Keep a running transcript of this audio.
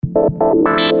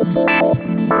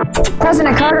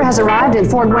President Carter has arrived in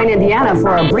Fort Wayne, Indiana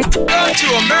for a brief... Go to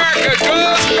America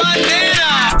goes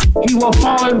banana! He will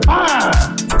fall in fire.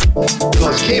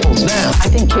 Because cable's now. I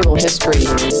think cable history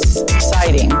is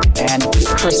exciting, and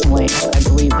personally, I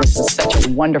believe this is such a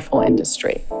wonderful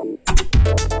industry.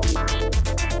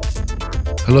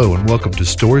 Hello and welcome to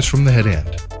Stories from the Head End,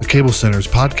 the Cable Center's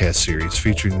podcast series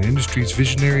featuring the industry's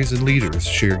visionaries and leaders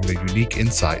sharing their unique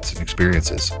insights and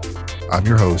experiences. I'm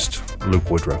your host, Luke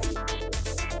Woodruff.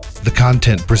 The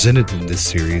content presented in this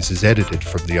series is edited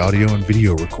from the audio and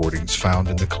video recordings found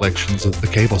in the collections of the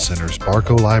Cable Center's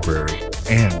Barco Library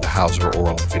and the Hauser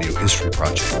Oral and Video History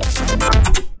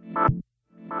Project.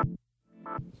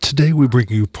 Today we bring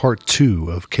you part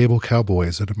 2 of Cable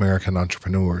Cowboys and American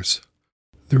Entrepreneurs.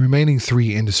 The remaining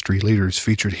 3 industry leaders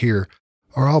featured here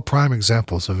are all prime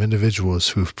examples of individuals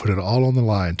who've put it all on the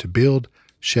line to build,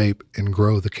 shape, and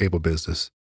grow the cable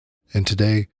business. And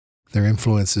today, their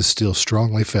influence is still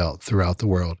strongly felt throughout the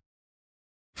world.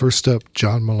 First up,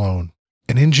 John Malone,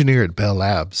 an engineer at Bell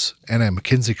Labs and a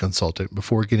McKinsey consultant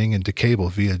before getting into cable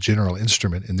via General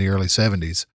Instrument in the early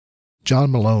 70s.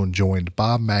 John Malone joined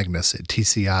Bob Magnus at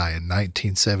TCI in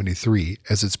 1973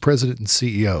 as its president and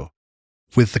CEO.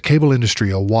 With the cable industry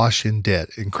awash in debt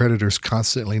and creditors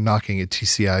constantly knocking at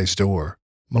TCI's door,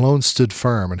 Malone stood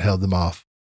firm and held them off.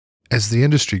 As the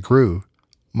industry grew,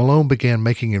 Malone began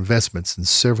making investments in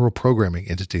several programming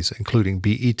entities, including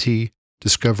BET,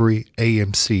 Discovery,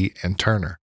 AMC, and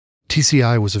Turner.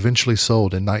 TCI was eventually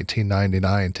sold in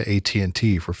 1999 to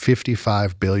AT&T for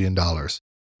 $55 billion,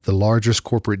 the largest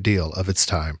corporate deal of its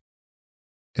time.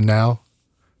 And now,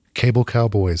 Cable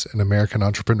Cowboys and American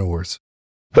Entrepreneurs.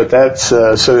 But that's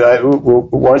so. I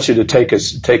want you to take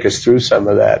us through some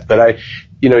of that. But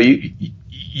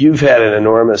you've had an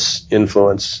enormous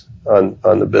influence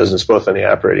on the business, both on the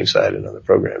operating side and on the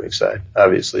programming side,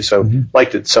 obviously. So, I'd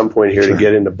like to at some point here to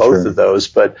get into both of those.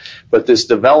 But this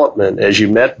development, as you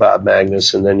met Bob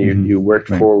Magnus, and then you worked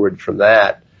forward from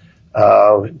that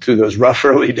through those rough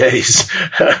early days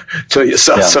till you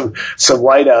saw some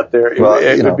light out there.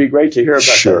 It would be great to hear about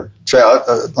that. Sure.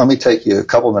 Let me take you a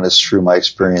couple minutes through my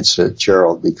experience at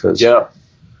Gerald, because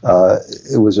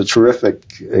it was a terrific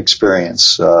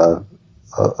experience. A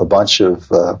bunch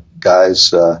of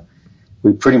guys,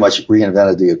 we pretty much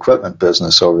reinvented the equipment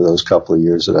business over those couple of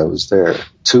years that I was there.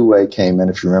 Two-way came in,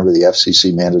 if you remember, the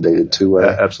FCC mandated two-way.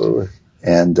 Absolutely.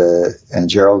 And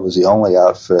Gerald was the only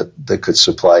outfit that could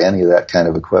supply any of that kind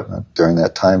of equipment during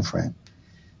that time frame.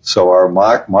 So our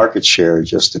market share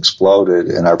just exploded,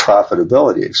 and our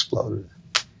profitability exploded.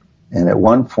 And at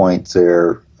one point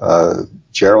there,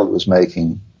 Gerald was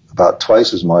making about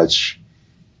twice as much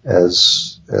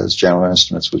as General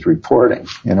Instruments was reporting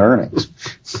in earnings.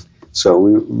 So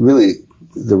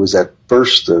there was that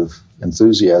burst of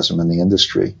enthusiasm in the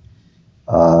industry.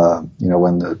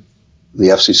 When the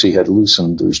FCC had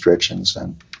loosened the restrictions,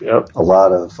 and a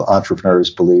lot of entrepreneurs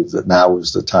believed that now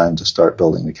was the time to start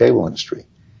building the cable industry.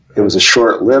 It was a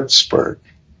short-lived spurt,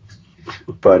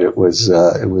 but it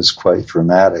was quite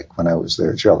dramatic when I was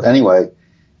there at Gerald. Anyway,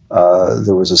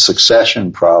 there was a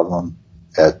succession problem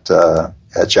at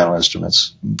General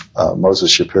Instruments. Moses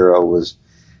Shapiro was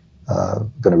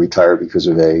going to retire because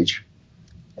of age,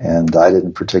 and I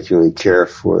didn't particularly care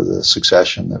for the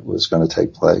succession that was going to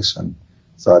take place, and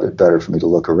thought it better for me to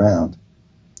look around.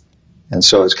 And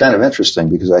so it's kind of interesting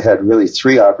because I had really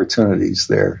 3 opportunities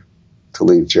there to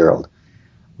leave Gerald.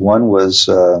 One was,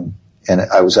 and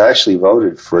I was actually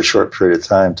voted for a short period of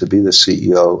time to be the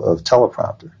CEO of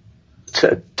Teleprompter.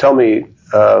 Tell me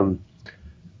a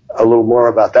little more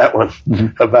about that one,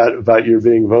 about your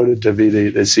being voted to be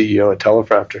the CEO of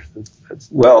Teleprompter.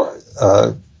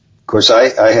 Of course,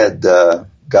 I had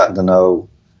gotten to know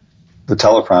the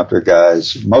Teleprompter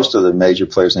guys, most of the major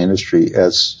players in the industry,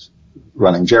 as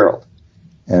running Gerald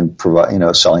and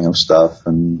selling them stuff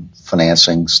and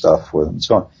financing stuff for them and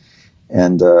so on.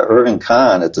 And Irving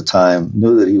Kahn at the time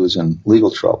knew that he was in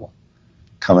legal trouble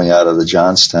coming out of the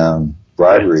Johnstown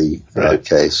bribery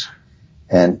case,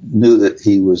 and knew that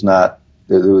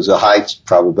there was a high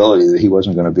probability that he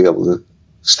wasn't going to be able to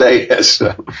stay as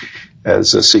a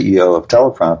CEO of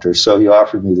Teleprompter. So he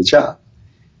offered me the job.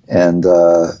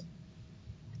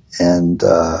 And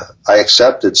I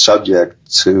accepted, subject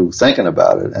to thinking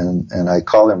about it. And I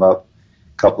called him up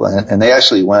and they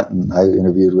actually went, and I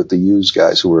interviewed with the Hughes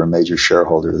guys, who were a major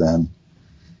shareholder then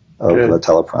of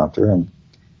Teleprompter,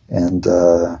 and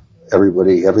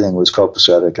everything was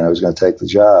copacetic, and I was going to take the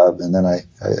job. And then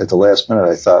at the last minute,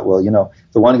 I thought, well,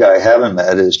 the one guy I haven't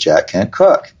met is Jack Kent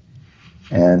Cooke,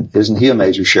 and isn't he a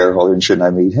major shareholder, and shouldn't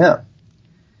I meet him?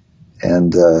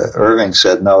 And Irving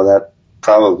said, no,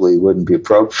 probably wouldn't be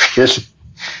appropriate.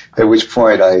 At which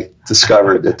point I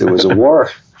discovered that there was a war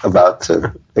about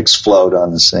to explode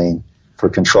on the scene for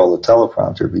control of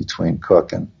teleprompter between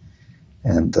Cook and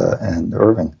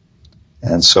Irving.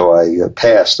 And so I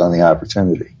passed on the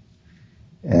opportunity.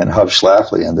 And Hub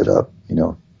Schlafly ended up,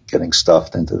 getting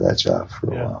stuffed into that job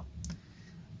for a while.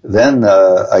 Then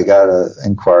I got an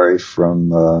inquiry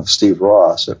from Steve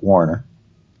Ross at Warner,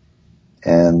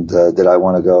 and did I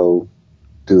want to go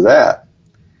do that?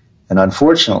 And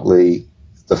unfortunately,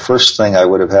 the first thing I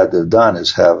would have had to have done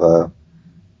is have a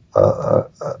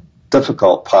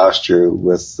difficult posture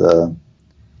with the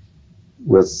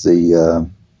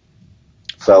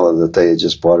fellow that they had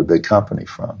just bought a big company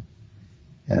from,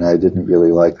 and I didn't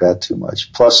really like that too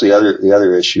much. Plus, the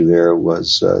other issue there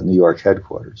was New York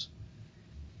headquarters.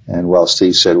 And while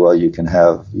Steve said, "Well, you can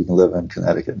live in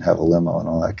Connecticut and have a limo and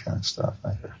all that kind of stuff,"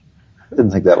 I didn't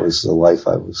think that was the life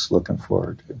I was looking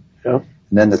forward to. Yeah.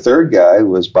 And then the third guy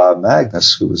was Bob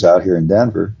Magnus, who was out here in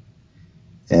Denver,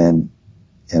 and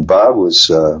Bob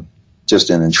was just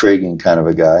an intriguing kind of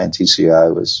a guy, and TCI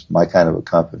was my kind of a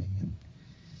company. And,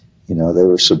 they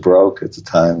were so broke at the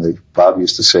time. Bob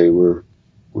used to say, "We're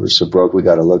so broke we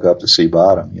got to look up to see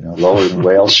bottom," lower than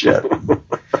whale shit.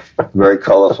 Very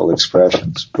colorful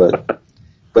expressions, but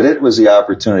it was the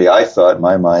opportunity, I thought, in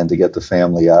my mind, to get the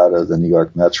family out of the New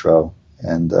York Metro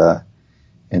and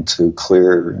into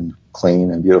clear and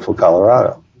clean and beautiful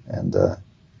Colorado. And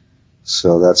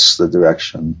so that's the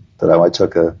direction that I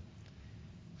took a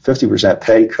 50%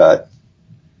 pay cut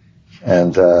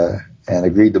and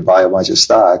agreed to buy a bunch of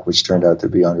stock, which turned out to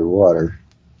be underwater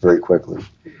very quickly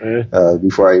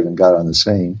before I even got on the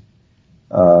scene.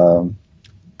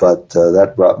 But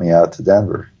that brought me out to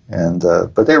Denver. And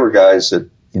but they were guys that,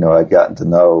 I'd gotten to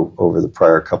know over the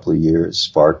prior couple of years,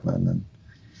 Sparkman and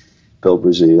Bill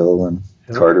Brazil and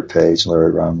Carter Page,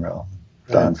 Larry Romrell,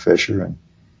 Don Fisher. And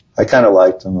I kind of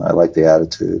liked them. I liked the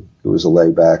attitude. It was a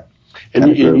laid-back.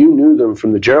 And you knew them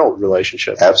from the Gerald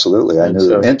relationship. Absolutely. I knew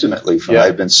them intimately.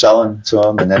 I'd been selling to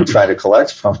them and then trying to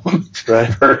collect from them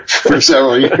for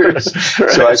several years.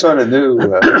 Right. So I sort of knew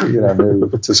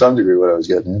to some degree what I was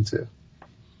getting into.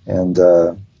 And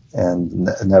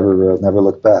never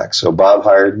looked back. So Bob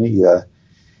hired me.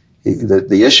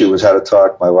 The issue was how to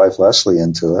talk my wife Leslie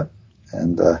into it.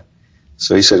 And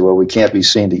so he said, "Well, we can't be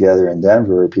seen together in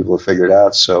Denver. People have figured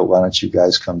out. So why don't you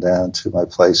guys come down to my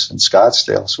place in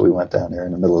Scottsdale?" So we went down there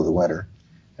in the middle of the winter.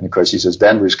 And of course, he says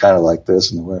Denver's kind of like this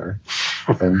in the winter,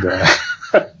 and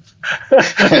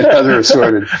other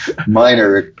sort of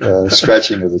minor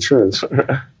stretching of the truth.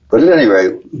 But at any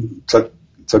rate, took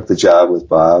the job with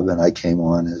Bob, and I came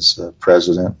on as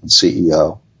president and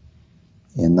CEO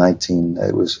I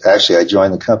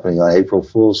joined the company on April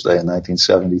Fool's Day in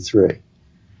 1973.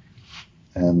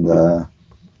 And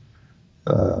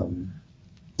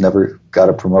never got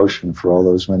a promotion for all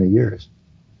those many years.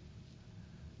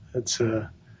 It's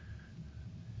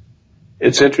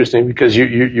interesting because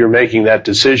you're making that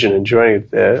decision and joining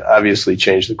it obviously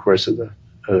changed the course of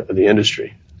the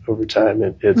industry over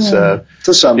time. It's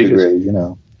to some degree,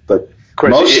 but of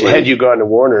course, mostly, had you gone to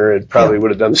Warner, it probably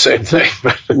would have done the same thing.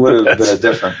 But it would have been a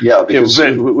different, because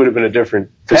it would have been a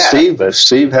different path. Steve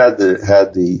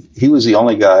he was the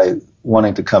only guy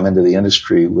wanting to come into the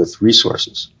industry with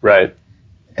resources. Right.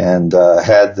 And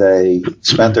had they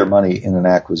spent their money in an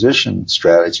acquisition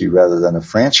strategy rather than a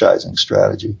franchising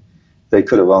strategy, they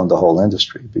could have owned the whole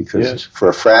industry because for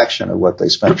a fraction of what they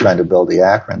spent trying to build the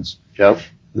Akrons,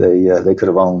 they could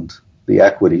have owned the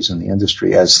equities in the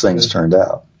industry as things turned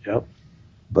out. Yep.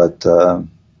 But,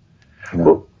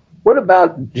 Well, what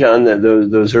about, John,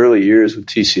 those early years with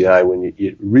TCI when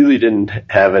you really didn't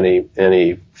have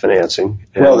any financing?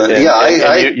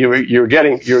 You were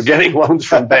getting loans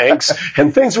from banks,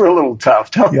 and things were a little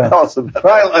tough. Tell us about that.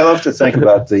 Well, I love to think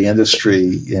about the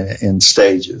industry in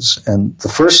stages, and the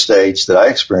first stage that I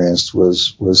experienced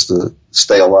was the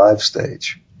stay alive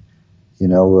stage.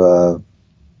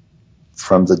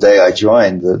 From the day I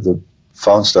joined, the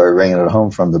phone started ringing at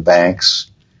home from the banks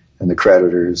and the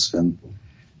creditors, and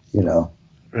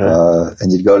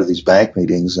and you'd go to these bank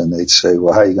meetings and they'd say,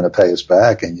 "Well, how are you going to pay us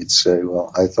back?" And you'd say,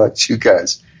 "Well, I thought you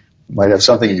guys might have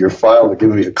something in your file to give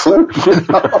me a clue."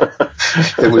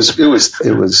 It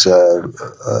was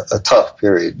a tough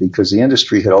period because the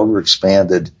industry had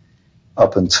overexpanded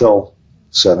up until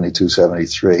 72,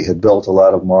 73, had built a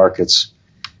lot of markets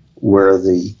where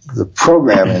the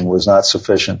programming was not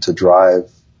sufficient to drive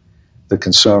the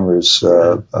consumers,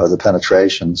 the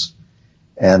penetrations,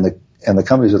 and the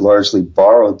companies had largely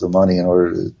borrowed the money in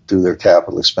order to do their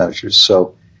capital expenditures.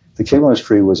 So the cable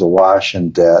industry was awash in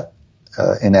debt,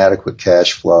 inadequate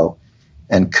cash flow,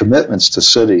 and commitments to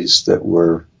cities that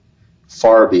were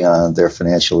far beyond their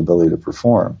financial ability to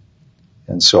perform.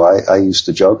 And so I used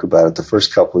to joke about it. The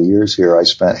first couple of years here, I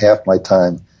spent half my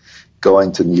time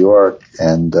going to New York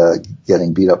and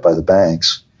getting beat up by the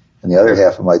banks, and the other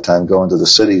half of my time going to the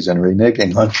cities and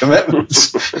reneging on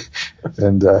commitments.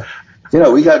 And,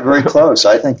 we got very close.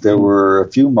 I think there were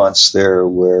a few months there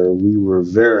where we were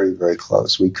very, very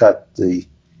close. We cut the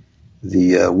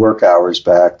work hours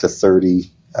back to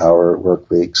 30-hour work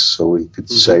weeks so we could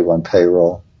save on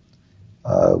payroll.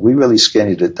 We really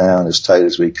skinnied it down as tight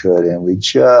as we could, and we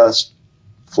just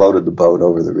floated the boat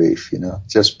over the reef,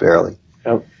 just barely.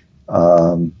 Yep.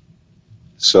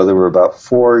 So there were about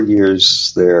 4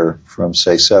 years there from,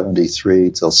 say,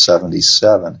 73 till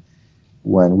 77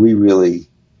 when we really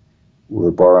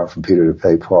were borrowing from Peter to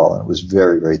pay Paul, and it was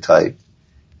very, very tight.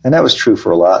 And that was true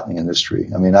for a lot in the industry.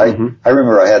 I mean, I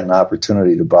remember I had an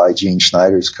opportunity to buy Gene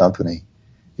Schneider's company,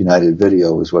 United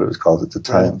Video was what it was called at the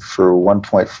time, for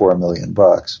 $1.4 million.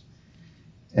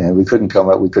 And we couldn't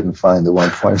find the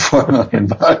 $1.4 million.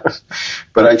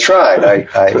 But I tried.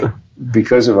 I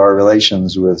because of our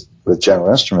relations with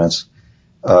General Instruments,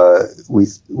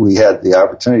 we had the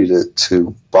opportunity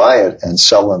to buy it and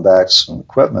sell them back some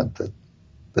equipment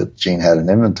that Gene had in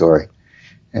inventory.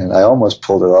 And I almost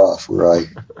pulled it off where I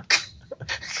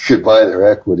could buy their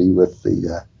equity with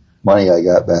the money I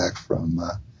got back from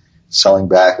selling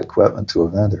back equipment to a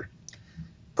vendor.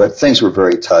 But things were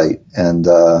very tight, and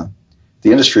the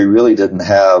industry really didn't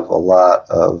have a lot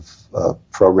of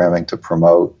programming to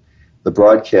promote. The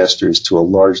broadcasters, to a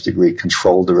large degree,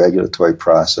 controlled the regulatory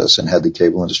process and had the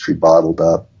cable industry bottled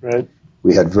up. Right.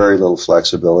 We had very little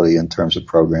flexibility in terms of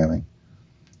programming.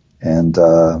 And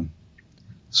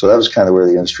so that was kind of where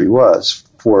the industry was.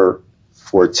 For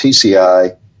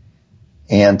TCI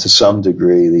and to some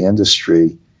degree the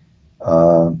industry,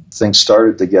 things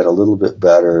started to get a little bit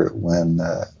better when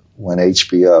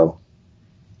HBO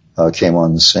came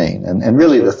on the scene. And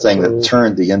really the thing that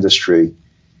turned the industry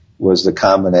was the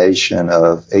combination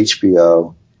of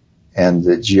HBO and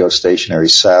the geostationary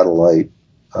satellite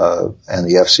and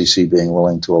the FCC being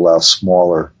willing to allow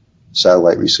smaller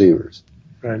satellite receivers.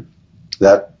 Right.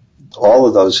 That all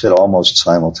of those hit almost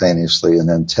simultaneously, and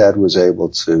then Ted was able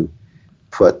to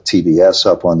put TBS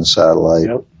up on the satellite.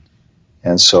 Yep.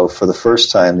 And so for the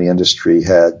first time, the industry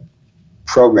had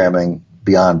programming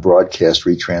beyond broadcast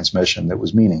retransmission that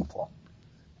was meaningful.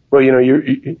 Well,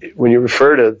 when you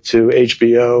refer to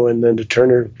HBO and then to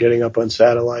Turner getting up on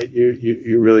satellite,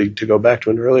 you really, to go back to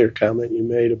an earlier comment you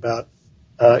made about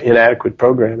inadequate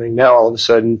programming. Now all of a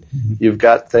sudden you've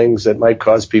got things that might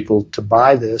cause people to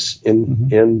buy this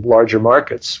in larger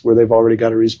markets where they've already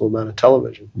got a reasonable amount of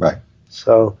television. Right.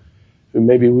 So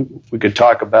maybe we could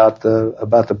talk about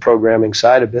the programming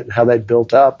side of it and how that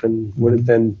built up and what it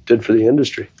then did for the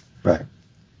industry. Right.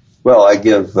 Well, I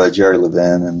give Jerry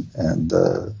Levin and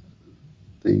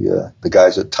the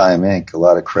guys at Time Inc. a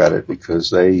lot of credit because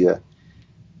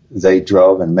they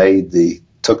drove and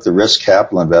took the risk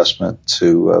capital investment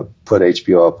to put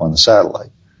HBO up on the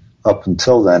satellite. Up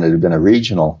until then, it had been a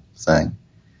regional thing,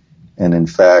 and in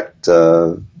fact,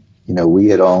 we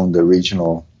had owned a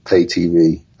regional pay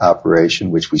TV operation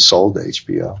which we sold to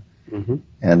HBO,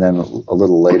 and then a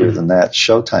little later than that,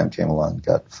 Showtime came along and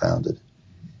got founded.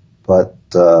 But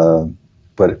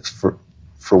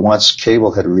for once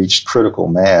cable had reached critical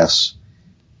mass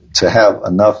to have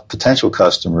enough potential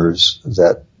customers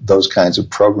that those kinds of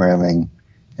programming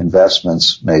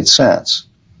investments made sense.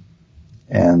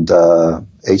 And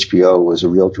HBO was a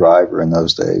real driver in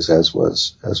those days, as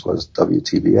was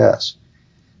WTBS.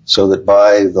 So that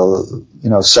by the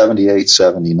 78,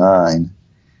 79,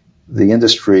 the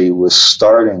industry was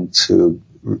starting to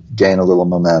gain a little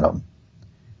momentum.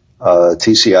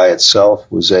 TCI itself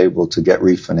was able to get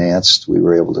refinanced. We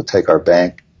were able to take our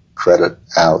bank credit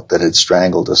out that had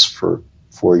strangled us for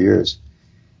 4 years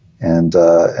and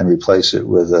replace it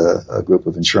with a group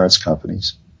of insurance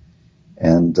companies.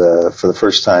 And for the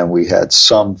first time, we had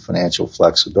some financial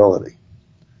flexibility.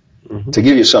 To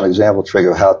give you some example, Trig,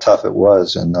 of how tough it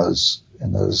was in those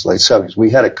late 70s, we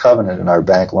had a covenant in our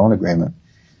bank loan agreement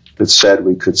that said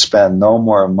we could spend no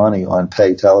more money on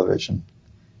pay television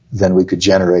than we could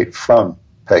generate from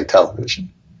pay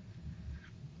television,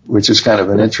 which is kind of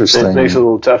an interesting... It makes it a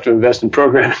little tough to invest in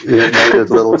programming. It made it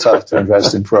a little tough to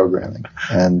invest in programming.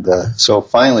 And so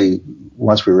finally,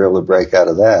 once we were able to break out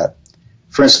of that,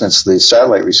 for instance, the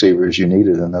satellite receivers you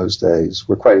needed in those days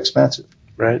were quite expensive.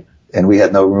 Right. And we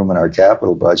had no room in our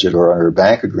capital budget or under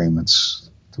bank agreements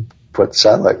to put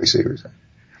satellite receivers in.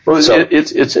 Well, so,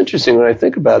 it's interesting when I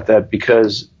think about that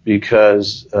because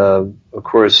of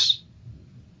course,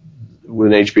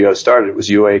 when HBO started, it was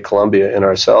UA, Columbia, and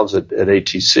ourselves at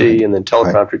ATC, and then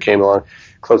Teleprompter came along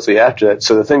closely after that.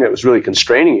 So the thing that was really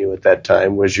constraining you at that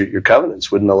time was your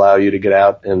covenants wouldn't allow you to get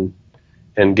out and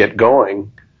get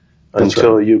going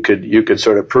until you could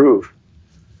sort of prove.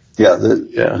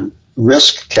 Yeah,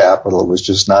 risk capital was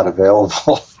just not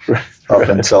available up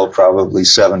until probably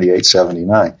 78,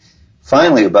 79.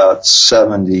 Finally, about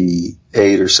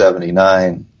 78 or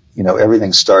 79,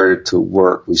 everything started to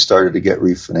work. We started to get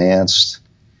refinanced.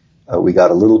 We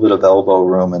got a little bit of elbow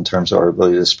room in terms of our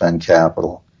ability to spend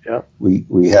capital. Yeah.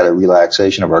 We had a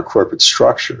relaxation of our corporate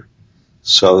structure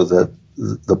so that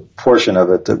the portion of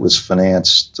it that was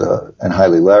financed and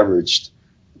highly leveraged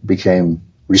became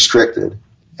restricted,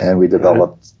 and we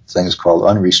developed things called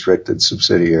unrestricted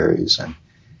subsidiaries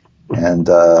and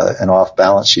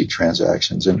off-balance sheet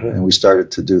transactions, and we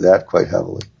started to do that quite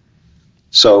heavily.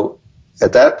 So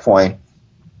at that point,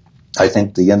 I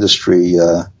think the industry,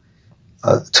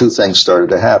 two things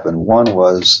started to happen. One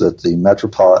was that the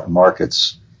metropolitan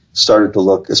markets started to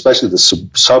look, especially the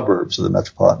suburbs of the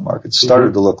metropolitan markets,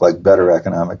 started to look like better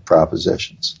economic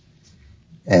propositions.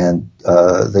 And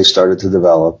they started to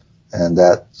develop, and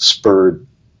that spurred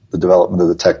the development of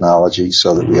the technology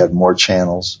so that we had more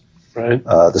channels. Right.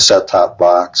 The set-top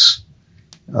box,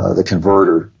 the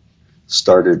converter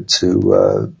started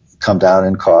to come down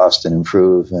in cost and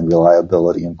improve in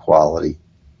reliability and quality.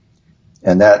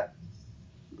 And that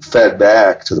fed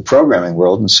back to the programming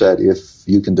world and said, if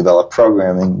you can develop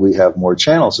programming, we have more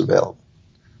channels available.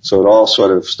 So it all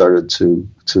sort of started to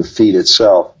feed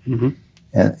itself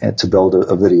and to build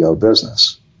a video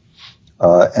business.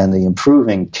 And the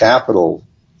improving capital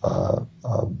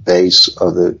base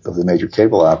of the major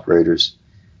cable operators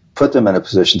put them in a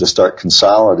position to start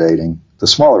consolidating the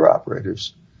smaller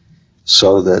operators,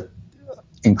 so that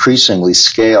increasingly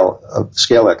scale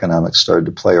economics started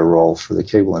to play a role for the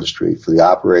cable industry, for the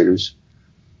operators,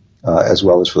 as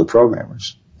well as for the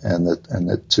programmers, and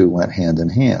the two went hand in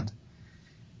hand.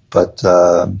 But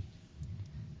a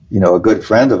good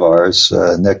friend of ours,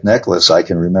 Nick Nicholas, I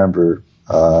can remember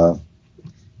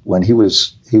when he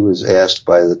was asked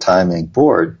by the timing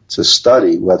board to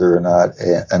study whether or not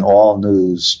an all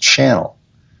news channel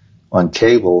on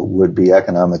cable would be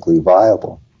economically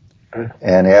viable.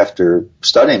 And after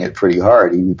studying it pretty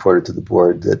hard, he reported to the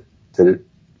board that it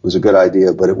was a good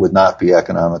idea, but it would not be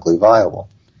economically viable.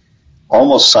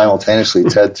 Almost simultaneously,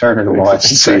 Ted Turner launched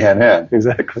CNN.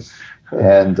 Exactly.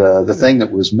 And the thing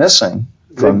that was missing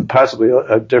from possibly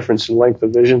a difference in length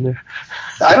of vision there.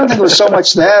 I don't think it was so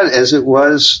much that as it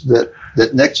was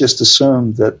that Nick just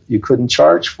assumed that you couldn't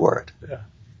charge for it. Yeah.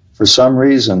 For some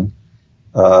reason,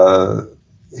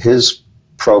 his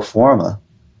pro forma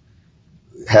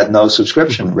had no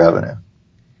subscription revenue,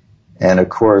 and of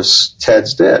course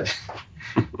Ted's did,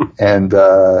 and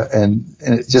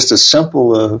just a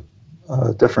simple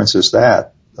difference as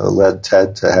that led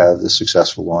Ted to have the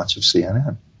successful launch of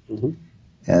CNN.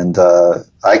 And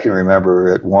I can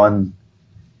remember at one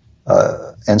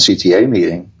NCTA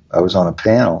meeting, I was on a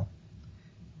panel,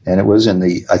 and it was in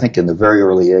the very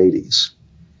early 80s,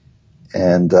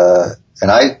 and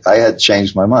I had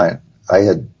changed my mind.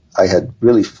 I had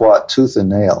really fought tooth and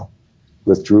nail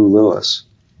with Drew Lewis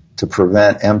to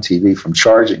prevent MTV from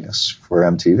charging us for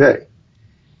MTV.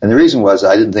 And the reason was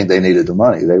I didn't think they needed the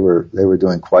money. They were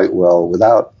doing quite well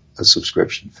without a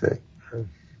subscription fee.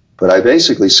 But I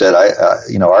basically said,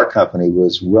 our company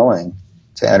was willing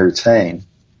to entertain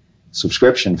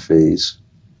subscription fees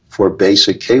for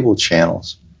basic cable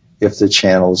channels if the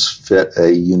channels fit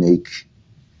a unique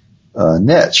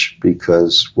niche,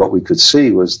 because what we could see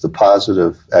was the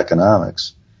positive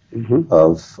economics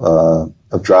of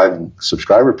driving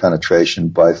subscriber penetration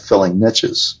by filling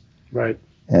niches. Right.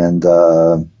 And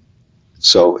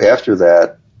so after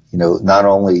that, not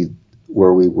only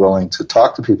were we willing to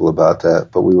talk to people about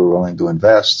that, but we were willing to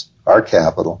invest our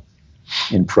capital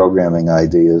in programming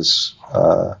ideas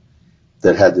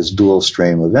that had this dual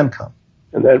stream of income.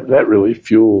 And that really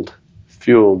fueled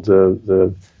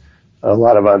a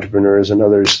lot of entrepreneurs and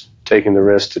others taking the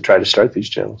risk to try to start these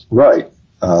channels. Right.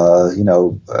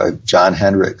 John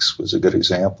Hendricks was a good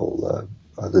example.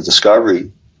 The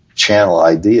Discovery Channel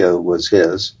idea was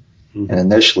his, and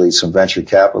initially some venture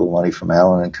capital money from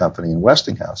Allen and Company and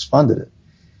Westinghouse funded it.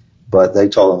 But they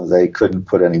told him they couldn't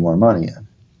put any more money in.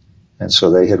 And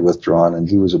so they had withdrawn, and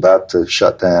he was about to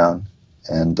shut down.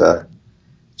 And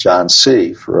John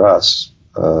C., for us,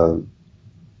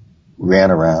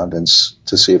 ran around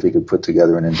to see if he could put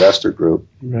together an investor group,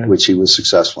 which he was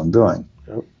successful in doing.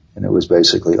 Yep. And it was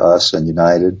basically us and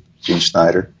United, Gene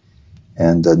Schneider,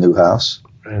 and Newhouse,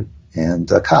 and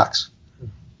Cox.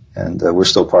 And we're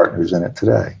still partners in it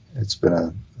today. It's been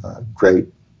a great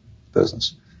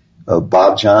business.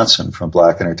 Bob Johnson from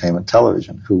Black Entertainment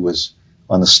Television, who was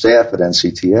on the staff at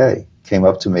NCTA, came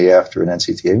up to me after an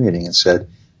NCTA meeting and said,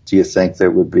 do you think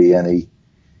there would be any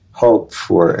hope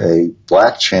for a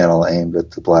black channel aimed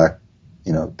at the black,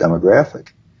 demographic?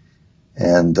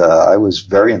 And I was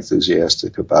very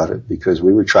enthusiastic about it because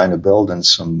we were trying to build in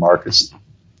some markets,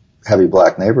 heavy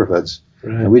black neighborhoods,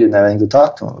 and we didn't have anything to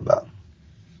talk to them about.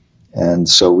 And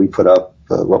so we put up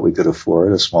what we could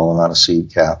afford, a small amount of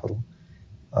seed capital.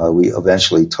 We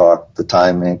eventually talked the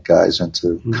Time Inc. guys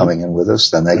into coming in with us.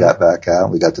 Then they got back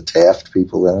out. We got the Taft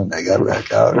people in, and they got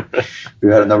back out.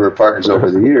 We've had a number of partners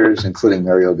over the years, including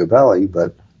Mario Gabelli.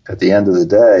 But at the end of the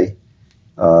day,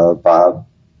 Bob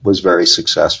was very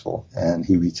successful, and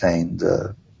he retained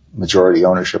majority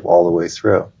ownership all the way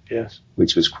through. Yes,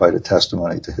 which was quite a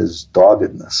testimony to his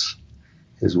doggedness,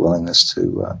 his willingness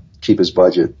to keep his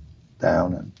budget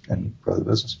down and grow the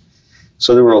business.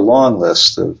 So there were a long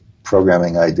list of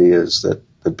programming ideas that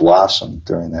blossomed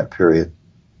during that period.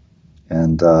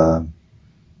 And,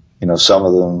 some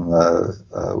of them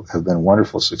have been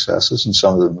wonderful successes, and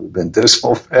some of them have been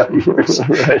dismal failures.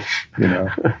 Right.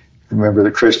 Remember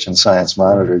the Christian Science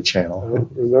Monitor channel? I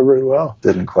remember it well.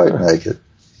 Didn't quite make it.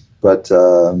 But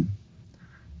that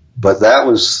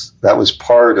was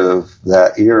part of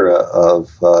that era of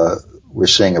we're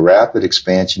seeing a rapid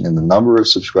expansion in the number of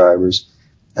subscribers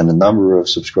and the number of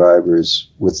subscribers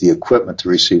with the equipment to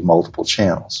receive multiple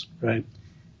channels. Right.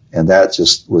 And that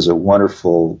just was a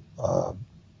wonderful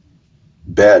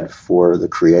bed for the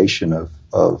creation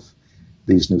of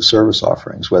these new service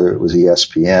offerings, whether it was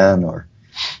ESPN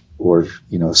or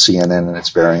CNN and its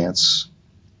variants,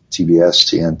 TBS,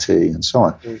 TNT, and so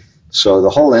on. Mm. So the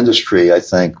whole industry, I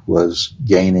think, was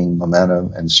gaining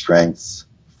momentum and strength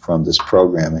from this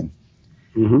programming.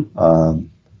 Mm-hmm.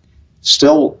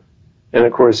 And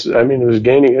of course, it was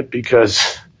gaining it because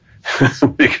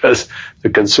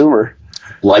the consumer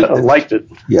liked it.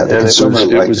 Yeah, the consumer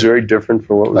liked it. It was very different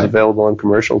from what was available on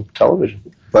commercial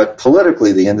television. But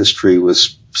politically, the industry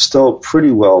was still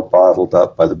pretty well bottled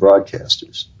up by the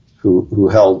broadcasters, who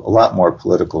held a lot more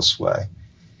political sway.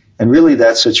 And really,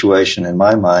 that situation, in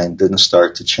my mind, didn't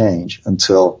start to change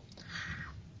until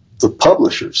the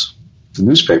publishers, the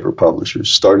newspaper publishers,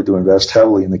 started to invest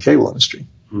heavily in the cable industry.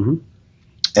 Mm-hmm.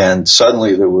 And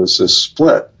suddenly there was this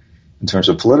split in terms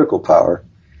of political power,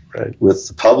 with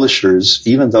the publishers,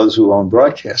 even those who own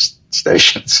broadcast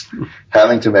stations,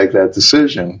 having to make that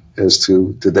decision as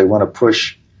to did they want to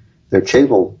push their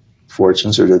cable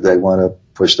fortunes or did they want to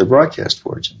push their broadcast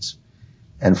fortunes.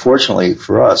 And fortunately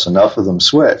for us, enough of them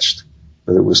switched,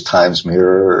 whether it was Times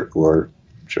Mirror or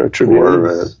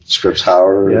Scripps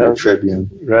Howard or Tribune,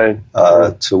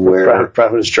 to where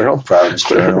Providence Journal,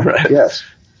 yes.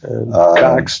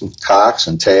 Cox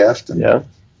and Taft, and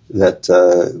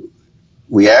that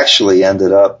we actually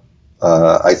ended up,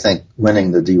 I think,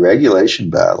 winning the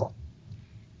deregulation battle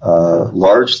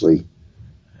largely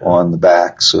on the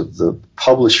backs of the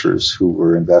publishers who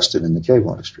were invested in the cable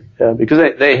industry. Yeah,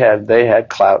 because they had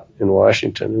clout in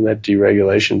Washington, and that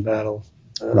deregulation battle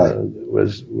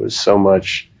was so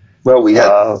much. Well, we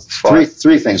had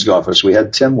three things going for us. We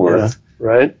had Tim Worth,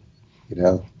 right?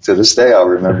 To this day, I'll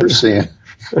remember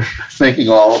thinking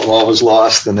all was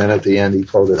lost, and then at the end he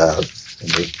pulled it out in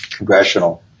the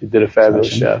congressional. He did a fabulous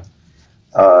job.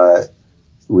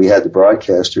 We had the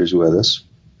broadcasters with us,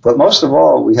 but most of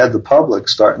all, we had the public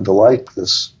starting to like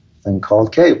this thing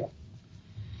called cable.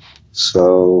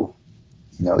 So,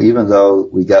 even though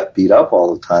we got beat up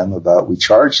all the time about we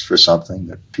charged for something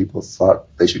that people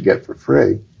thought they should get for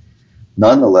free,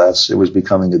 nonetheless, it was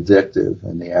becoming addictive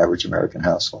in the average American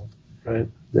household. Right.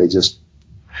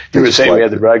 You were saying we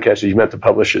had the broadcasters, you meant the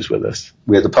publishers with us.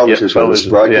 We had the publishers with us,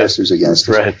 broadcasters against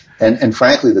us. Right. And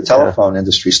frankly, the telephone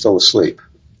industry is still asleep.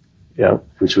 Yeah.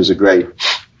 Which was a great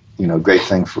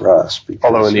thing for us.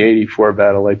 Although in the 84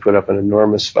 battle, they put up an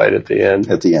enormous fight at the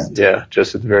end. At the end. Yeah,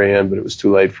 just at the very end, but it was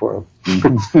too late for them.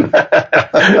 Mm-hmm.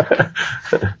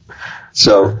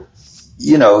 So,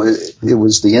 it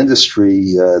was the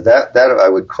industry, that I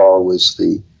would call was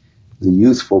the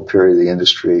youthful period of the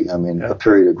industry. A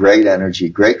period of great energy,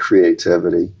 great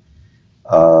creativity.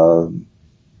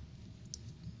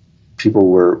 People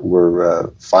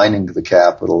were finding the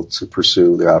capital to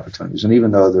pursue their opportunities, and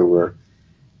even though there were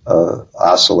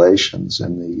oscillations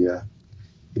in the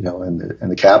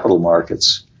capital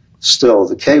markets, still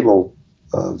the cable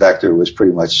vector was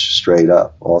pretty much straight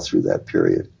up all through that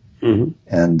period. Mm-hmm.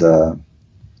 And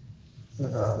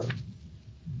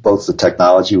both the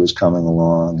technology was coming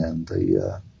along and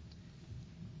the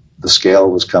scale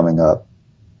was coming up,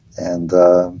 and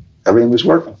everything was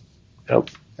working.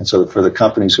 Yep. And so for the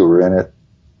companies who were in it,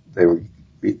 they were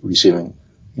receiving,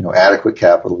 adequate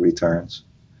capital returns,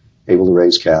 able to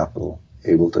raise capital,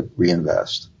 able to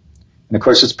reinvest. And of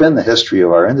course, it's been the history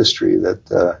of our industry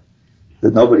that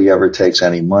nobody ever takes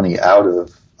any money out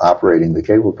of operating the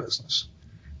cable business.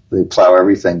 They plow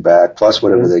everything back, plus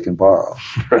whatever they can borrow,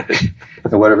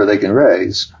 and whatever they can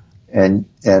raise. And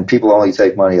people only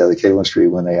take money out of the cable industry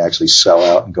when they actually sell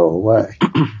out and go away.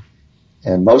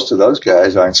 And most of those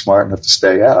guys aren't smart enough to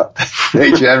stay out.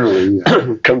 They generally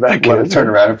come back want to turn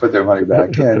around and put their money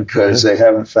back in because they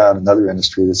haven't found another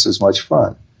industry that's as much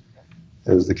fun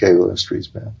as the cable industry's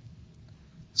been.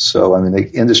 So, I mean,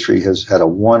 the industry has had a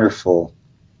wonderful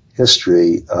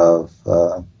history of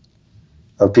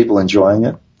people enjoying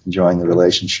it, enjoying the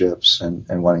relationships,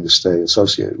 and wanting to stay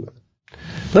associated with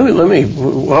it. Let me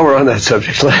while we're on that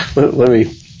subject, let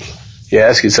me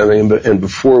ask you something. And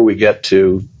before we get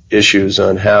to issues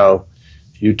on how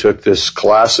you took this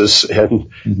colossus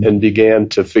and began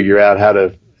to figure out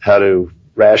how to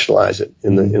rationalize it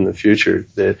in the future,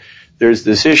 that there's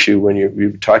this issue when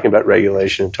you're talking about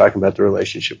regulation and talking about the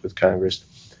relationship with Congress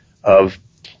of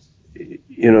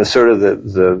sort of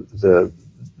the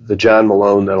John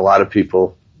Malone that a lot of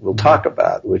people will talk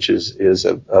about, which is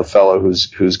a fellow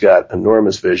who's got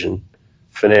enormous vision,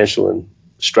 financial and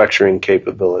structuring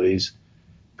capabilities,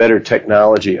 better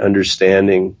technology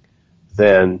understanding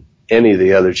than any of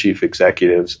the other chief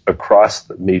executives across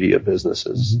the media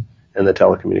businesses and the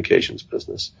telecommunications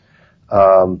business.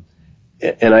 And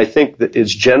I think that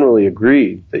it's generally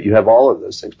agreed that you have all of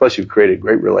those things. Plus, you've created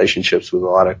great relationships with a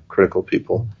lot of critical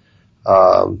people.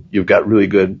 You've got really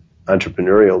good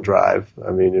entrepreneurial drive.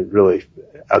 I mean, it really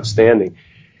outstanding.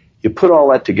 You put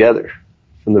all that together,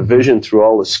 from the vision through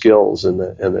all the skills and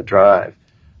the drive.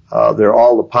 They're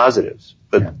all the positives.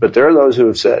 But there are those who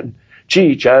have said,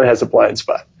 gee, John has a blind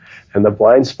spot. And the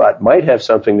blind spot might have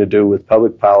something to do with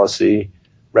public policy,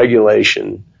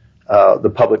 regulation,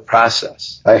 the public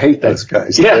process. I hate those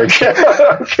guys. Yeah.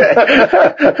 Okay.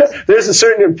 There's a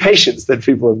certain impatience that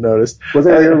people have noticed. Well,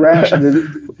 they're irrational.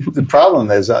 The problem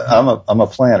is I'm a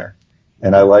planner,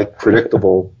 and I like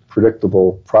predictable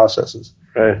processes.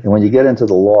 Right. And when you get into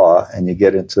the law and you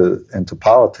get into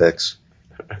politics,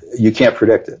 you can't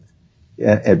predict it.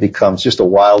 And it becomes just a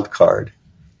wild card.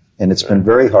 And it's been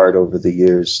very hard over the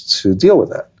years to deal with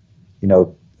that.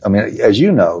 I mean, as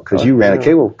you know, because you ran a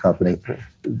cable company,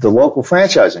 the local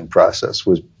franchising process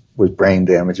was brain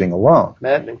damaging alone.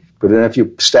 Maddening. But then if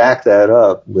you stack that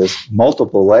up with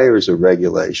multiple layers of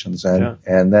regulations and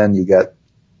then you get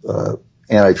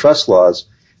antitrust laws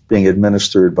being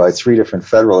administered by 3 different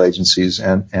federal agencies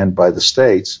and by the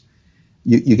states,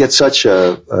 you get such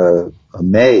a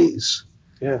maze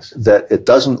that it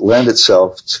doesn't lend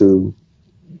itself to,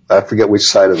 I forget which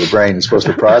side of the brain is supposed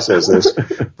to process this,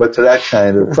 but to that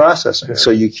kind of processing.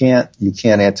 So you can't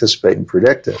anticipate and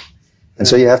predict it. And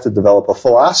so you have to develop a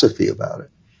philosophy about it.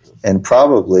 And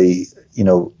probably,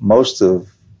 most of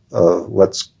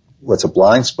what's a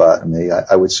blind spot in me,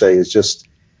 I would say, is just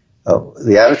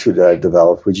the attitude that I've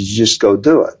developed, which is you just go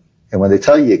do it. And when they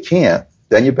tell you can't,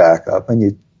 then you back up and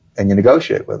you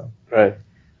negotiate with them. Right.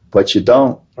 But you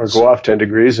don't. Or go off 10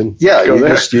 degrees and go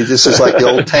there. You just is like the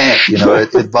old tank,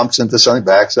 it bumps into something,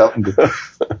 backs up, and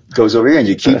goes over here, and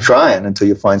you keep trying until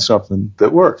you find something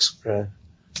that works. Right.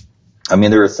 I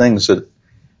mean, there are things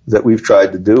that we've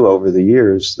tried to do over the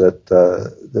years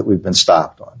that we've been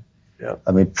stopped on. Yeah.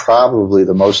 I mean, probably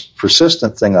the most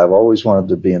persistent thing I've always wanted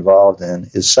to be involved in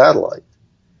is satellite.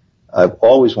 I've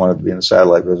always wanted to be in the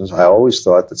satellite business. I always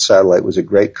thought that satellite was a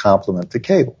great complement to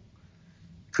cable,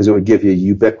 because it would give you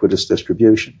ubiquitous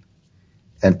distribution.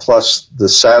 And plus, the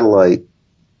satellite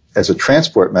as a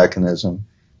transport mechanism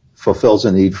fulfills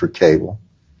a need for cable,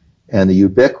 and the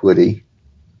ubiquity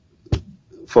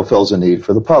fulfills a need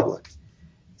for the public.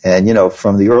 And,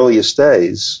 from the earliest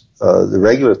days, the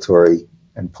regulatory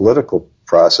and political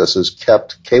processes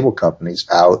kept cable companies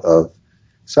out of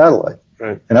satellite.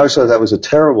 Right. And I always thought that was a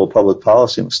terrible public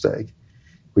policy mistake,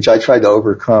 which I tried to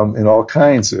overcome in all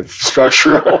kinds of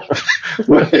structural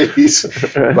ways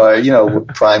by,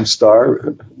 Prime Star.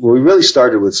 Well, we really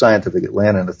started with Scientific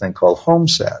Atlanta and a thing called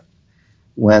HomeSat.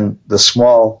 When the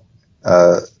small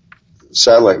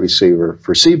satellite receiver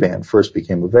for C-band first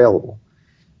became available,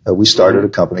 we started a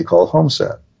company called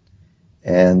HomeSat.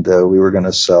 And we were going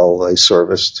to sell a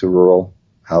service to rural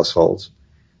households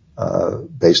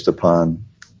based upon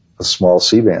a small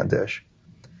C-band dish.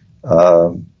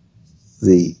 There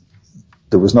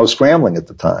was no scrambling at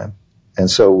the time,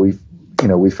 and so we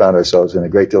found ourselves in a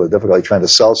great deal of difficulty trying to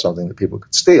sell something that people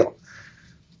could steal.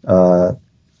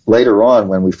 Later on,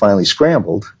 when we finally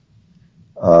scrambled,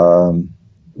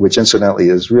 which incidentally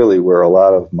is really where a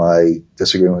lot of my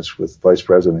disagreements with Vice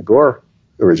President Gore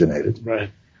originated.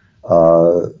 Right.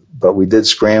 But we did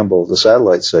scramble the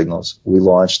satellite signals. We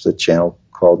launched a channel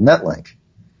called Netlink,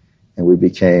 and we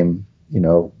became,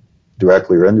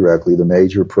 directly or indirectly, the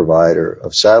major provider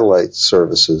of satellite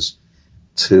services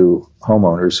to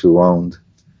homeowners who owned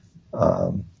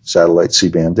satellite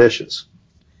C-band dishes.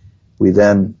 We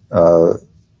then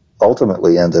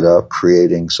ultimately ended up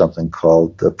creating something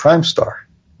called the Primestar,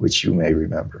 which you may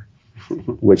remember,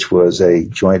 which was a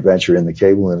joint venture in the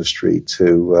cable industry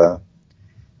to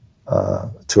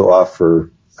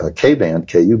offer K-band,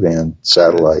 KU-band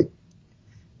satellite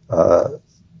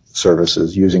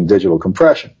services using digital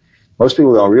compression. Most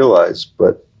people don't realize,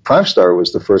 but Primestar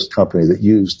was the first company that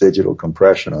used digital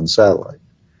compression on satellite.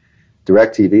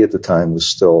 DirecTV at the time was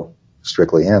still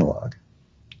strictly analog,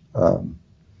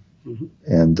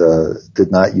 and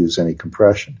did not use any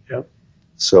compression. Yep.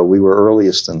 So we were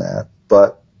earliest in that,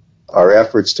 but our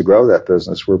efforts to grow that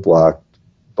business were blocked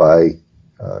by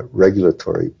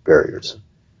regulatory barriers.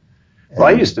 Well,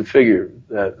 I used to figure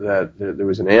that there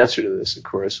was an answer to this, of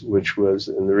course, which was,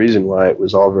 and the reason why it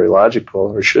was all very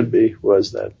logical, or should be,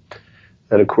 was that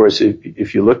of course,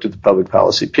 if you looked at the public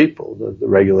policy people, the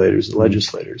regulators, the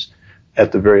legislators,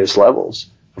 at the various levels,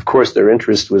 of course, their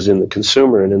interest was in the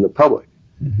consumer and in the public.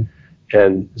 Mm-hmm.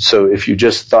 And so if you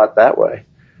just thought that way,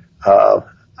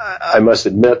 I must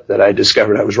admit that I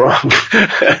discovered I was wrong,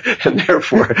 and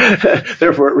therefore it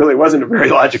really wasn't a very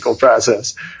logical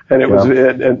process. And it was,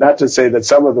 and not to say that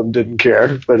some of them didn't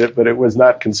care, but it was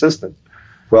not consistent.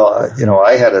 Well,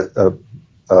 I had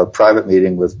a private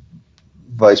meeting with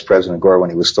Vice President Gore when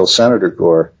he was still Senator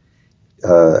Gore,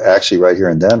 actually right here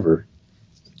in Denver.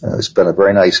 It's been a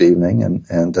very nice evening,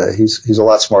 and he's a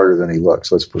lot smarter than he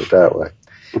looks. Let's put it that way.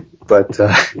 But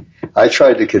I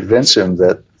tried to convince him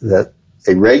that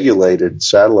a regulated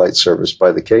satellite service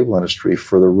by the cable industry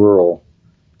for the rural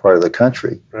part of the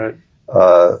country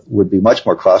would be much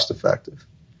more cost effective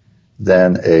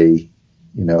than an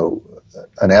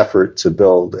effort to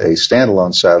build a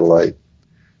standalone satellite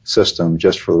system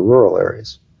just for the rural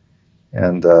areas.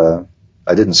 And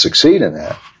I didn't succeed in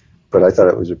that, but I thought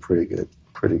it was a pretty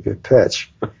good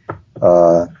pitch.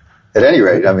 At any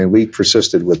rate, I mean, we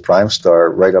persisted with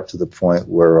Primestar right up to the point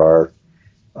where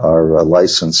our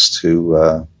license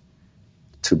to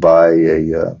buy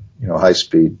a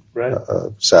high-speed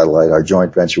satellite, our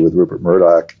joint venture with Rupert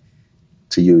Murdoch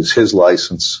to use his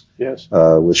license,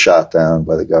 was shot down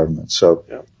by the government. So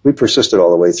we persisted all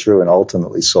the way through and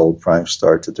ultimately sold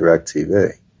Primestar to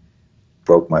DirecTV.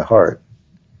 Broke my heart.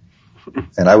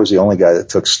 And I was the only guy that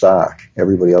took stock.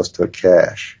 Everybody else took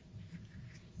cash.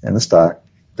 And the stock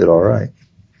did all right.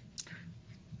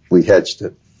 We hedged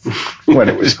it when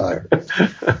it was higher.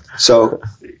 So,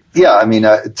 I mean,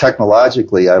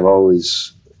 technologically, I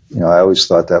always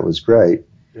thought that was great.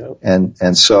 Yep.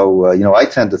 And so, I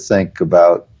tend to think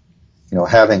about,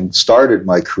 having started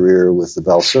my career with the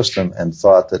Bell system and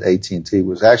thought that AT&T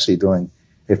was actually doing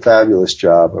a fabulous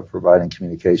job of providing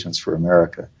communications for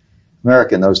America.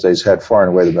 America in those days had far and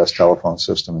away the best telephone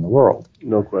system in the world.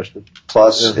 No question.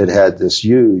 Plus, it had this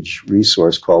huge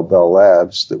resource called Bell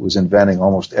Labs that was inventing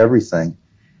almost everything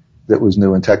that was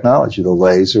new in technology, the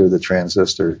laser, the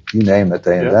transistor, you name it,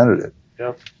 they invented it.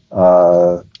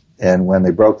 Yeah. And when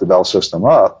they broke the Bell system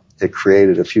up, it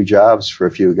created a few jobs for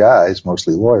a few guys,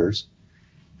 mostly lawyers,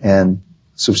 and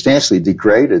substantially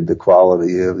degraded the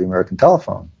quality of the American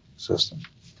telephone system.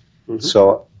 Mm-hmm.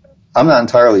 So I'm not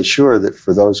entirely sure that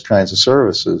for those kinds of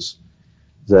services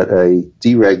that a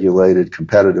deregulated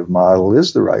competitive model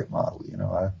is the right model.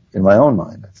 In my own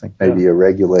mind, I think maybe a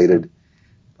regulated,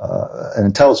 an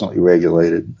intelligently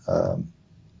regulated,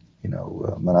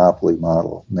 monopoly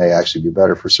model may actually be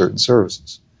better for certain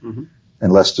services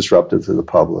and less disruptive to the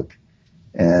public.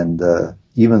 And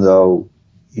even though,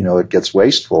 it gets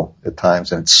wasteful at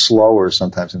times and it's slower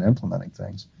sometimes in implementing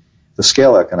things, the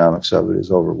scale economics of it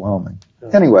is overwhelming.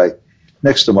 Anyway,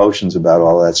 mixed emotions about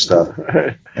all that stuff.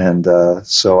 And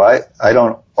so I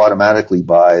don't automatically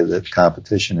buy that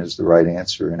competition is the right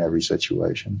answer in every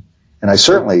situation. And I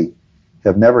certainly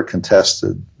have never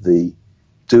contested the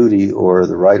duty or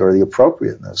the right or the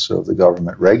appropriateness of the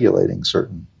government regulating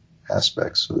certain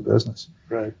aspects of the business.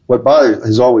 Right. What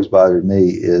has always bothered me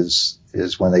is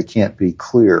when they can't be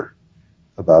clear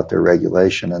about their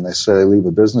regulation, and they say they leave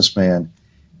a businessman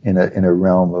in a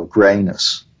realm of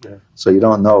grayness. Yeah. So you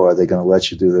don't know, are they going to let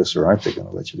you do this or aren't they going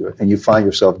to let you do it? And you find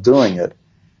yourself doing it,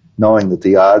 knowing that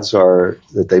the odds are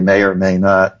that they may or may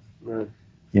not. Right.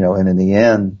 And in the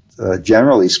end,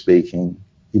 generally speaking,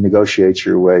 you negotiate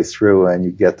your way through and you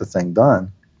get the thing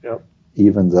done. Yep.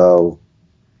 Even though,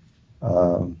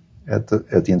 At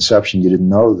the inception, you didn't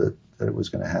know that it was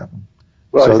going to happen.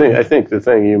 Well, So, I think the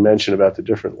thing you mentioned about the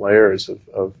different layers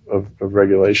of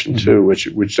regulation too,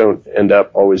 which don't end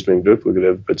up always being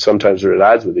duplicative, but sometimes they're at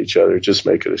odds with each other, just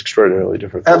make it extraordinarily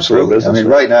different. Absolutely. I mean,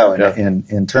 right now,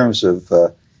 in terms of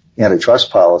antitrust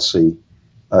policy,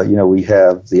 we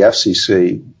have the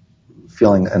FCC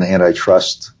feeling an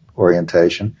antitrust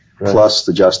orientation, right, plus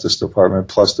the Justice Department,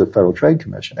 plus the Federal Trade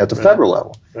Commission at the federal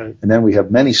level. Right. And then we have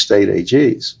many state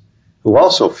AGs who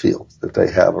also feel that they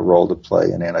have a role to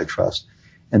play in antitrust.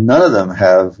 And none of them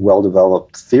have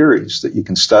well-developed theories that you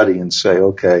can study and say,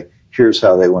 okay, here's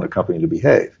how they want a company to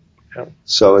behave. Yeah.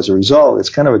 So as a result, it's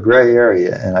kind of a gray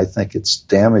area, and I think it's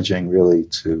damaging really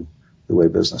to the way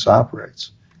business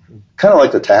operates. Kind of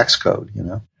like the tax code,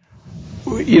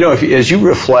 As you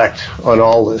reflect on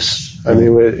all this, I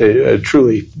mean, a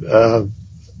truly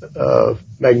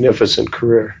magnificent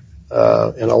career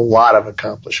and a lot of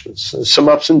accomplishments. Some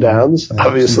ups and downs,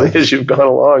 obviously, as you've gone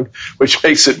along, which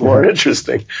makes it more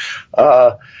interesting.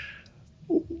 Do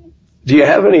you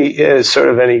have any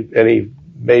any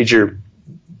major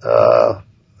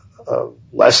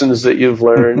lessons that you've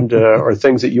learned or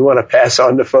things that you want to pass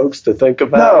on to folks to think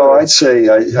about? No, I'd say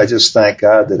I just thank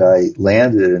God that I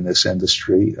landed in this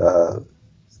industry,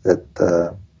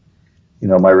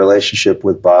 my relationship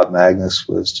with Bob Magnus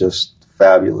was just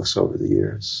fabulous over the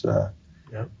years.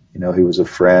 He was a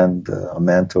friend, a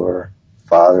mentor,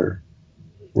 father,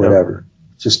 whatever.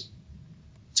 Just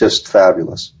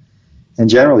fabulous. And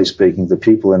generally speaking, the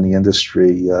people in the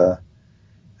industry have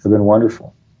been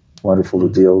wonderful to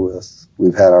deal with.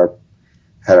 We've had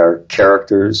our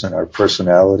characters and our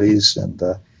personalities,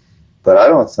 but I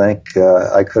don't think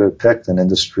I could have picked an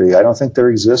industry. I don't think there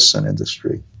exists an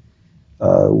industry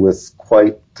with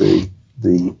quite the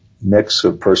mix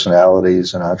of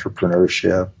personalities and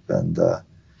entrepreneurship and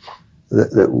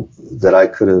that I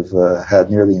could have had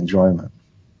near the enjoyment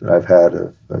that I've had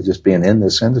of just being in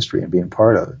this industry and being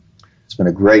part of it. It's been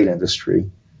a great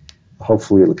industry.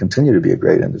 Hopefully it'll continue to be a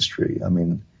great industry. I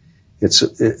mean,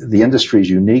 the industry's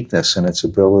uniqueness and its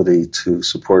ability to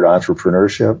support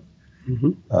entrepreneurship,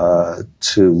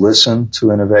 to listen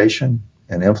to innovation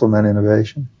and implement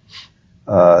innovation,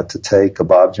 to take a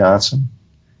Bob Johnson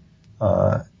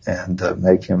and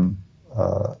make him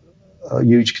a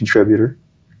huge contributor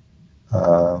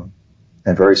and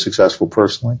very successful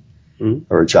personally,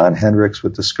 or John Hendricks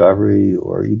with Discovery,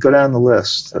 or you go down the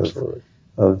list of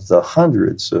the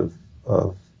hundreds of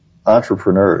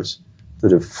entrepreneurs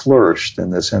that have flourished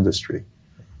in this industry.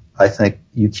 I think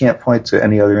you can't point to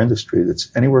any other industry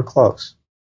that's anywhere close.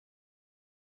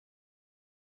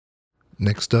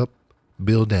 Next up,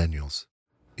 Bill Daniels.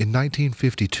 In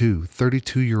 1952,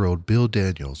 32-year-old Bill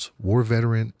Daniels, war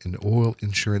veteran and oil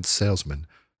insurance salesman,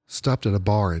 stopped at a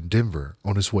bar in Denver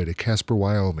on his way to Casper,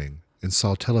 Wyoming, and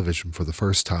saw television for the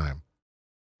first time.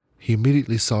 He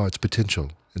immediately saw its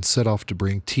potential and set off to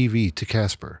bring TV to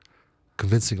Casper,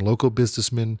 convincing local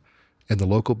businessmen and the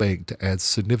local bank to add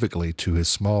significantly to his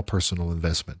small personal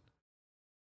investment.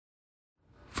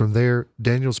 From there,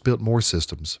 Daniels built more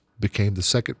systems, became the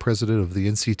second president of the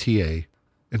NCTA,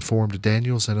 and formed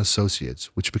Daniels & Associates,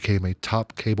 which became a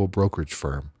top cable brokerage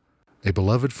firm. A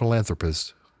beloved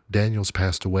philanthropist, Daniels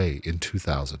passed away in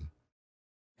 2000.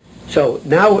 So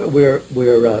now we're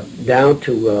down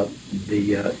to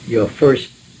your first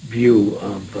view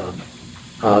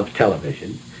of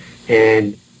television,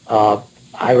 and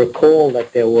I recall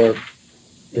that there were,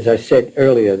 as I said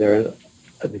earlier, there are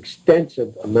an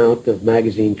extensive amount of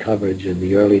magazine coverage in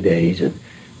the early days, and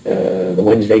the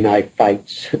Wednesday night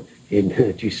fights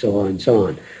that you saw and so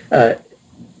on.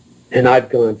 And I've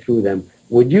gone through them.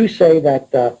 Would you say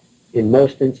that in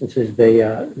most instances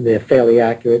they're fairly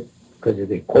accurate because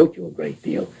they quote you a great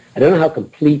deal? I don't know how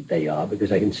complete they are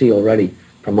because I can see already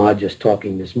from our just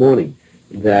talking this morning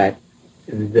that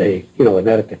an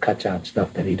editor cuts out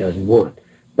stuff that he doesn't want.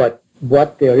 But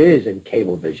what there is in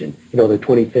Cablevision, the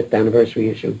 25th anniversary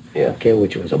issue,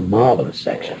 which was a marvelous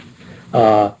section,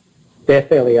 they're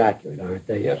fairly accurate, aren't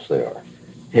they? Yes, they are.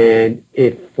 And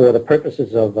if, for the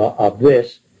purposes of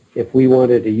this, if we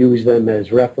wanted to use them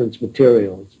as reference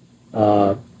materials,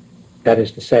 that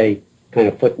is to say, kind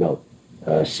of footnote,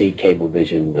 see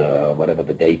Cablevision, whatever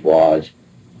the date was,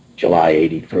 July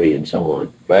 83 and so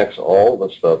on. Max, all the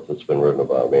stuff that's been written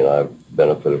about me, and I've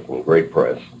benefited from great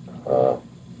press,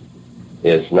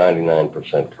 is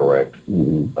 99% correct.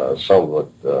 Some of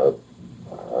it,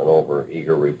 an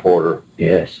over-eager reporter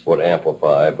would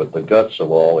amplify, but the guts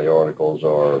of all the articles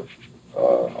are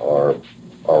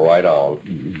right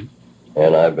on,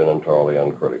 and I've been entirely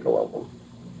uncritical of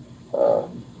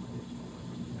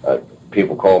them.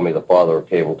 people call me the father of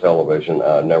cable television.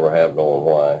 I never have known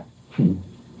why.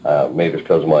 Maybe it's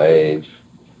because of my age.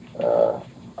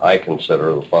 I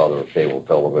consider the father of cable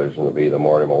television to be the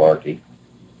Marty Malarkey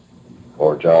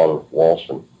or John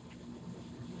Walston,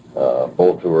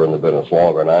 both who were in the business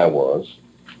longer than I was.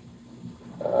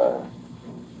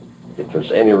 If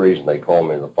there's any reason they call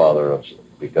me the father, it's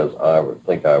because I would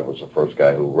think I was the first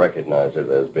guy who recognized it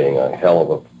as being a hell of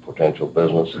a potential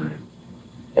business.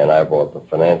 And I brought the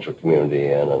financial community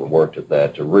in and worked at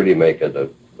that to really make it a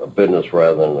business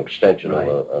rather than an extension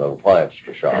of an appliance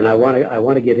shop. And I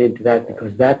want to get into that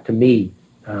because that to me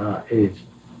is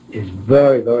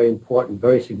very, very important,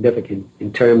 very significant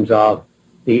in terms of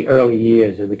the early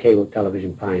years of the cable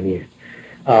television pioneers.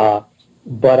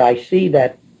 But I see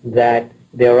that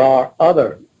there are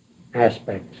other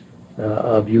aspects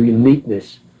of your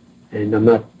uniqueness, and I'm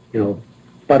not,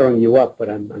 buttering you up, but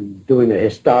I'm doing a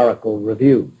historical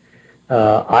review.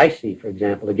 I see, for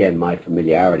example, again, my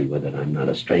familiarity with it, I'm not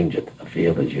a stranger to the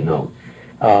field, as you know,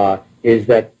 is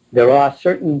that there are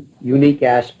certain unique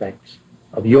aspects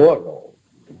of your role,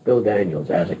 Bill Daniels,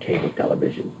 as a cable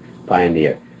television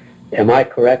pioneer. Am I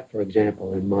correct, for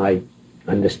example, in my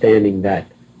understanding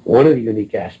that one of the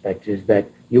unique aspects is that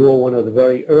you were one of the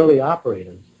very early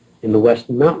operators in the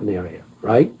Western Mountain area,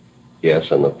 right?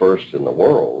 Yes, and the first in the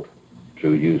world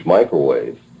to use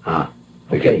microwave to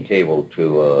get cable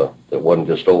to that wasn't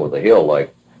just over the hill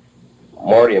like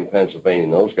Marty in Pennsylvania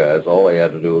and those guys. All they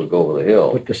had to do was go over the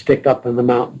hill. Put the stick up in the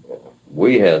mountain.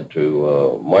 We had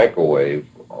to microwave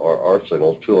our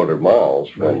signals 200 miles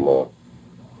from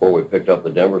where we picked up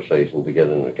the Denver station to get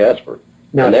into Casper.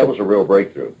 Now, and that was a real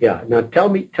breakthrough. Yeah. Now tell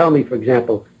me, for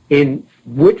example, in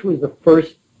which was the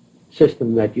first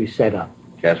system that you set up?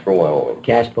 Casper, Wyoming.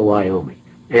 Casper, Wyoming.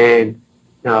 And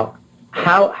now,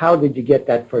 how did you get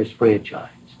that first franchise?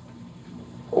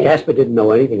 Casper didn't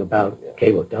know anything about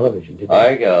cable television, did he?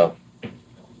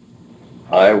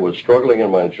 I was struggling in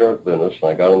my insurance business, and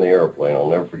I got on the airplane. I'll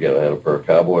never forget. I had a pair of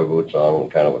cowboy boots on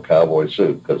and kind of a cowboy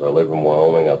suit because I lived in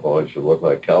Wyoming. I thought I should look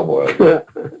like a cowboy.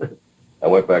 I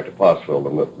went back to Pottsville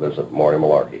to visit Marty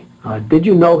Malarkey. Did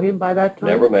you know him by that time?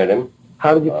 Never met him.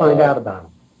 How did you find out about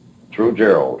him? Through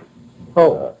Gerald.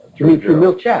 Oh, through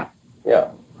Milt Chap?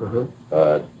 Yeah.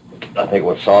 I think it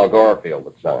was Saul Garfield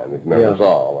at the time, if you remember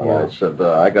Saul. And I said,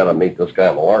 I got to meet this guy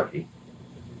Malarkey.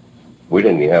 We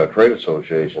didn't even have a trade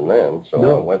association then,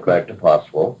 so I went back to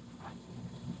Pottsville.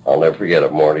 I'll never forget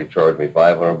it. Marty charged me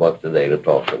 $500 a day to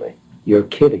talk to me. You're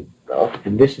kidding. No.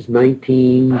 And this is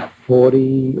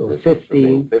 1940 or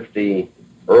 50? 50,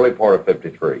 early part of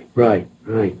 53. Right.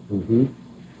 Mm-hmm.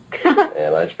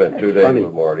 And I spent 2 days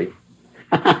with Marty.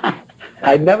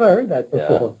 I'd never heard that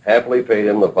before. Yeah, happily paid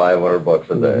him the $500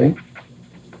 a day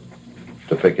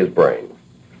to pick his brain.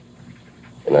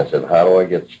 And I said, how do I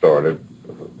get started?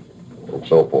 And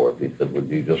so forth. He said, would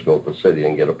you just go to the city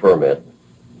and get a permit?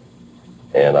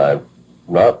 And I've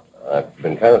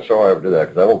been kind of sorry I would do that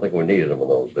because I don't think we needed them in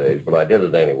those days, but I did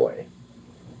it anyway.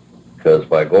 Because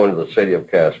by going to the city of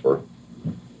Casper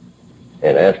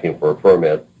and asking for a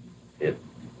permit, it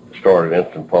started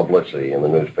instant publicity in the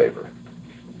newspaper.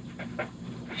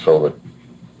 So that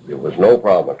it was no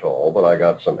problem at all, but I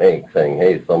got some ink saying,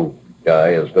 hey, some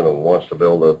guy wants to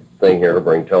build a thing here to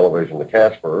bring television to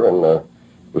Casper, and it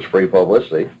was free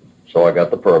publicity. So I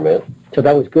got the permit. So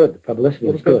that was good. The publicity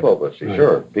was good. Good publicity,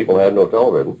 sure. People had no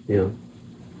television. Yeah.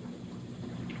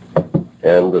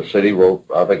 And the city wrote,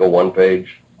 I think, a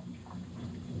one-page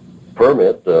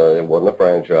permit. It wasn't a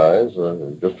franchise,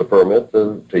 just a permit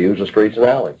to use the streets and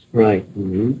alleys. Right.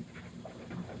 Mm-hmm.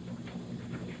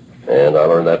 And I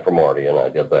learned that from Marty, and I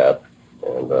did that.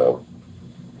 And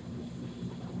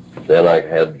then I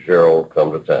had Gerald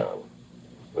come to town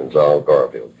when Zal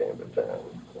Garfield came to town.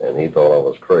 And he thought I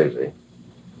was crazy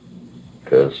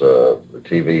because the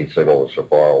TV signal was so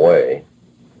far away.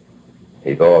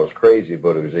 He thought I was crazy,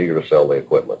 but he was eager to sell the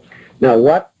equipment. Now,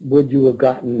 what would you have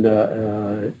gotten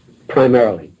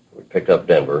primarily? We picked up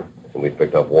Denver, and we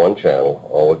picked up one channel.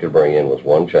 All we could bring in was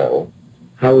one channel.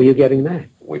 How were you getting that?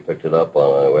 We picked it up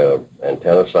on we had an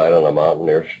antenna site on a mountain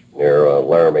near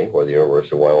Laramie, where the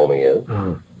University of Wyoming is.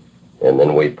 Uh-huh. And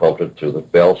then we pumped it to the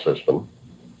Bell system,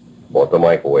 bought the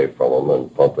microwave from them,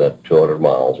 and pumped that 200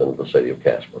 miles into the city of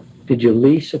Casper. Did you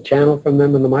lease a channel from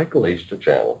them in the microwave? Leased a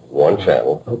channel, one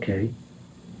channel. Okay.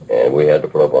 And we had to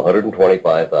put up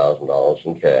 $125,000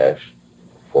 in cash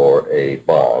for a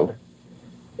bond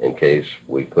in case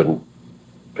we couldn't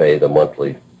pay the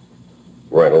monthly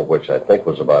rental, which I think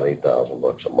was about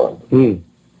 $8,000 a month. Mm.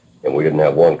 And we didn't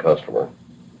have one customer.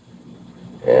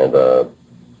 And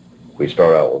we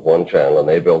started out with one channel, and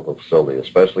they built the facility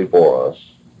especially for us.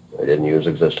 They didn't use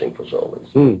existing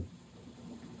facilities. And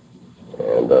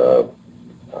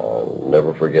I'll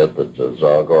never forget that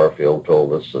Zal Garfield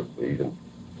told us that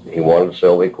he wanted to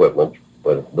sell the equipment,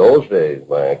 but in those days,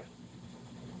 Mac,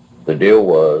 the deal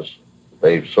was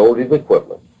they sold you the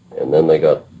equipment, and then they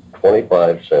got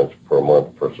 25 cents per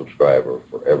month per subscriber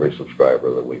for every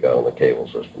subscriber that we got on the cable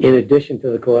system. In addition to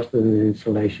the cost of the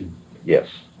installation. Yes.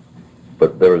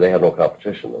 But they had no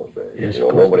competition those days. Yes,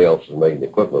 nobody else was making the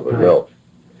equipment but Milt.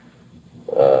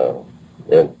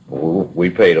 And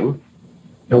we paid them.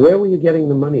 Now, where were you getting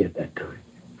the money at that time?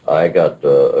 I got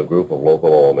a group of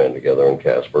local oil men together in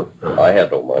Casper. I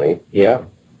had no money. Yeah.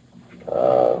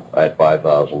 I had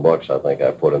 $5,000, I think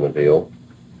I put in the deal.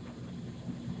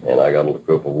 And I got a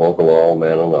group of local oil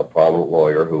men and a prominent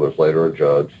lawyer who was later a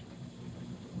judge.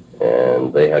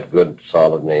 And they had good,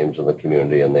 solid names in the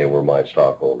community, and they were my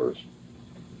stockholders.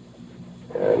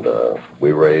 And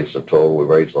we raised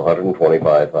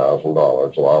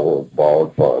 $125,000. A lot were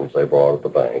borrowed funds. They borrowed at the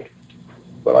bank.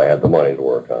 But I had the money to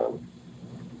work on.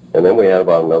 And then we had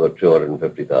about another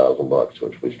 $250,000,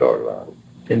 which we started on.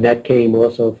 And that came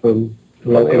also from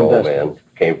Local local oil investors. men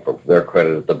came from their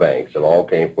credit at the banks. It all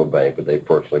came from a bank, but they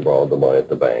personally borrowed the money at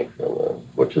the bank,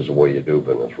 which is the way you do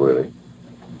business, really.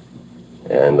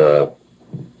 And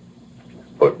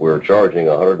but we were charging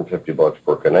 $150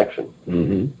 per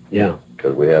connection. Yeah.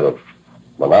 Because we had a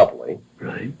monopoly.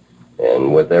 Right.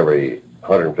 And with every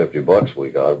 $150 we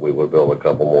got, we would build a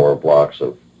couple more blocks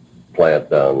of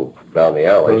plant down the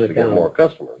alleys to get more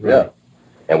customers. Right. Yeah.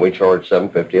 And we charged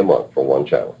 $750 a month for one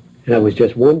channel. And that was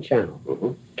just one channel.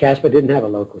 Casper didn't have a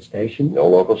local station. No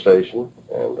local station.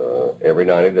 And every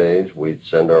 90 days, we'd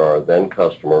send our then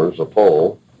customers a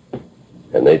poll,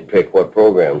 and they'd pick what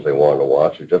programs they wanted to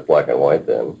watch. It was just black and white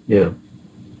then. Yeah.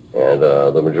 And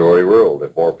the majority ruled.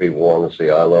 If more people wanted to see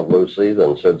I Love Lucy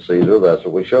than Sid Caesar, that's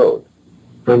what we showed.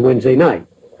 On Wednesday night.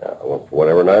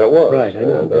 Whatever night it was. Right, I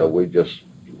know. And we just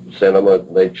sent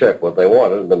them they'd check what they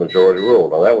wanted, and the majority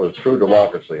ruled. Now, that was true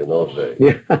democracy in those days.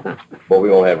 Yeah. But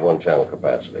we only had one channel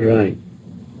capacity. Right.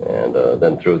 And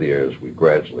then through the years, we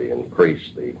gradually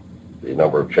increased the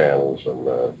number of channels,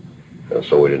 and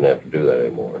so we didn't have to do that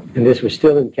anymore. And this was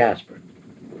still in Casper.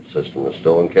 The system is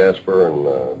still in Casper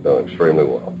and done extremely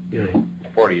well.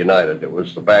 Right. For United, it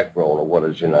was the backbone of what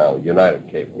is now United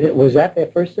Cable. Was that their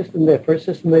first system they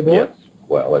bought? Yes.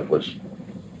 Well, it was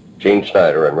Gene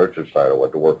Snyder and Richard Snyder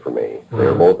went to work for me. They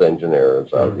were both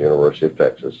engineers out of the University of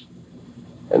Texas.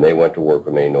 And they went to work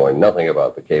for me knowing nothing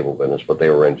about the cable business, but they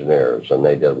were engineers, and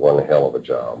they did one hell of a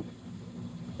job.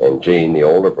 And Gene, the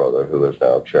older brother, who is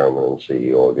now chairman and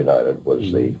CEO of United,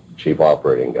 was the chief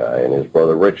operating guy, and his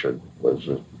brother Richard was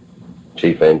the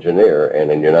chief engineer.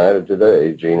 And in United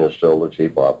today, Gene is still the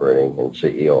chief operating and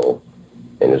CEO,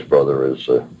 and his brother is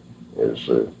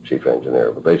chief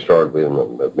engineer. But they started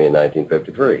with me in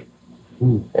 1953,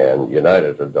 and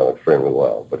United had done extremely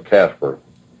well. But Casper,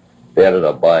 they ended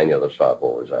up buying the other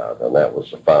stockholders out, and that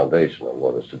was the foundation of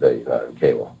what is today United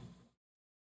Cable.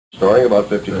 Starting about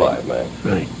 55, man.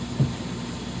 Right.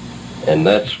 And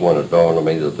that's when it dawned on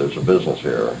me that there's a business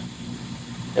here.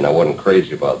 And I wasn't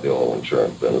crazy about the oil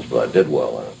insurance business, but I did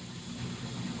well in it.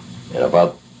 And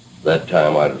about that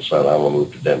time, I decided I'm going to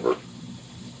move to Denver.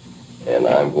 And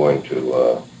I'm going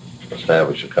to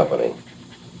establish a company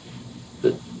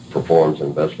that performs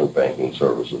investment banking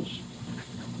services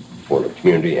for the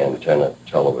community antenna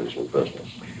television business.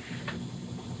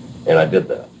 And I did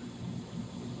that.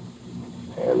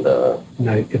 And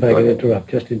now, if I can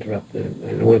just interrupt, I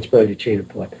don't want to spoil your chain of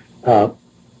thought.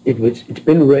 It's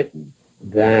been written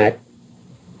that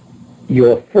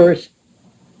your first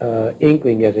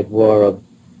inkling, as it were,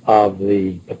 of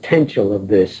the potential of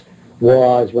this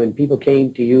was when people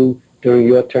came to you during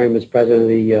your term as president of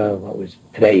the, what was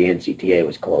today NCTA,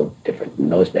 was called different in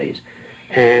those days,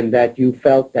 and that you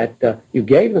felt that you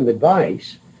gave them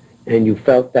advice, and you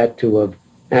felt that to have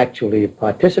actually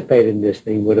participated in this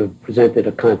thing would have presented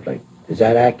a conflict. Is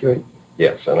that accurate?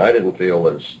 Yes, and I didn't feel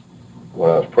as, when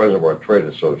I was president of our trade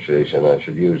association, I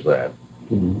should use that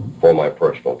for my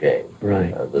personal gain.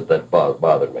 Right. That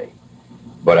bothered me.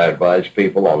 But I advised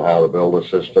people on how to build a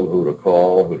system, who to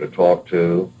call, who to talk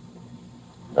to.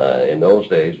 In those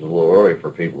days, it was a little early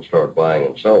for people to start buying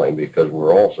and selling because we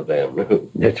were all so damn new.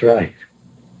 That's right.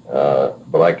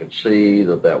 But I could see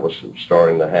that was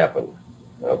starting to happen.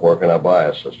 Where can I buy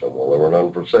a system? Well, there were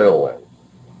none for sale then.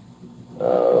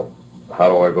 How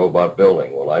do I go about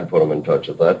building? Well, I'd put them in touch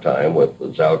at that time with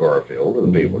Zal Garfield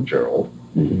and the people at Gerald,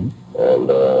 and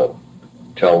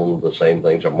tell them the same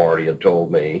things that Marty had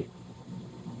told me,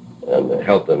 and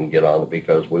help them get on it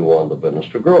because we wanted the business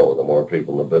to grow. The more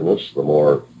people in the business,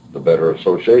 the better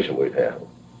association we'd have.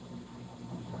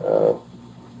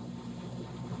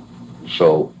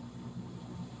 So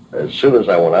as soon as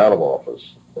I went out of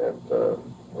office as the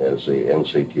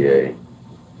NCTA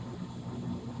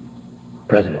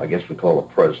president, I guess we call it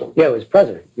president. Yeah, it was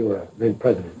president. You were then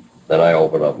president. Then I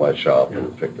opened up my shop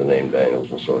and picked the name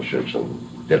Daniels Associates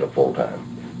and did it full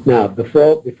time. Now,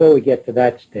 before we get to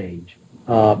that stage,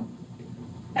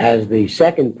 as the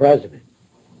second president,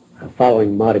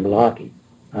 following Marty Malarkey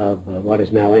of what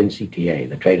is now NCTA,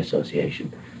 the trade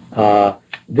association,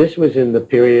 this was in the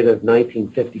period of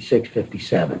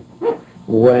 1956-57,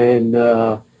 when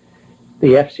the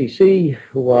FCC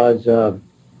was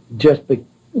just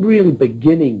really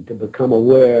beginning to become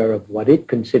aware of what it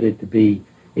considered to be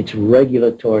its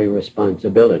regulatory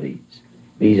responsibilities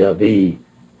vis-a-vis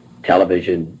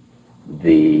television,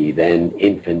 the then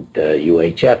infant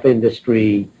UHF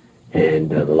industry, and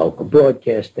the local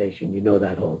broadcast station. You know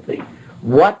that whole thing.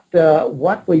 What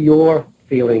were your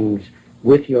feelings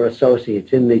with your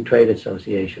associates in the trade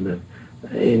association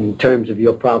in terms of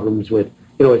your problems with,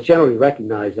 it's generally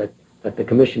recognized that the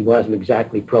commission wasn't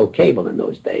exactly pro-cable in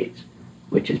those days,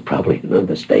 which is probably an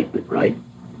understatement, right?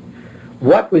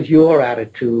 What was your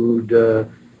attitude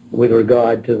with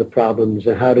regard to the problems,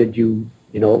 and how did you,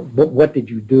 what did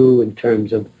you do in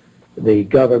terms of the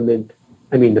government,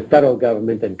 the federal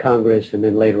government and Congress, and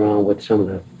then later on with some of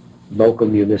the local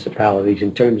municipalities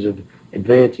in terms of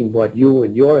advancing what you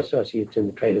and your associates in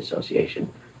the trade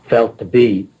association felt to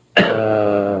be,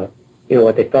 what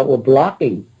they felt were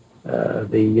blocking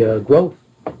the growth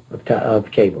of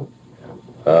cable?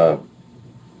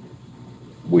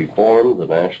 We formed the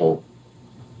National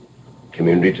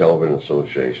Community Television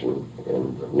Association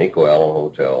in the Nico Allen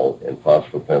Hotel in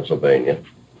Pottsville, Pennsylvania.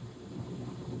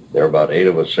 There were about 8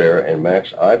 of us there, and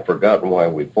Max, I'd forgotten why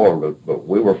we formed it, but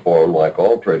we were formed like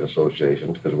all trade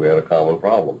associations because we had a common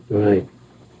problem. Right.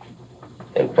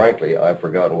 And frankly, I've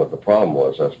forgotten what the problem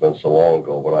was. That's been so long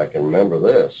ago, but I can remember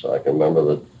this. I can remember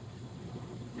that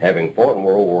having fought in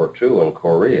World War II in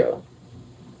Korea,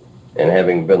 and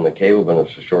having been the cable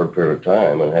business a short period of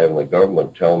time, and having the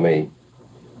government tell me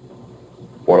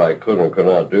what I could and could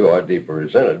not do, I deeply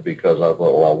resented, because I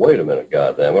thought, well, wait a minute,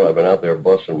 goddammit, I've been out there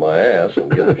busting my ass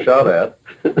and getting shot at,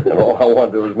 and all I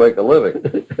want to do is make a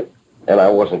living. And I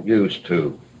wasn't used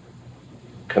to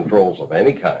controls of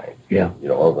any kind,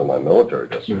 other than my military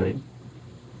discipline. Right.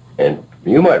 And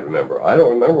you might remember, I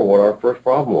don't remember what our first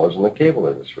problem was in the cable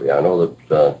industry. I know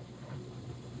that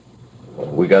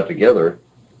we got together,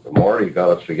 Marty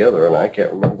got us together, and I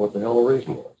can't remember what the hell the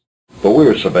reason was. But we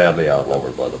were so badly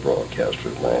outnumbered by the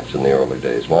broadcasters, Max, in the early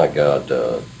days. My God,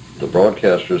 the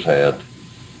broadcasters had,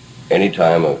 any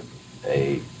time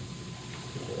a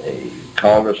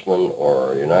congressman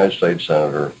or a United States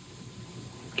senator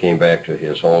came back to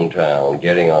his hometown,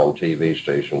 getting on TV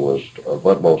station was of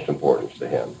utmost importance to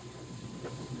him.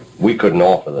 We couldn't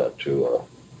offer that to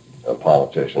a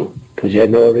politician. Because you had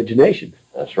no origination.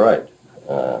 That's right.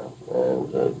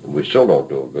 And we still don't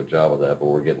do a good job of that, but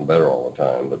we're getting better all the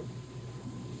time. But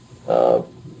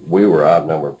we were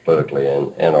outnumbered politically,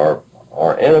 and our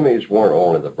enemies weren't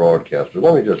only the broadcasters.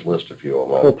 Let me just list a few of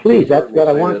them. Well, please, that's what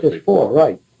I want this for,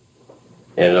 right.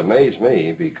 And it amazed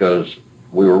me because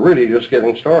we were really just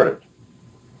getting started.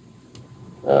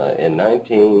 In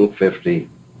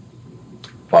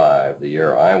 1955, the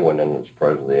year I went in as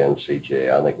president of the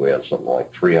NCTA, I think we had something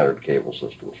like 300 cable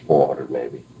systems, 400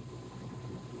 maybe.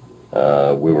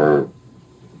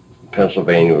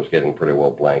 Pennsylvania was getting pretty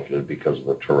well blanketed because of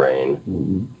the terrain.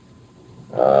 Mm-hmm.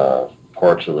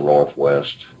 Parts of the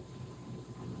Northwest,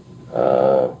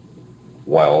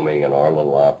 Wyoming, and our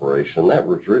little operation. That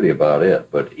was really about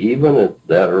it. But even at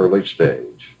that early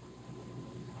stage,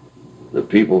 the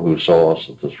people who saw us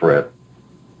as the threat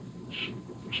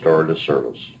started to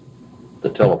service the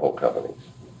telephone companies.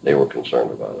 They were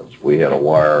concerned about us. We had a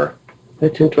wire.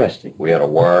 That's interesting. We had a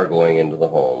wire going into the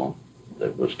home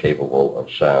that was capable of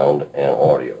sound and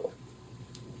audio.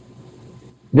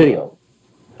 Video.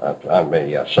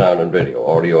 Sound and video,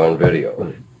 audio and video.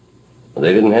 Right.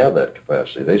 They didn't have that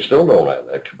capacity. They still don't have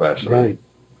that capacity. Right.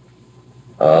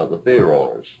 The theater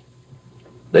owners,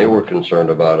 they were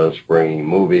concerned about us bringing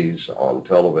movies on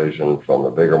television from the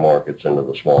bigger markets into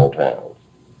the small towns.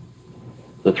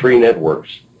 The 3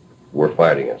 networks were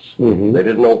fighting us. Mm-hmm. They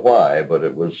didn't know why, but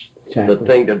it was the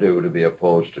thing to do to be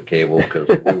opposed to cable, because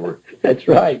we were That's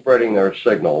right. spreading their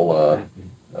signal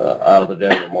out of the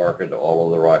Denver market to all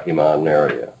of the Rocky Mountain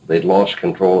area. They'd lost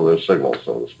control of their signal,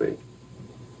 so to speak.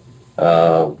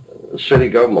 The city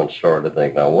government started to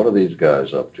think, now what are these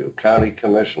guys up to? County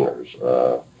commissioners,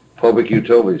 public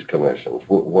utilities commissions,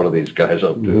 what are these guys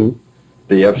up to? Mm-hmm.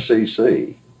 The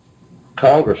FCC,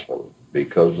 congressmen,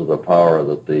 because of the power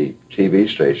that the TV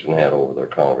station had over their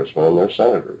congressmen and their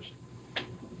senators.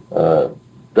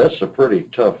 That's a pretty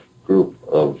tough group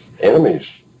of enemies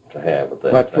to have at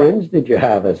that time. What friends did you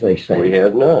have, as they say? We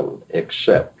had none,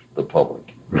 except the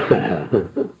public.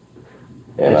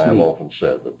 And I've often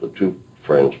said that the two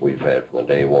friends we've had from the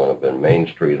day one have been Main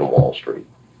Street and Wall Street.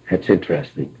 That's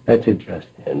interesting. That's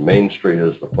interesting. And Main Street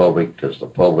is the public because the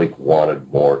public wanted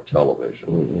more television.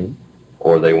 Mm-hmm.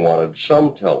 Or they wanted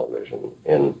some television.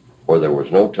 Where there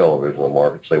was no television in the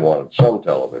markets, they wanted some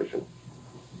television.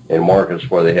 In markets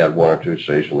where they had one or two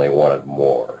stations, they wanted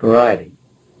more. Variety.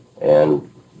 And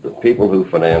the people who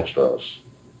financed us,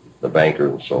 the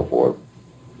bankers and so forth,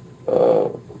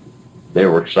 they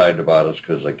were excited about us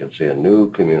because they could see a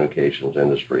new communications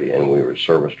industry, and we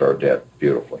serviced our debt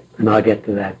beautifully. And I'll get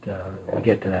to that. I'll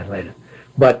get to that later.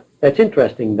 But that's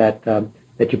interesting that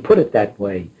that you put it that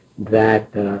way. That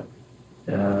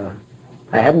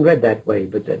I haven't read that way,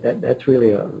 but that's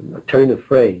really a turn of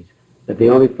phrase. That the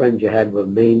only friends you had were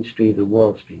Main Street and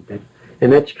Wall Street.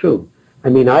 And that's true. I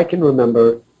mean, I can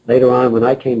remember later on when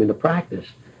I came into practice,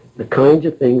 the kinds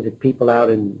of things that people out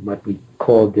in what we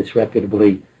call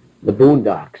disreputably the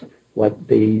boondocks, what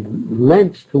the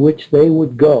lengths to which they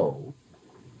would go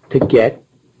to get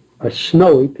a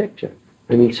snowy picture.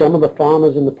 I mean, some of the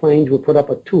farmers in the plains would put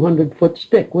up a 200-foot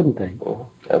stick, wouldn't they?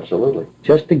 Oh, absolutely.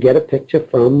 Just to get a picture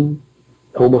from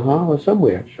Omaha or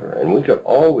somewhere. Sure, and we could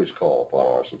always call upon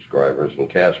our subscribers. In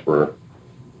Casper,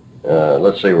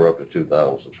 let's say we're up to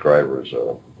 2,000 subscribers,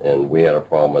 and we had a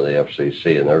problem with the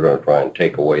FCC, and they're going to try and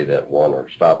take away that one or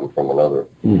stop them from another.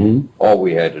 Mm-hmm. All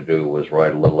we had to do was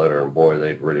write a little letter, and boy,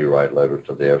 they'd really write letters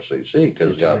to the FCC,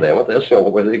 because goddamn it, that's the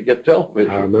only way they get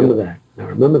television. I remember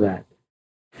that.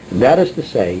 And that is to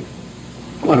say,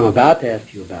 what I'm about to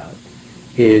ask you about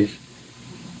is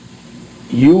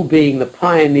you being the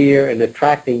pioneer in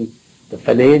attracting the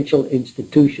financial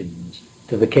institutions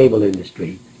to the cable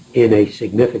industry in a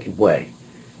significant way.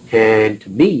 And to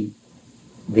me,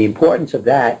 the importance of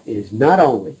that is not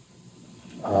only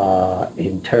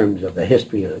in terms of the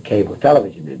history of the cable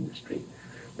television industry,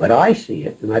 but I see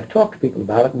it, and I've talked to people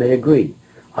about it and they agree,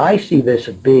 I see this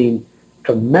as being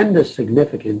tremendous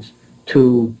significance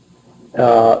to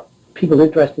people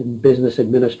interested in business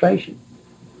administration.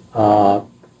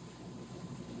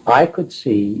 I could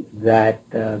see that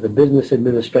the business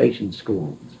administration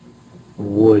schools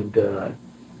would,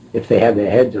 if they had their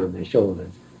heads on their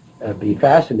shoulders, be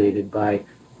fascinated by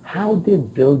how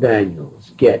did Bill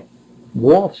Daniels get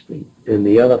Wall Street and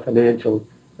the other financial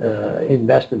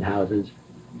investment houses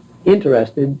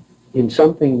interested in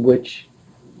something which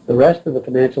the rest of the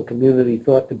financial community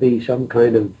thought to be some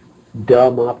kind of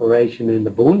dumb operation in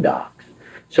the boondocks.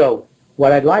 So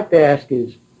what I'd like to ask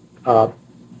is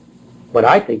what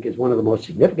I think is one of the most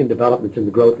significant developments in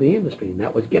the growth of the industry, and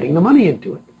that was getting the money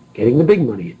into it, getting the big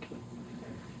money into it.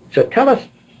 So tell us,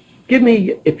 give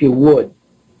me, if you would,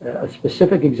 a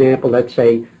specific example, let's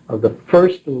say, of the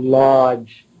first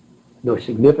large,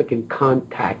 significant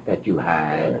contact that you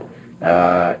had.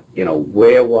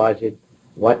 Where was it?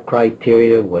 What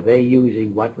criteria were they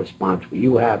using? What response were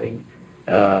you having?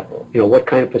 What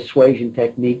kind of persuasion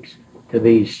techniques to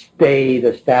these staid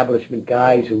establishment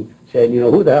guys who said,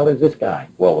 who the hell is this guy?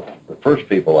 Well, the first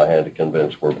people I had to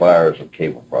convince were buyers of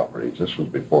cable properties. This was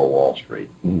before Wall Street.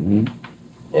 Mm-hmm.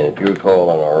 And if you recall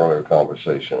on our earlier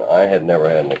conversation, I had never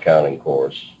had an accounting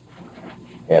course,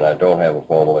 and I don't have a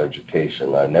formal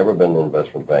education. I've never been in the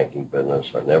investment banking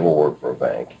business. I've never worked for a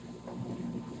bank.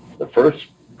 The first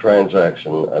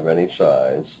transaction of any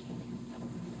size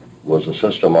was a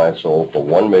system I sold for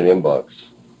 $1 million,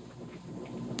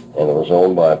 and it was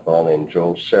owned by a fellow named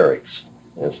Joe Saricks,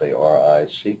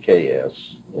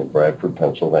 S-A-R-I-C-K-S, in Bradford,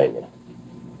 Pennsylvania.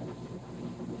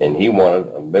 And he wanted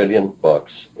 $1 million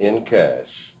in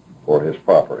cash for his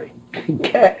property. In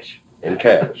cash? In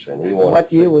cash. And he wanted.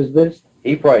 What year was this?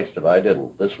 He priced it. I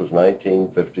didn't. This was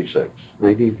 1956.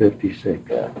 1956.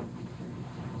 Yeah.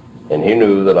 And he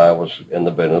knew that I was in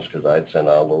the business because I'd sent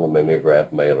out little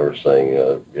mimeograph mailers saying,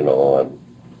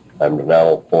 I'm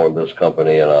now formed this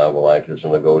company and I will act as a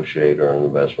negotiator and an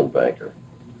investment banker.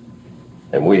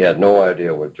 And we had no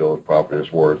idea what Joe's property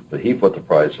was worth, but he put the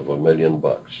price of $1 million.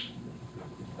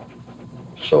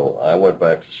 So I went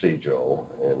back to see Joe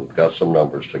and got some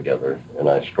numbers together, and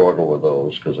I struggled with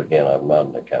those because, again, I'm not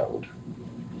an accountant.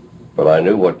 But I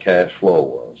knew what cash flow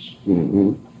was.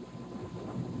 Mm-hmm.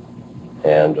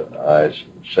 And I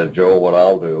said, Joe, what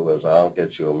I'll do is I'll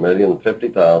get you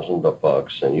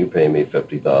 $1,050,000 and you pay me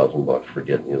 $50,000 for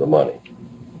getting you the money.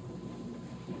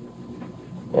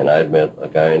 And I'd met a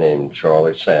guy named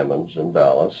Charlie Sammons in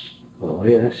Dallas. Oh,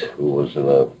 yes. Who was in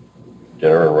a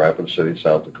dinner in Rapid City,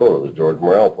 South Dakota that George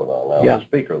Morrell put on. I was the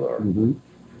speaker there. Mm-hmm.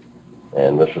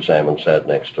 And Mr. Salmon sat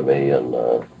next to me, and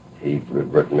he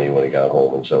had written me when he got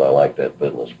home and said, I like that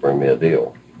business, bring me a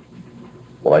deal.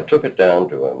 Well, I took it down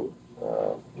to him,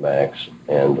 Max,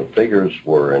 and the figures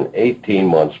were an 18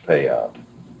 months payout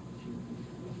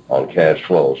on cash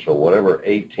flow. So whatever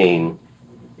 18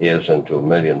 is into $1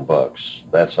 million,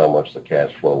 that's how much the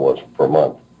cash flow was per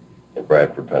month in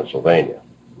Bradford, Pennsylvania.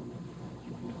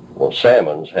 Well,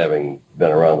 Salmon's, having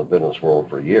been around the business world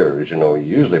for years, you know,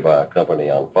 you usually buy a company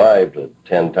on 5 to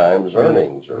 10 times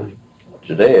earnings, or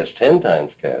today it's 10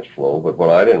 times cash flow. But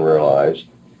what I didn't realize,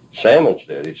 Salmon's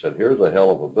did. He said, here's a hell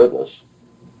of a business.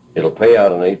 It'll pay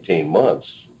out in 18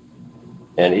 months.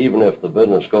 And even if the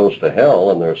business goes to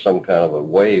hell and there's some kind of a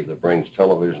wave that brings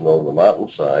television over the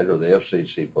mountainside, or the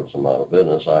FCC puts them out of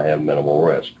business, I have minimal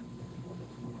risk.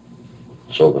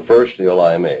 So the first deal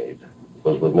I made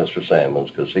was with Mr.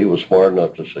 Salmons, because he was smart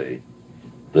enough to see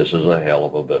this is a hell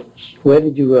of a business. Where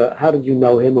did you, how did you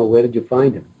know him, or where did you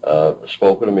find him?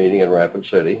 Spoke at a meeting in Rapid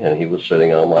City, and he was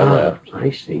sitting on my left.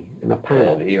 I see, in a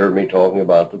panel. And he heard me talking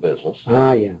about the business.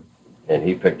 Yeah. And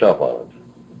he picked up on it.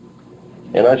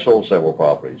 And I sold several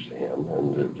properties to him.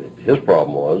 And his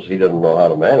problem was he didn't know how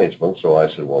to manage them. So I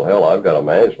said, well, hell, I've got a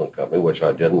management company, which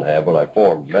I didn't have, but I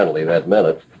formed mentally that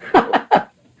minute.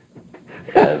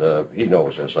 And he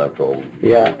knows this. I've told him.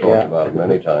 Yeah, We've talked about it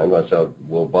many times. I said,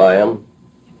 we'll buy him.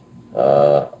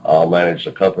 I'll manage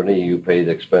the company. You pay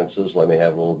the expenses. Let me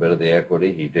have a little bit of the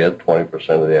equity. He did,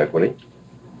 20% of the equity.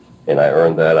 And I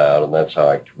earned that out, and that's how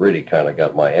I really kind of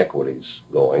got my equities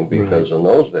going, because in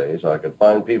those days I could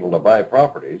find people to buy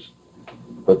properties,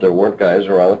 but there weren't guys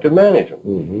around that could manage them.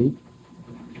 Mm-hmm.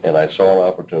 And I saw an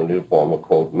opportunity to form a,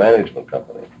 quote, management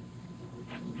company.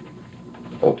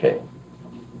 Okay.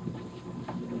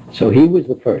 So he was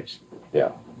the first.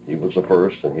 Yeah, he was the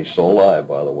first, and he's still alive,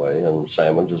 by the way, and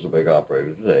Salmons is a big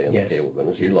operator today in the cable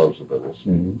business. He loves the business.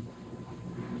 Mm-hmm.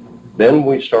 Then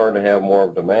we started to have more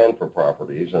demand for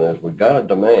properties, and as we got a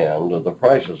demand, the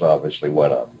prices obviously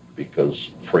went up,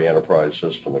 because free enterprise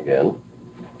system again.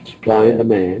 Supply and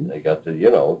demand. They got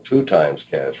the, 2 times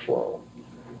cash flow.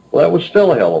 Well, that was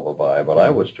still a hell of a buy, but I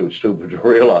was too stupid to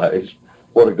realize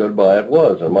what a good buy it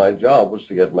was, and my job was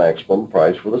to get maximum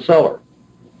price for the seller.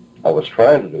 I was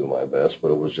trying to do my best,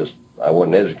 but it was just, I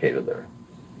wasn't educated there.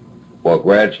 Well,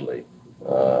 gradually,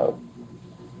 the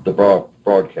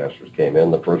broadcasters came in.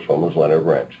 The first one was Leonard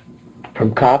Wrench.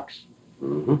 From Cox?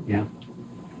 Mm-hmm. Yeah.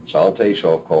 Sal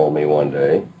Tayshoff called me one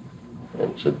day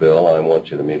and said, Bill, I want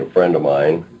you to meet a friend of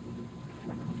mine.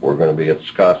 We're going to be at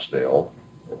Scottsdale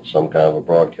at some kind of a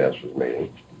broadcasters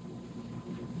meeting.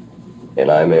 And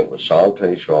I met with Sal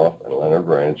Tayshoff and Leonard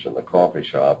Wrench in the coffee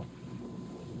shop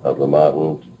of the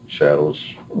Mountain Shadows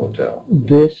Hotel.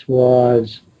 This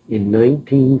was in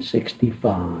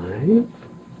 1965.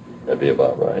 That'd be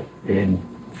about right. And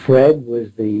Fred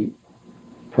was the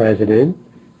president,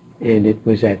 and it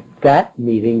was at that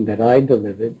meeting that I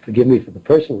delivered, forgive me for the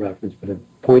personal reference, but at a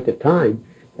point of time,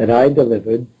 that I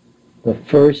delivered the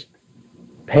first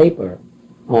paper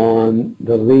on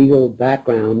the legal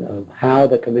background of how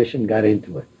the commission got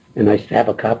into it. And I have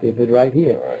a copy of it right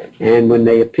here. Right. And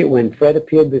when Fred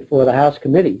appeared before the House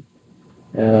committee,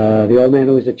 the old man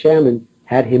who was the chairman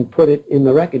had him put it in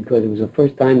the record, because it was the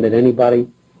first time that anybody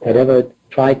had ever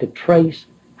tried to trace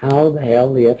how the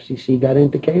hell the FCC got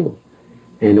into cable.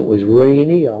 And it was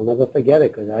rainy. I'll never forget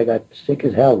it, because I got sick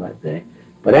as hell that day.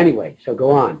 But anyway, so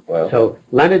go on. Well, so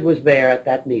Leonard was there at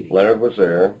that meeting. Leonard was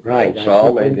there. Right. And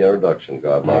Saul made the introduction,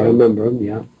 God I bless him. remember him,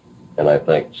 yeah. And I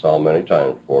thanked Saul many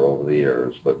times for it over the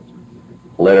years. But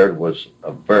Leonard was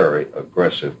a very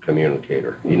aggressive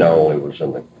communicator. He not only was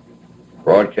in the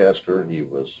broadcaster, he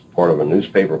was part of a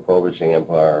newspaper publishing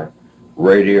empire,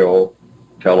 radio,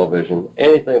 television,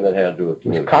 anything that had to do with It was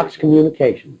communication. Cox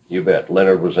Communications. You bet.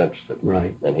 Leonard was interested.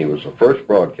 Right. And he was the first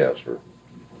broadcaster.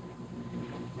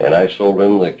 And I sold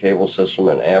him the cable system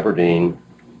in Aberdeen,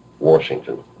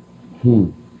 Washington.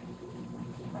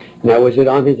 Now, was it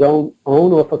on his own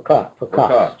or for Cox? For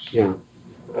Cox. Yeah.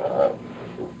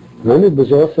 Leonard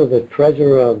was also the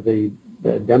treasurer of the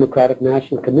Democratic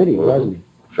National Committee, wasn't he?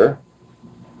 Sure.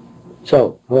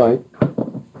 So, all right.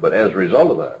 But as a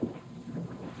result of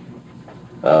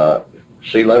that,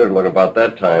 see, Leonard, when about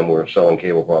that time we were selling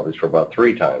cable properties for about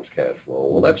 3 times cash flow.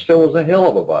 Well, that still was a hell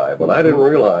of a buy, but I didn't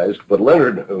realize, but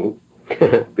Leonard knew,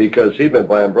 because he'd been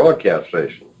buying broadcast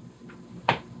stations.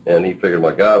 And he figured,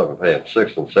 my God, I'm paying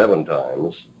 6 and 7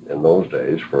 times in those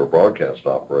days for a broadcast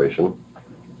operation,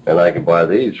 and I can buy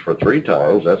these for 3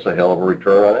 times. That's a hell of a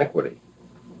return on equity.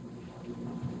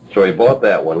 So he bought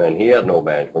that one, and he had no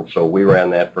management, so we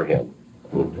ran that for him.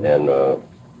 And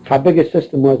how big a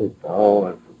system was it?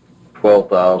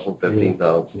 12,000,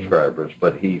 15,000 subscribers.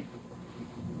 But we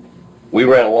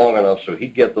ran long enough so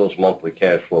he'd get those monthly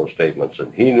cash flow statements,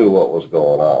 and he knew what was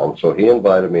going on. So he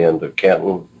invited me into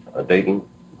Dayton,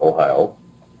 Ohio,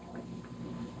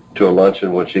 to a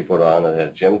luncheon which he put on, and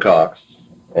had Jim Cox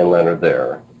and Leonard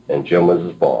there, and Jim was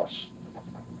his boss.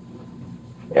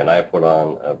 And I put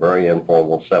on a very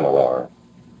informal seminar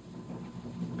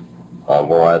on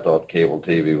where I thought cable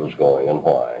TV was going and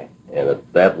why. And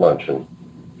at that luncheon,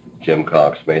 Jim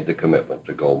Cox made the commitment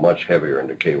to go much heavier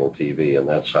into cable TV, and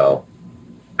that's how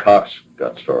Cox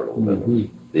got started in business.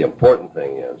 The important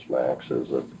thing is, Max, is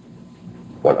that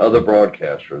when other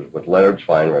broadcasters with Leonard's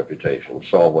fine reputation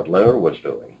saw what Leonard was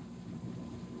doing,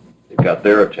 it got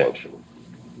their attention.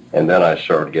 And then I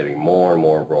started getting more and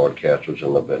more broadcasters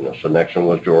in the business. The next one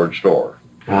was George Storr.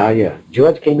 Ah, yeah.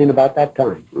 George came in about that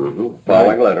time.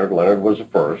 Following Leonard. Leonard was the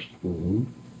first.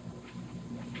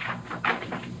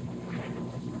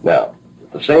 Now,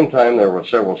 at the same time, there were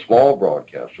several small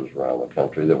broadcasters around the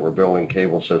country that were building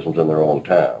cable systems in their own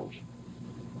towns,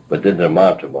 but didn't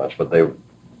amount to much. But they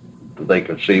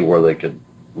could see where they could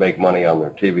make money on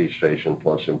their TV station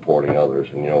plus importing others.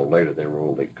 And, later they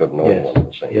ruled they couldn't own one at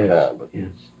the same time. But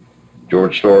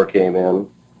George Storr came in.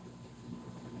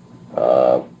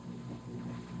 God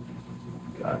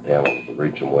damn it, I'm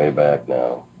reaching way back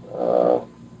now. Well,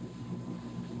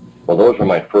 those were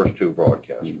my first two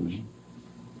broadcasters.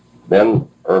 Then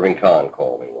Irving Kahn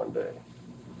called me one day.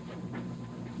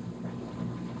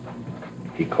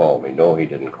 He called me. No, he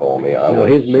didn't call me.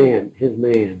 His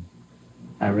man.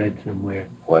 I read somewhere.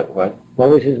 What? What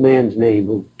was his man's name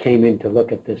who came in to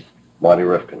look at this? Monty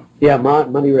Rifkin. Yeah,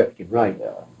 Monty Rifkin, right.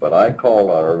 Yeah. But I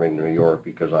called on Irving, New York,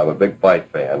 because I'm a big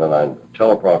fight fan, and I'm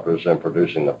teleprompters and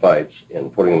producing the fights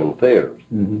and putting them in theaters.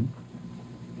 And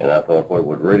I thought what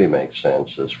would really make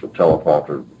sense is for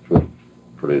teleprompter to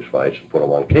produce fights and put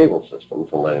them on cable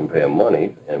systems and let him pay him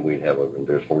money, and we'd have an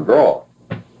additional draw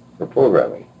for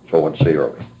programming. So I went to see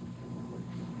Irving.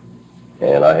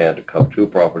 And I had to come two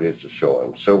properties to show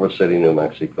him: Silver City, New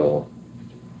Mexico,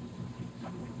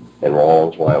 and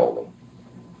Rawlins, Wyoming,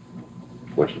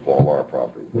 which is one of our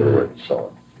properties. We were ready to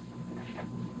sell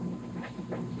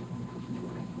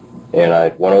it. And I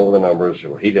went over the numbers.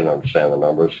 He didn't understand the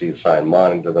numbers. He assigned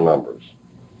Monty to the numbers.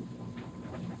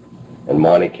 And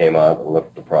Monty came out and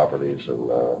looked at the properties and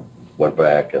went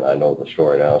back, and I know the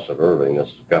story now, said, Irving,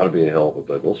 this has got to be a hell of a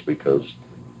business because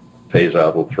it pays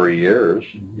out in 3 years,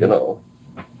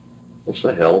 It's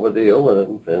a hell of a deal,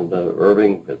 and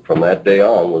Irving, from that day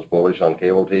on, was bullish on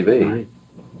cable TV. Right.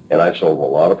 And I sold a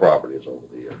lot of properties over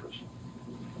the years.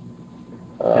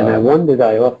 And I wondered,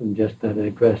 I often just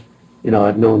digressed,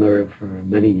 I've known Irv for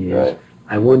many years. Right.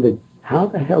 I wondered, how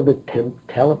the hell did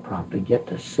teleprompter get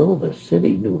to Silver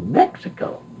City, New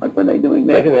Mexico? What were they doing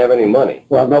there? They didn't have any money.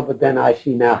 Well, no, but then I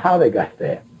see now how they got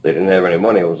there. They didn't have any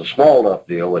money. It was a small enough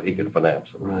deal that he could finance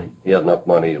it. Right. He had enough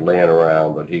money laying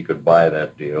around that he could buy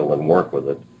that deal and work with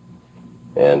it,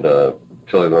 and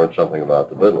until he learned something about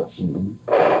the business.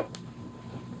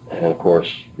 And of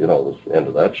course, the end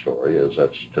of that story is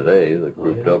that's today the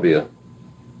Group W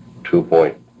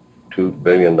 $2.2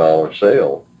 billion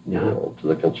sale to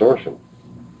the consortium.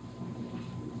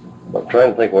 I'm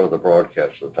trying to think what are the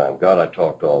broadcasts at the time. God, I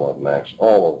talked to all of them, Max,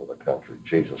 all over the country.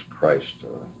 Jesus Christ.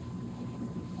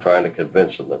 Trying to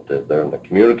convince them that they're in the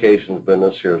communications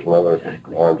business. Here's another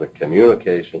arm of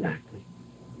communication.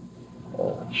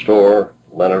 Storr,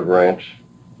 Leonard Ranch.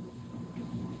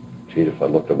 Gee, if I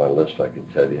looked at my list, I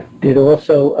could tell you. Did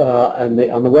also, on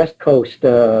the West Coast,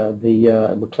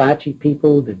 the McClatchy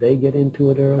people, did they get into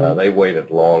it early? They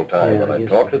waited a long time, but I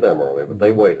talked to them early, but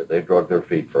they waited. They drug their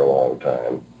feet for a long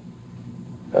time.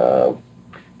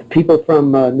 People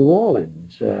from New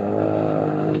Orleans,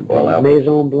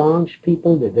 Maison Blanche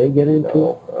people, did they get into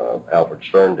it? Alfred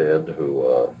Stern did,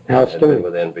 who had been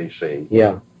with NBC.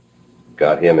 Yeah.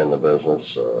 Got him in the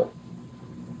business.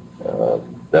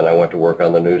 Then I went to work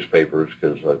on the newspapers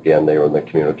because, again, they were in the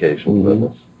communications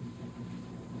business.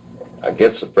 I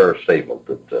guess a fair statement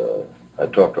that I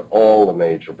talked to all the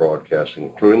major broadcasting,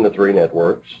 including the 3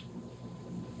 networks.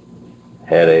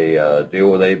 Had a deal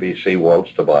with ABC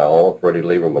once to buy all of Freddie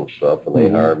Lieberman's stuff, and they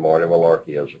hired Marty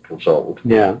Malarkey as a consultant.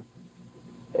 Yeah.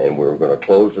 And we were going to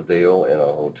close the deal in a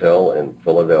hotel in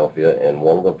Philadelphia, and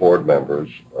one of the board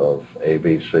members of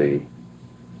ABC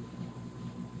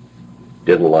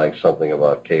didn't like something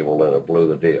about cable, and it blew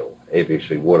the deal.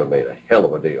 ABC would have made a hell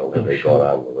of a deal if they'd gone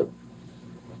on with it.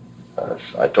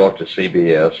 I talked to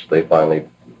CBS. They finally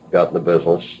got in the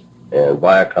business, and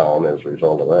Viacom as a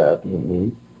result of that.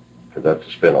 Because that's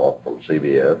a spin-off from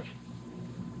CBS.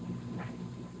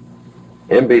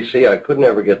 NBC, I could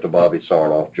never get to Bobby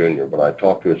Sarnoff Jr., but I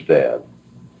talked to his dad,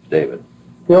 David.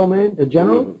 The old man, the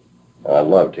general? Mm-hmm. I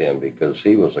loved him because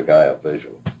he was a guy of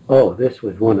vision. Oh, this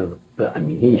was one of the,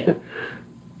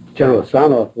 General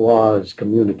Sarnoff was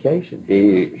communication.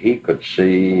 He could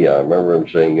see, I remember him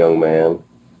saying, young man,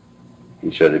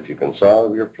 he said, if you can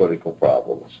solve your political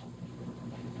problems,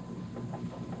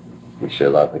 he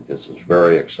said, I think this is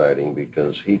very exciting,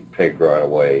 because he pegged right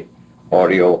away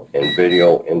audio and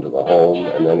video into the home,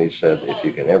 and then he said, if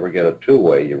you can ever get a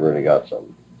two-way, you really got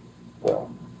something. Well,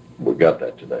 we got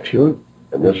that today. Sure.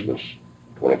 And this was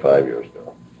 25 years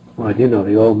ago. Well, you know,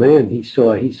 the old man, he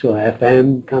saw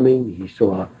FM coming, he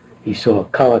saw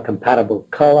color-compatible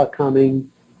color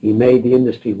coming. He made the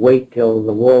industry wait till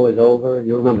the war was over.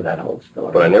 You remember that whole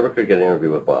story. But I never could get an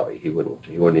interview with Bobby. He wouldn't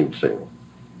even see me.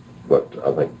 But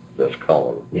I think that's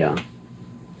Colin. Yeah.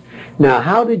 Now,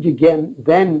 how did you get,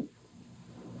 then,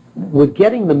 with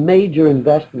getting the major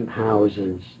investment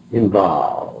houses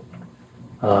involved,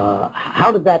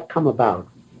 how did that come about?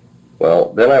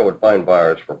 Well, then I would find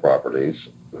buyers for properties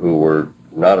who were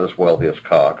not as wealthy as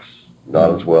Cox,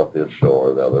 not as wealthy as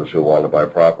Shore, the others who wanted to buy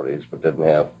properties but didn't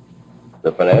have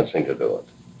the financing to do it.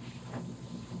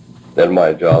 Then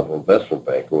my job as investment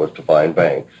banker was to find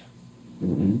banks,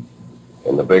 and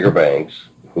the bigger banks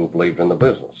who believed in the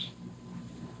business.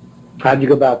 How'd you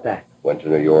go about that? Went to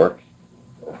New York.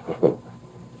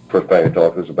 First bank I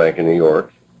talked to was a bank in New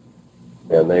York,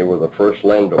 and they were the first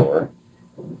lender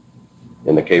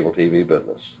in the cable TV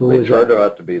business. They turned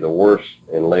out to be the worst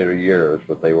in later years,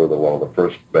 but they were one of the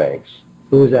first banks.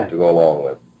 Who was that? To go along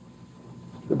with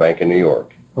the bank in New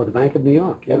York. Oh, the Bank of New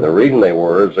York. Yeah. And the reason they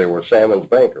were is they were Salmon's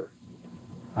banker.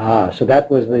 Ah, so that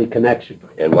was the connection.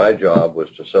 And my job was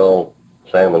to sell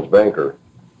Salmon's banker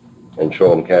and show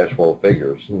them cash flow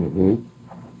figures and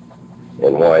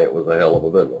why it was a hell of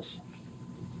a business.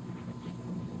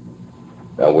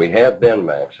 Now, we had then,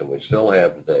 Max, and we still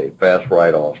have today, fast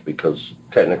write-offs, because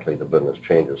technically the business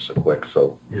changes so quick.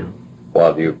 So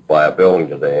while you buy a building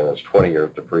today and it's 20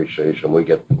 years depreciation, we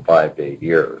get 5 to 8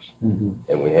 years,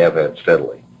 and we have had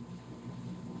steadily.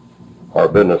 Our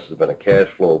business has been a cash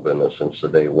flow business since the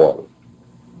day one,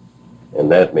 and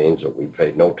that means that we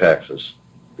paid no taxes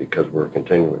because we're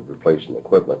continually replacing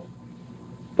equipment,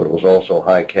 but it was also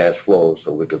high cash flow,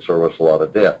 so we could service a lot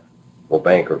of debt. Well,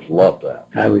 bankers love that.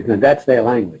 That's their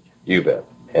language. You bet.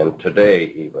 And today,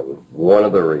 even, one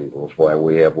of the reasons why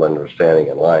we have lenders standing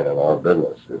in line in our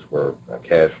business is we're a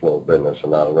cash flow business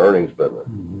and not an earnings business.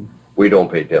 We don't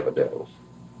pay dividends.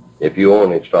 If you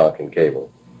own any stock in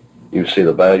cable, you see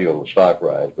the value of the stock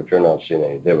rise, but you're not seeing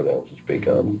any dividends to speak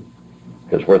of,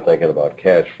 because we're thinking about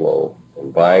cash flow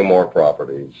and buying more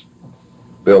properties,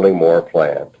 building more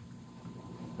plant,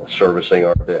 and servicing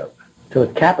our debt. So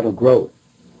it's capital growth.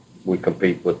 We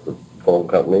compete with the phone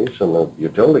companies and the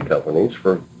utility companies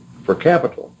for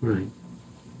capital. Right.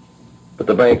 But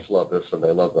the banks love this, and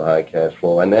they love the high cash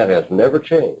flow, and that has never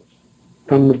changed.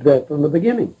 From the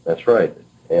beginning. That's right.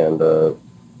 And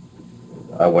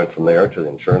I went from there to the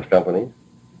insurance company,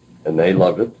 and they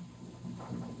loved it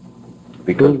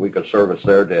because we could service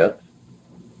their debt.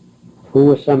 Who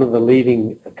were some of the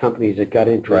leading companies that got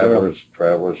into Travelers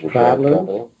Insurance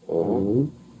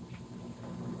Company.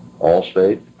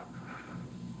 Allstate.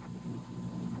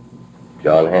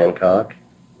 John Hancock,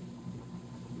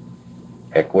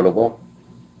 Equitable,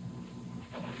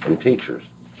 and Teachers.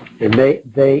 And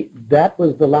that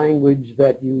was the language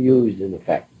that you used, in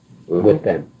effect, with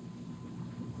them.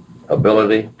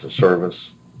 Ability to service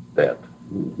debt.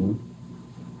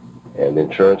 And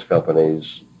insurance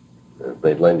companies,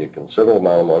 they lend you a considerable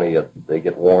amount of money, yet they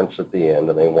get warrants at the end,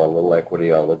 and they want a little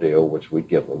equity on the deal, which we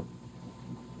give them.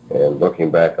 And looking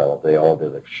back on it, they all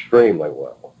did extremely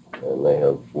well.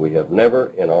 And we have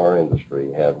never in our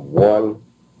industry had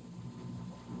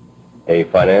a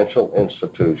financial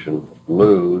institution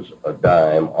lose a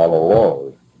dime on a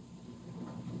loan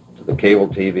to the cable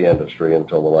TV industry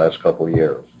until the last couple of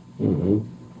years.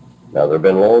 Now, there have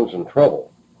been loans in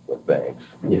trouble with banks,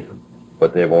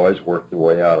 but they've always worked their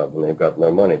way out of them, and they've gotten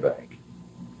their money back.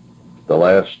 The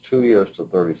last 2 years to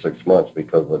 36 months,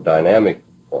 because of the dynamic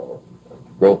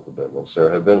growth of business,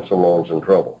 there have been some loans in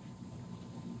trouble.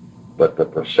 But the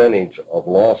percentage of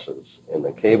losses in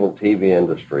the cable TV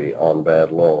industry on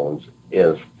bad loans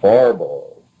is far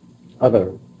below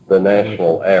the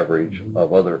national average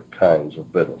of other kinds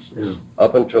of businesses.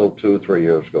 Up until 2-3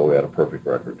 years ago, we had a perfect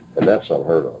record, and that's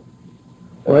unheard of.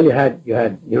 Well, you had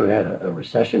a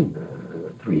recession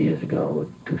 3 years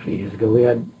ago, 2-3 years ago. We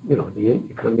had, the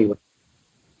economy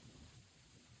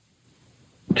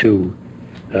to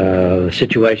the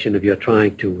situation of you're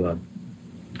trying to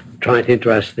trying to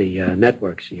interest the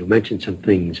networks. You mentioned some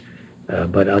things,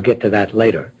 but I'll get to that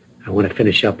later. I want to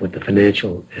finish up with the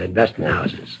financial investment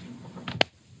houses.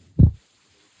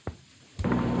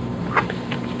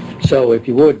 So if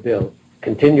you would, Bill,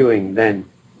 continuing then,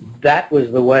 that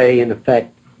was the way, in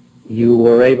effect, you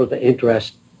were able to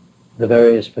interest the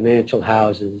various financial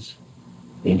houses,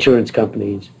 the insurance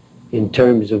companies, in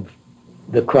terms of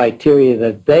the criteria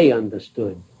that they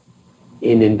understood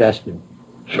in investment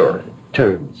Sure.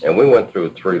 Terms. And we went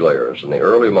through 3 layers. In the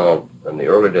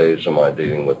early days of my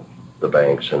dealing with the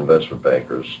banks, investment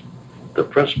bankers, the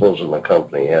principals in the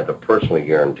company had to personally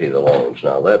guarantee the loans.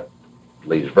 Now that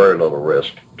leaves very little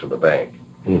risk to the bank.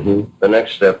 Mm-hmm. The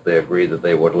next step, they agreed that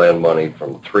they would lend money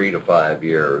from 3 to 5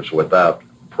 years without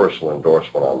personal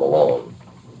endorsement on the loan.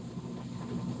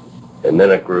 And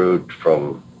then it grew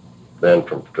from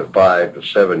to 5 to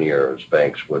 7 years.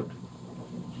 Banks would,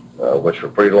 which were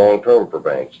pretty long term for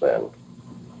banks then.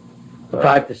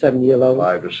 5 to 7 year loan?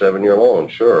 5 to 7 year loan,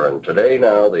 sure. And today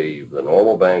now the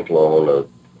normal bank loan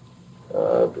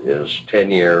is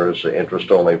 10 years, interest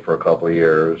only for a couple of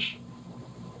years.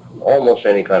 Almost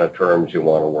any kind of terms you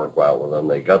want to work out with them.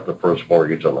 They got the first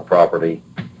mortgage on the property.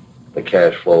 The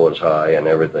cash flow is high and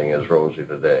everything is rosy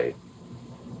today.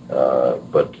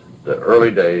 But the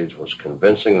early days was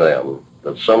convincing them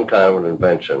that some kind of an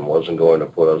invention wasn't going to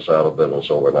put us out of business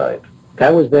overnight.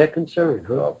 That was their concern,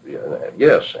 huh?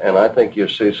 Yes, and I think you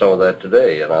see some of that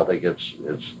today, and I think it's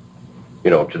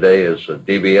today is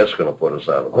DBS going to put us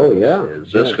out of business? Oh, yeah.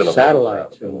 Is this going to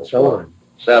satellites put us out of business? And so on.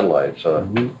 Satellites,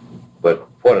 but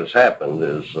what has happened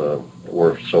is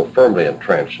we're so firmly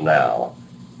entrenched now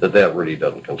that really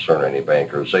doesn't concern any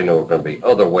bankers. They know there are going to be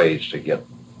other ways to get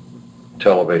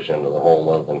television into the home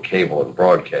other than cable and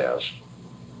broadcast,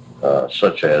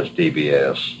 such as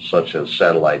DBS, such as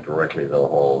satellite directly to the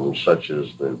home, such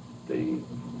as the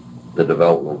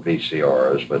development of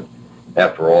VCRs. But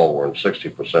after all, we're in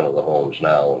 60% of the homes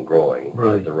now and growing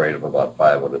at the rate of about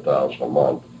 500,000 a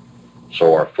month.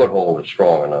 So our foothold is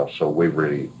strong enough, so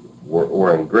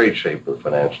we're in great shape with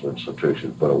financial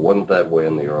institutions, but it wasn't that way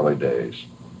in the early days.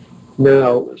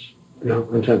 No,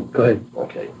 I'm sorry, go ahead.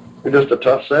 Okay. You're just a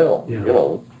tough sell,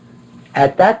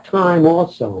 At that time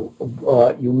also,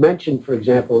 you mentioned, for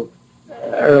example,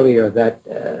 earlier that,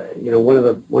 one of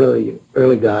the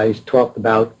early guys talked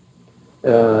about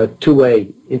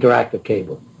two-way interactive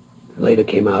cable. Later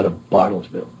came out of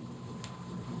Bartlesville.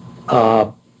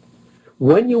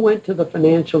 When you went to the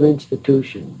financial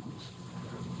institutions,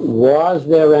 was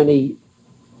there any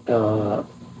effort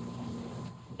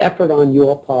on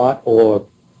your part, or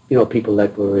people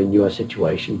that were in your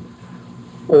situation,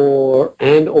 or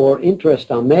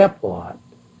interest on their part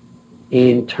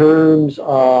in terms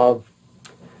of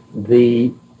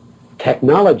the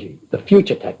technology, the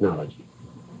future technology?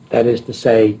 That is to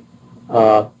say,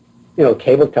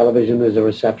 cable television is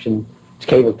it's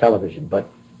cable television, but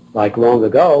like long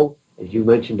ago, as you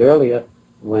mentioned earlier,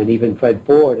 when even Fred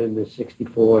Ford in the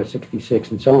 64,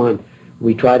 66, and so on,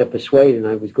 we tried to persuade, and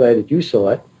I was glad that you saw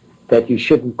it, that you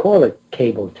shouldn't call it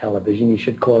cable television, you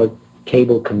should call it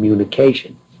cable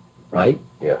communications, right?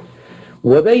 Yeah.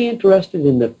 Were they interested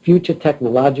in the future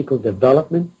technological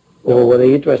development, or were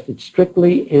they interested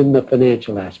strictly in the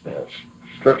financial aspect? Yes,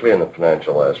 strictly in the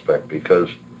financial aspect, because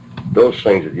those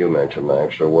things that you mentioned,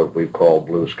 Max, are what we've called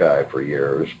blue sky for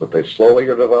years, but they slowly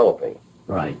are developing.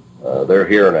 Right. They're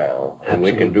here now, and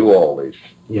we can do all these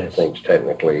things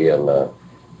technically, and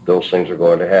those things are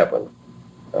going to happen.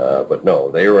 But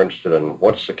no, they were interested in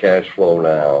what's the cash flow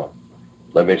now.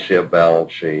 Let me see a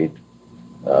balance sheet.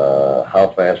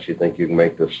 How fast do you think you can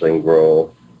make this thing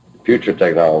grow? Future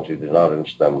technology did not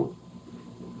interest them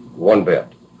one bit,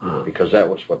 because that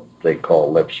was what they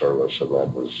call lip service, and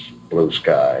that was blue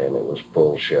sky, and it was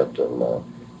bullshit, and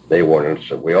they weren't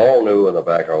interested. We all knew in the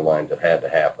back of our minds it had to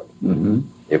happen. Mm-hmm.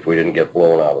 If we didn't get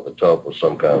blown out of the tub with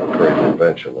some kind of crazy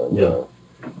invention, and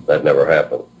that never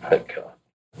happened. Thank God.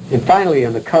 And finally,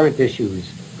 on the current issues,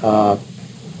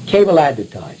 cable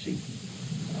advertising.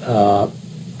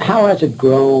 How has it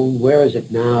grown? Where is it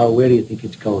now? Where do you think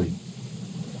it's going?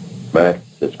 Max,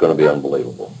 it's going to be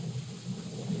unbelievable.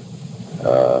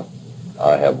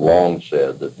 I have long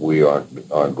said that we aren't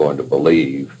going to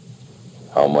believe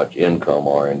how much income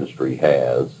our industry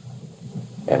has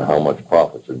and how much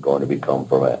profits are going to become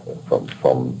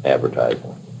from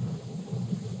advertising.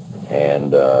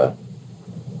 And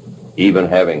even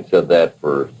having said that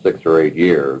for 6 or 8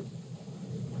 years,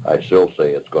 I still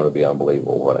say it's going to be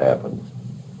unbelievable what happens.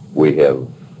 We have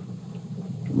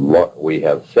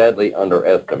sadly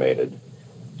underestimated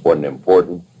what an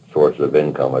important source of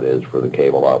income it is for the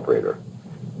cable operator,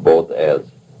 both as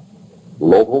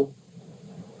local,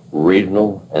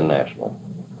 regional and national.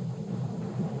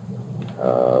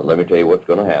 Let me tell you what's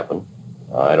going to happen.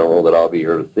 I don't know that I'll be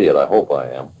here to see it. I hope I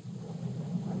am.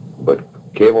 But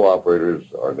cable operators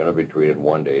are going to be treated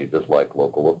one day just like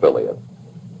local affiliates.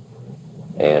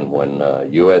 And when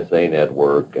USA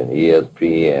Network and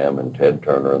ESPN and Ted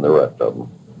Turner and the rest of them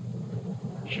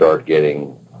start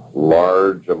getting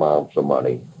large amounts of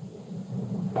money,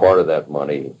 part of that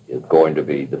money is going to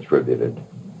be distributed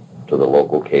to the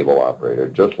local cable operator,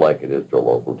 just like it is to a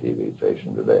local TV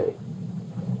station today.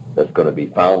 That's going to be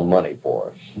found money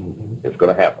for us. Mm-hmm. It's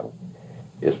going to happen.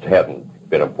 It hasn't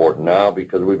been important now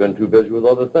because we've been too busy with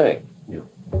other things. Yeah.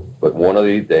 But one of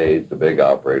these days, the big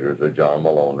operators, or John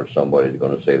Malone or somebody, is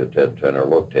going to say to Ted Turner,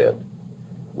 look, Ted,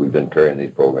 we've been carrying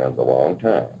these programs a long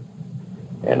time,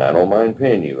 and I don't mind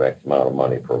paying you X amount of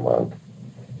money per month.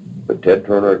 But Ted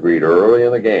Turner agreed early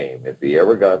in the game, if he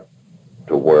ever got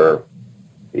to where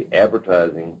the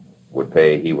advertising would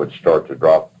pay, he would start to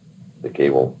drop the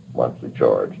cable monthly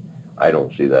charge. I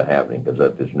don't see that happening because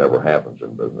that just never happens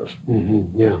in business.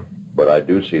 Mm-hmm. Yeah. But I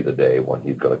do see the day when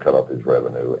he's going to cut up his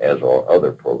revenue, as all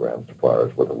other program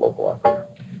suppliers with a local operator.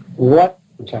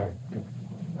 I'm sorry.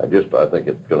 I think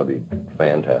it's going to be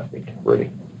fantastic,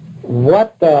 really.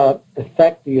 What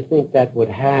effect do you think that would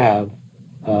have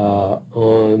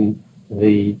on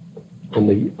the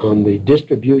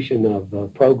distribution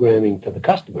of programming to the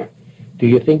customer? Do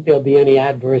you think there'll be any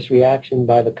adverse reaction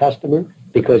by the customer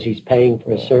because he's paying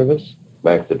for a service?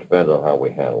 Max, it depends on how we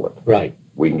handle it. Right.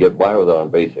 We can get by with it on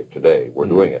basic today. We're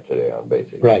doing it today on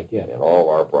basic. Right, yeah. And all of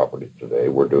our properties today,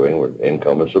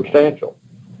 income is substantial.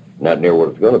 Not near what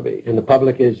it's going to be. And the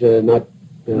public is not...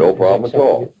 no problem at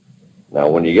all. Now,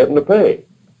 when you get into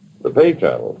the pay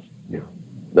channels, yeah,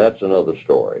 that's another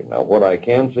story. Now, what I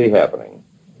can see happening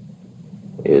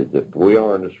is if we,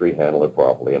 our industry, handle it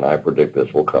properly, and I predict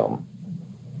this will come,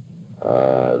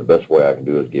 the best way I can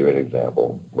do is give you an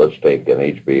example. Let's take an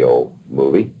HBO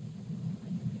movie.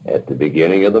 At the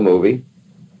beginning of the movie,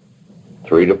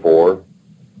 3 to 4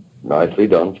 nicely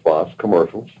done spots,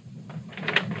 commercials,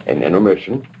 an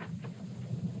intermission,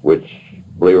 which,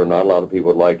 believe it or not, a lot of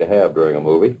people would like to have during a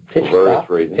movie for various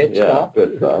reasons. Pit stop.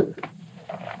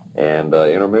 And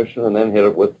intermission, and then hit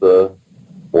it with 4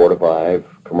 to 5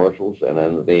 commercials, and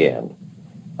then at the end.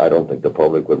 I don't think the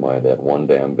public would mind that one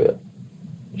damn bit.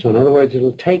 So in other words,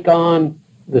 it'll take on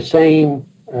the same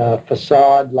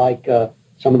facade like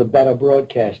some of the better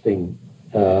broadcasting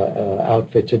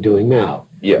outfits are doing now.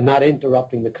 Yeah. Not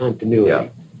interrupting the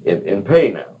continuity. Yeah. In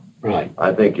pay now. Right.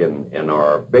 I think in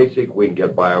our basic, we can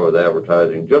get by with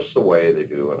advertising just the way they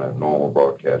do in a normal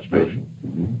broadcast station.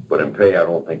 Mm-hmm. But in pay, I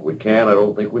don't think we can. I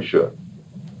don't think we should.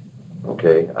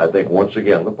 Okay? I think, once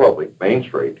again, the public, Main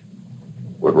Street,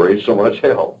 would raise so much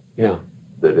hell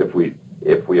that if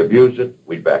we abuse it,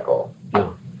 we'd back off.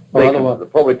 Yeah. The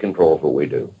public controls what we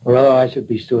do. Or otherwise it'd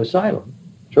be suicidal.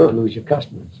 Sure. To lose your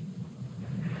customers.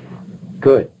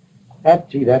 Good.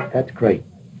 That's great.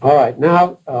 All right.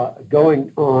 Now,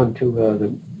 going on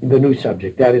to the new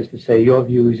subject, that is to say, your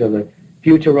views on the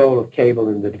future role of cable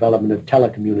in the development of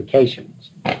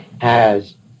telecommunications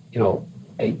as,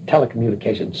 a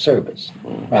telecommunications service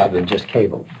rather than just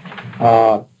cable.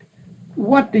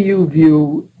 What do you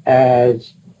view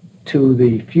as to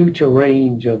the future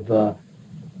range of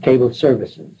cable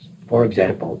services? For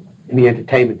example, in the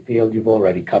entertainment field, you've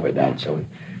already covered that.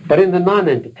 But in the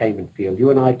non-entertainment field, you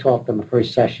and I talked in the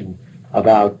first session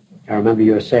about, I remember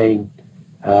you were saying,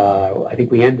 I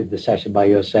think we ended the session by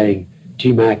your saying,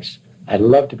 gee, Max, I'd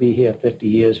love to be here 50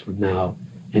 years from now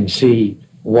and see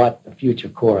what the future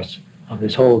course of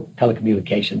this whole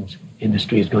telecommunications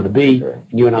industry is going to be. Sure.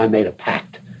 And you and I made a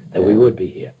pact that we would be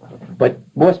here. But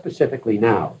more specifically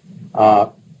now,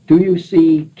 do you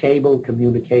see cable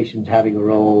communications having a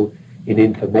role in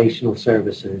informational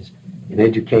services, in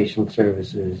educational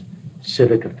services,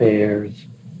 civic affairs,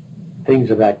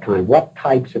 things of that kind? What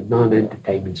types of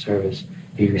non-entertainment service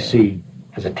do you see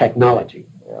as a technology?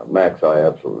 Yeah, Max, I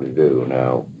absolutely do.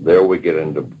 Now, there we get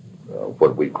into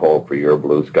what we call for your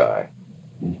blue sky.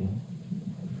 Mm-hmm.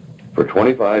 For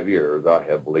 25 years, I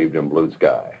have believed in blue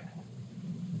sky.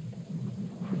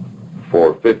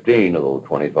 For 15 of those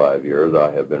 25 years,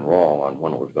 I have been wrong on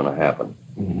when it was going to happen.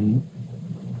 Mm-hmm.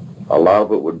 A lot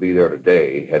of it would be there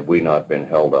today had we not been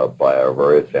held up by our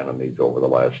various enemies over the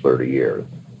last 30 years.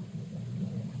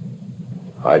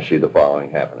 I see the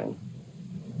following happening.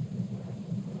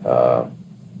 A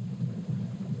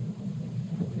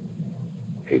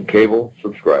cable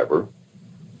subscriber,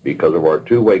 because of our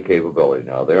two-way capability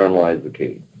now, therein lies the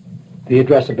key. The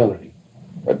addressability.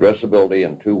 Addressability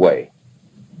and two-way.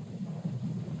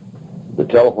 The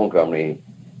telephone company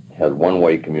has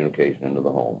one-way communication into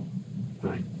the home.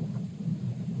 Right.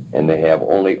 And they have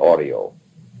only audio.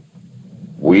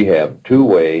 We have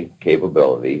two-way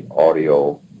capability,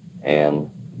 audio and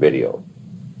video.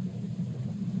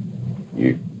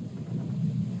 In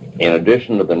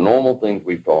addition to the normal things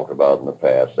we've talked about in the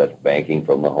past, that's banking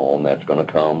from the home, that's going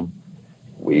to come.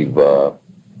 We've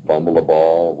fumbled the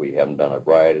ball. We haven't done it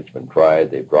right. It's been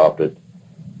tried. They've dropped it.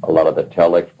 A lot of the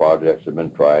telex projects have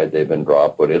been tried. They've been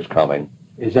dropped, but it's coming.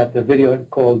 Is that the video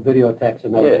called video text?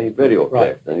 Yeah, video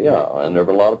text. And and there have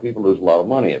been a lot of people lose a lot of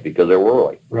money at it because they were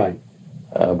early. Right.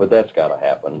 But that's got to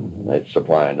happen. It's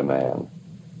supply and demand.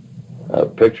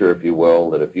 Picture, if you will,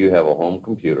 that if you have a home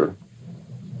computer,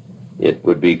 it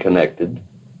would be connected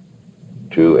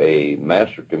to a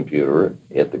master computer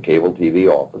at the cable TV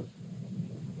office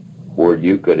where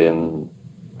you could, in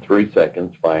 3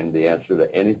 seconds, find the answer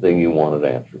to anything you wanted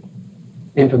answered.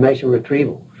 Information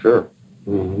retrieval. Sure.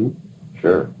 Mm-hmm.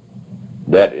 Sure.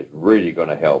 That is really going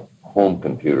to help home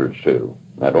computers, too.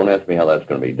 Now, don't ask me how that's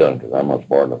going to be done, because I'm not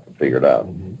smart enough to figure it out.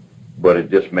 Mm-hmm. But it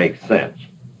just makes sense.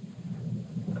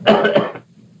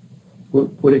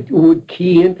 Would it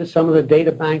key into some of the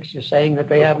data banks you're saying that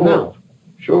they have now?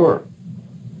 Sure.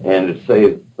 And it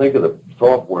saves, think of the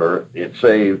software, it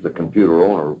saves the computer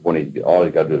owner when all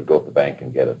he's got to do is go to the bank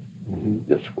and get it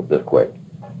this quick.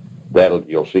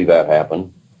 You'll see that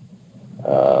happen.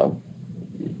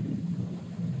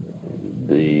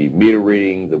 The meter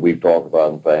reading that we've talked about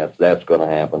in the past, that's going to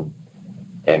happen.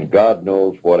 And God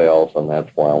knows what else, and that's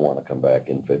why I want to come back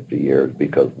in 50 years,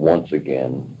 because once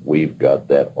again, we've got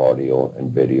that audio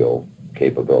and video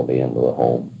capability into the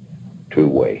home,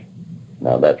 two-way.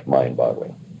 Now, that's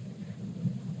mind-boggling.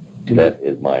 That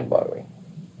is mind-boggling.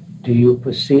 Do you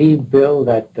perceive, Bill,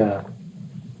 that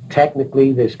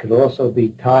technically this could also be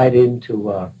tied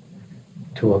into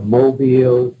to a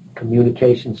mobile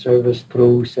communication service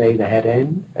through, say, the head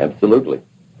end? Absolutely.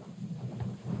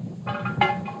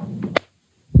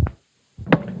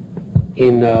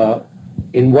 In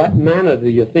what manner do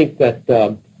you think that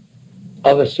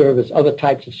other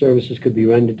types of services could be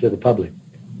rendered to the public?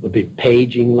 Would it be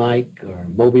paging like, or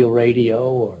mobile radio,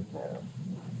 or?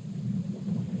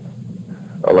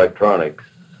 Electronics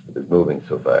is moving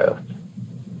so fast.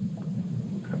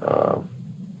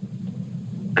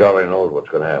 God only knows what's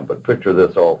going to happen. But picture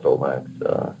this also, Max.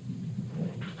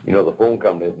 The phone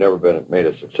company has never made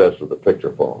a success with the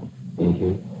picture phone.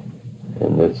 Mm-hmm.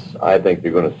 And I think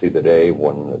you're going to see the day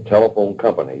when the telephone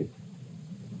companies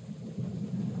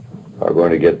are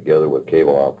going to get together with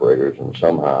cable operators, and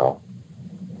somehow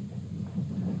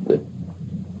that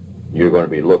you're going to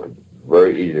be looking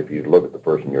very easy if you look at the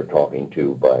person you're talking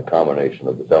to by a combination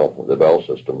of the Bell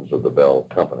systems of the Bell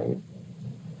company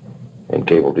and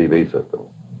cable TV systems.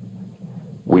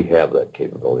 We have that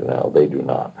capability now. They do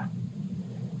not.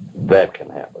 That can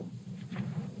happen.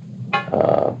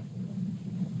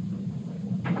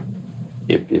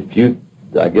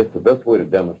 I guess the best way to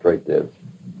demonstrate this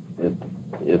is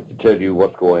to tell you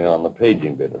what's going on in the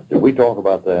paging business. Did we talk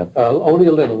about that? Only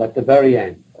a little, at the very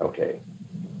end. Okay.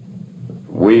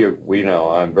 We know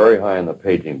I'm very high in the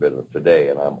paging business today,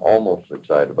 and I'm almost as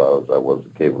excited about it as I was the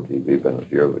cable TV business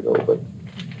years ago. But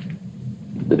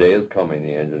the day is coming,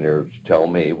 the engineers tell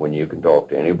me, when you can talk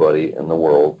to anybody in the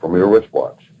world from your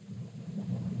wristwatch.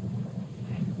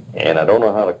 And I don't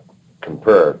know how to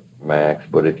compare it, Max,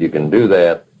 but if you can do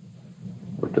that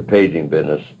with the paging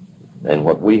business and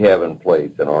what we have in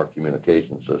place in our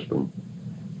communication system,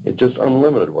 it's just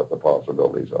unlimited what the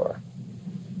possibilities are.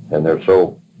 And it's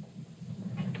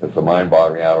a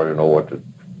mind-boggling. I don't even know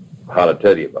how to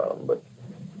tell you about them, but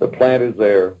the plant is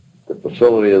there, the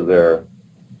facility is there,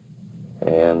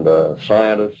 and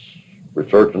scientists,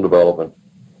 research and development,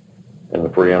 and the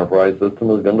free enterprise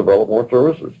system is going to develop more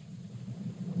services.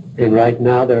 And right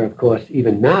now, they're, of course,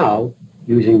 even now,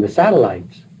 using the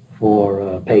satellites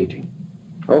for paging.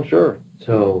 Oh, sure.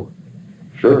 So,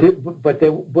 sure. But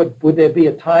would there be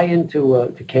a tie-in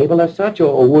to cable as such,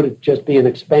 or would it just be an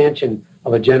expansion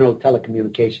of a general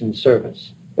telecommunications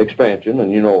service? Expansion,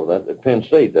 and you know that at Penn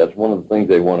State, that's one of the things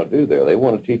they want to do there. They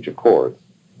want to teach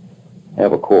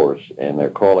have a course, and they're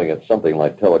calling it something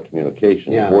like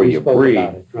telecommunications, where you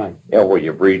breed, right? Yeah, where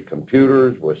you breed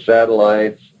computers with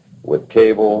satellites, with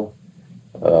cable,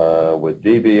 with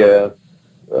DBS,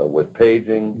 with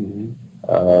paging,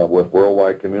 with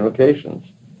worldwide communications,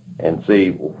 and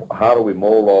see how do we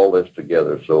mold all this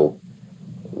together so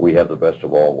we have the best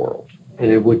of all worlds.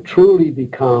 And it would truly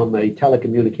become a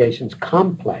telecommunications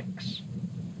complex.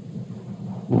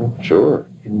 Sure.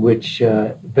 In which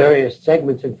various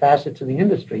segments and facets of the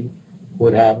industry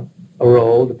would have a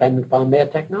role dependent upon their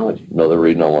technology. Another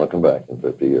reason I want to come back in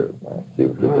 50 years. See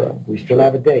what All right. We still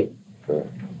have a date. Sure.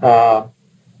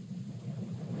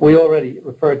 We already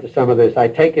referred to some of this. I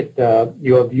take it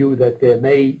your view that there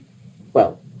may,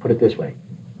 well, put it this way.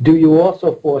 Do you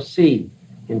also foresee,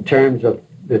 in terms of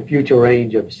the future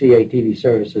range of CATV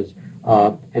services,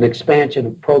 an expansion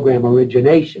of program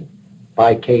origination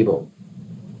by cable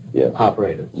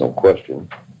operators? No question.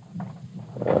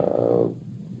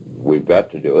 We've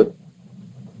got to do it.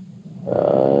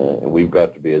 And we've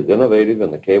got to be as innovative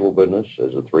in the cable business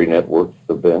as the three networks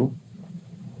have been.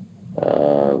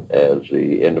 As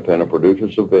the independent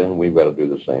producers have been, we've got to do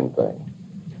the same thing.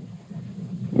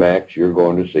 Max, you're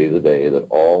going to see the day that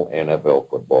all NFL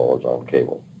football is on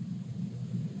cable.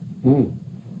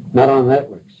 Not on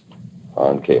networks.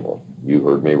 On cable. You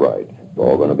heard me right. It's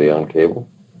all going to be on cable.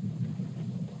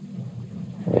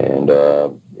 And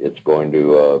it's going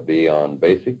to be on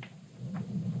basic,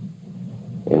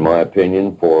 in my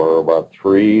opinion, for about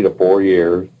 3 to 4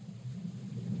 years.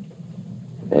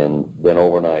 And then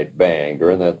overnight, bang,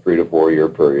 during that 3 to 4 year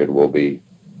period, we'll be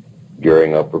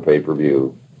gearing up for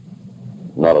pay-per-view.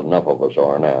 Not enough of us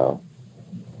are now.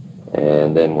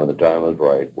 And then when the time is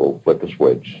right, we'll flip a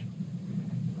switch.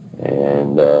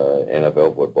 And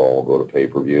NFL football will go to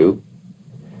pay-per-view,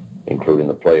 including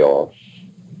the playoffs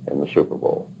and the Super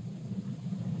Bowl.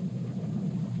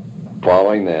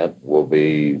 Following that will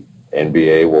be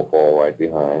NBA will fall right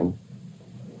behind,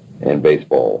 and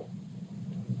baseball.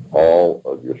 All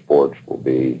of your sports will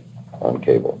be on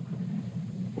cable.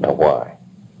 Now, why?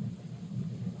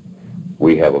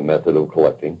 We have a method of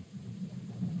collecting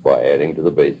by adding to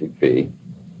the basic fee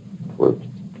for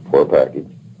a package.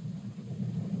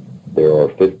 There are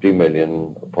 50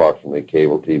 million approximately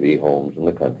cable TV homes in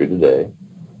the country today.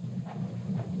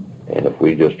 And if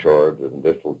we just charge an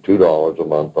additional $2 a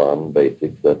month on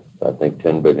basics, that's, I think,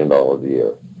 $10 billion a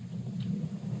year.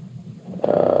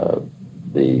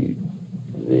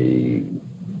 The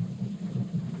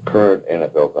current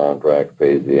NFL contract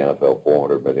pays the NFL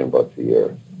 $400 million a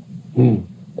year. And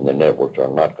the networks are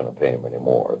not going to pay them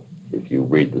anymore. If you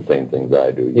read the same things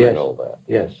I do, you know that.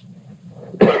 Yes.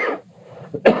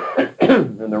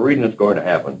 And the reason it's going to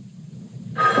happen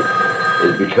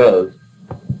is because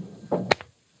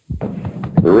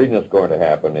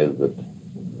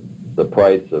the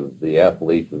price of the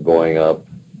athletes is going up.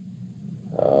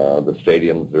 The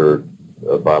stadiums are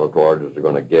about as large as they're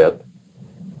going to get.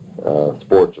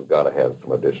 Sports have got to have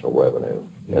some additional revenue,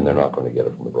 and they're not going to get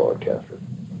it from the broadcasters.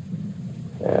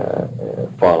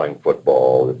 Following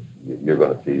football, you're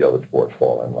going to see other sports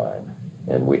fall in line.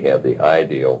 And we have the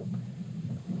ideal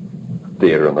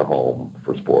theater in the home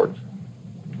for sports.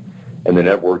 And the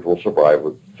networks will survive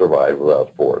without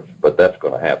sports. But that's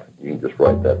going to happen. You can just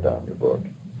write that down in your book.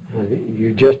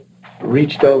 You just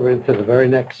reached over into the very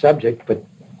next subject, but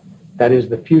that is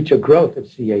the future growth of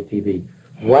CATV.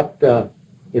 What do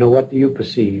you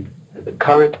perceive? The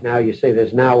current, now you say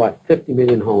there's now, 50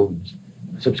 million homes,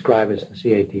 subscribers to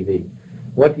CATV.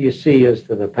 What do you see as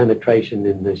to the penetration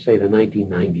in, the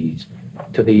 1990s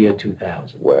to the year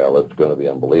 2000? Well, it's going to be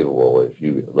unbelievable if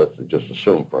let's just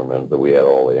assume for a minute that we had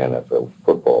all the NFL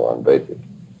football on basic.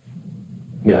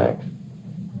 Yeah.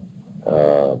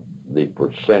 The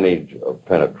percentage of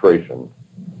penetration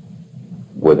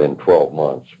within 12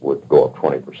 months would go up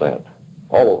 20%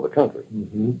 all over the country.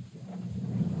 Mm-hmm.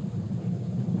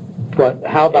 But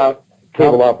how about...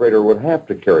 Cable operator would have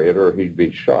to carry it or he'd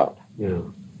be shot. Yeah.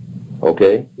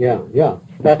 Okay? Yeah.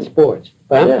 That's sports.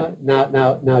 But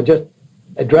now just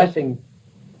addressing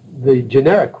the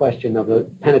generic question of the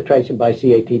penetration by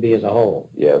CATV as a whole.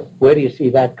 Yes. Where do you see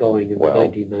that going in the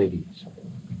 1990s?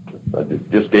 I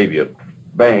just gave you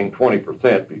bang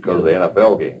 20% because of the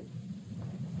NFL game.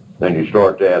 Then you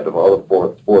start to add the other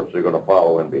sports that are going to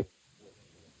follow and be.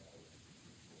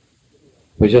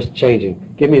 We're just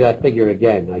changing. Give me that figure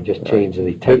again. I just changed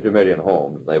the tape. 50 million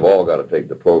homes. They've all got to take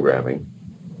the programming.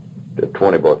 The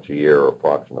 $20 a year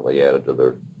approximately added to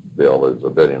their bill is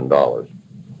 $1 billion.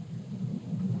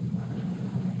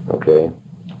 Okay?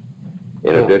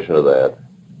 In addition to that,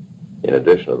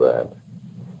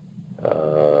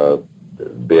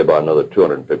 be about another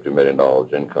 $250 million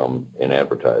income in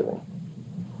advertising.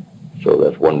 So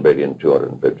that's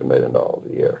 $1.250 billion a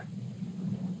year.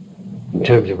 In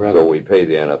terms of revenue. So we pay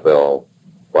the NFL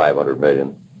 $500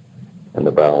 million, and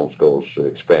the balance goes to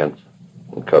expense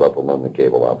and cut up among the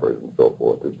cable operators and so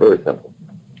forth. It's very simple.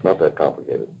 It's not that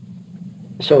complicated.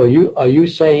 So are you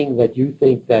saying that you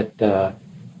think that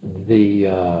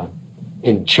the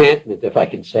enchantment, if I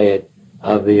can say it,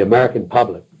 of the American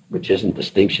public, which isn't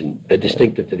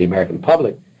distinctive to the American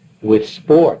public, with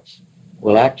sports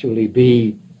will actually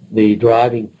be the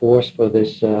driving force for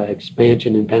this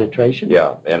expansion and penetration?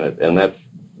 Yeah, and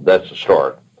that's a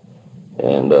start.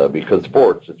 And because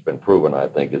sports, it's been proven, I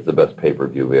think, is the best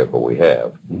pay-per-view vehicle we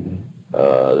have.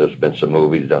 There's been some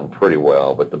movies done pretty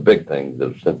well, but the big thing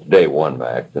is since day one,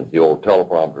 Max, since the old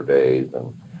teleprompter days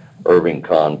and Irving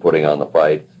Kahn putting on the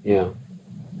fights,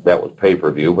 that was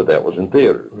pay-per-view, but that was in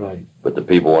theaters. Right. But the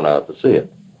people went out to see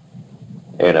it.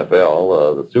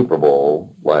 NFL, the Super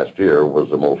Bowl last year was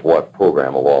the most watched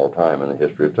program of all time in the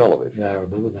history of television. Yeah, I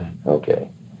remember that. Okay.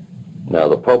 Now,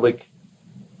 the public,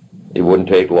 it wouldn't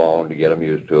take long to get them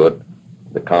used to it.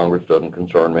 The Congress doesn't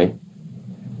concern me.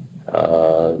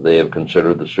 They have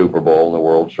considered the Super Bowl and the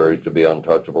World Series to be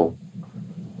untouchable.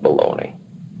 Baloney.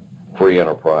 Free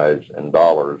enterprise and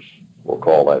dollars will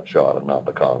call that shot and not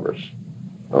the Congress.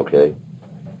 Okay?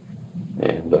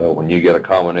 And when you get a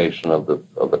combination of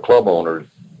the club owners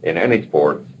in any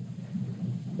sport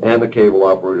and the cable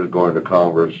operators going to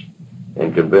Congress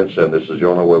and convince them this is the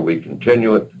only way we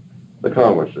continue it, the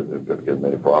Congress isn't going to give them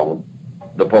any problem.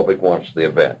 The public wants the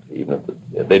event, even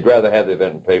if they'd rather have the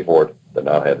event and pay for it than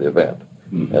not have the event.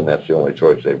 And that's the only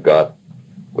choice they've got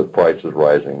with prices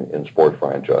rising in sports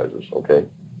franchises, okay?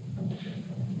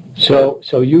 So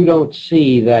you don't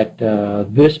see that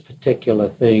this particular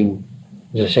thing,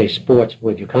 as I say, sports,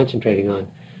 what you're concentrating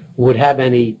on, would have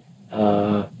any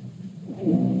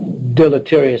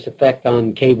deleterious effect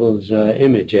on cable's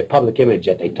image, public image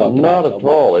that they talk about? Not at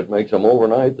all. It makes them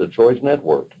overnight the choice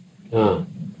network.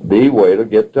 The way to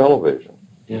get television.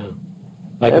 Yeah.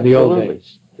 Like in the old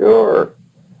days. Sure.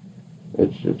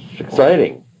 It's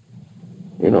exciting.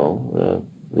 You know,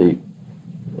 the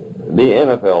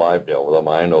NFL, I've dealt with them.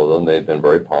 I know them. They've been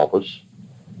very pompous.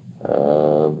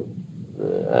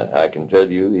 I can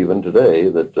tell you even today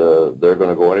that they're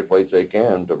going to go any place they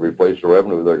can to replace the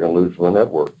revenue they're going to lose from the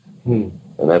network. And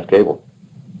that's cable.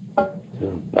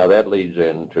 Now that leads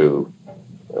into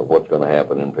what's going to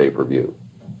happen in pay-per-view.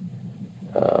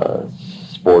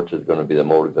 Sports is going to be the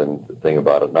motive thing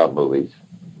about it, not movies.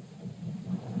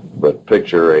 But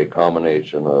picture a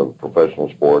combination of professional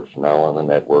sports now on the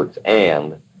networks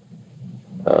and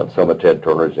some of Ted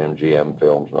Turner's MGM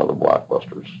films and other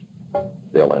blockbusters.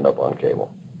 They'll end up on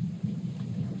cable.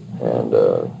 And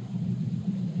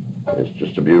it's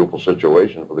just a beautiful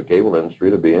situation for the cable industry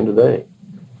to be in today.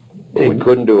 But we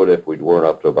couldn't do it if we weren't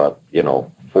up to about,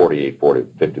 40,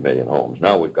 50 million homes.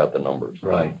 Now we've got the numbers.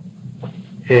 Right.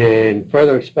 And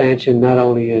further expansion not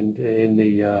only in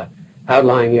the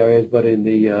outlying areas, but in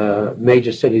the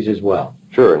major cities as well.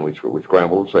 Sure, and we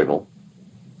scramble the signal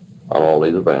on all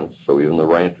these events, so even the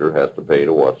rancher has to pay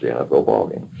to watch the NFL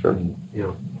ballgame. Sure.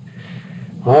 Yeah.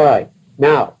 All right.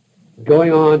 Now,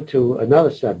 going on to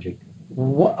another subject,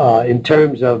 in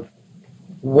terms of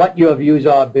what your views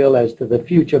are, Bill, as to the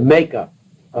future makeup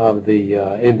of the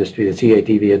industry, the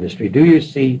CATV industry. Do you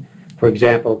see, for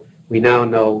example, we now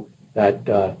know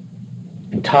that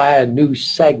entire new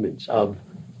segments of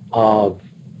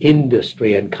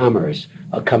industry and commerce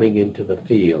are coming into the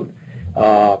field.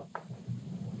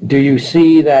 Do you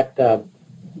see that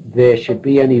there should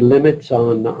be any limits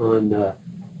on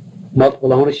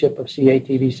multiple ownership of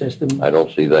CATV systems? I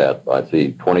don't see that. I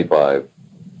see 25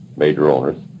 major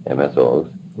owners,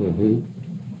 MSOs.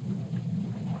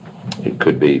 It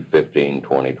could be 15,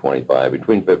 20, 25,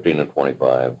 between 15 and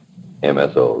 25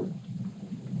 MSOs.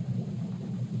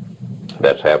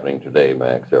 That's happening today,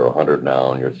 Max. There are 100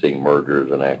 now, and you're seeing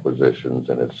mergers and acquisitions,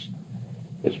 and it's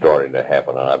starting to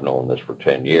happen. And I've known this for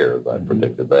 10 years. I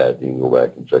predicted that. You can go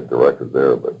back and check the record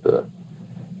there, but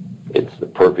it's the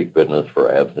perfect business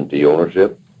for absentee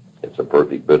ownership. It's a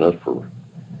perfect business for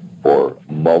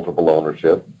multiple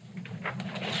ownership.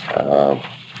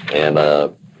 And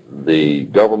the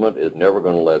government is never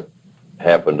going to let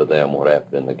happen to them what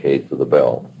happened in the case of the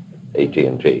Bell,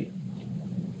 AT&T.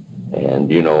 And,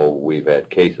 we've had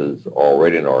cases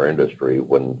already in our industry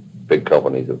when big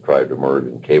companies have tried to merge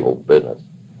in cable business.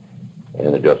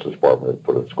 And the Justice Department has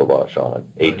put a squash on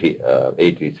it.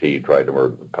 ATC tried to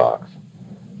merge with Cox.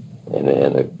 And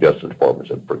the Justice Department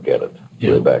said, forget it.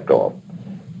 So they backed off.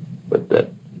 But that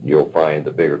you'll find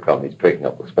the bigger companies picking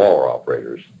up the smaller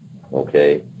operators,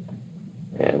 okay?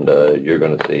 And you're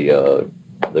going to see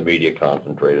the media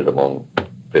concentrated among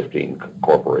 15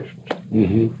 corporations.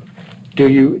 Do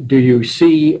you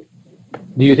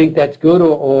think that's good,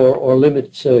 or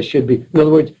limits should be? In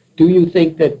other words, do you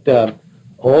think that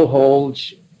all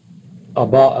holds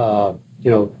about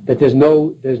that there's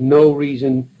no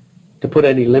reason to put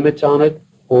any limits on it,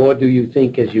 or do you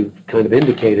think, as you kind of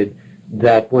indicated,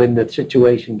 that when the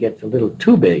situation gets a little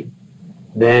too big,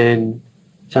 then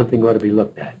something ought to be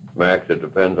looked at? Max, it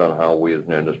depends on how we as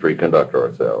an industry conduct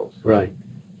ourselves. Right.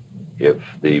 If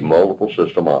the multiple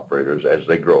system operators, as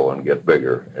they grow and get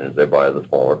bigger, and as they buy the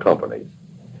smaller companies,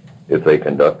 if they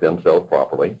conduct themselves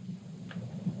properly,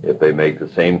 if they make the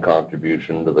same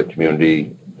contribution to the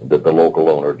community that the local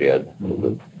owner did,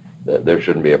 there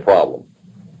shouldn't be a problem.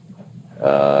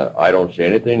 I don't see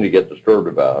anything to get disturbed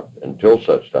about until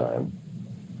such time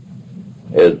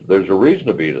as there's a reason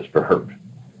to be disturbed.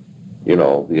 You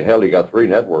know, hell, you got 3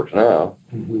 networks now.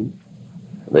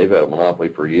 They've had a monopoly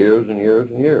for years and years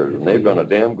and years, and they've done a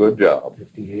damn good job.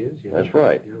 50 years, yeah. That's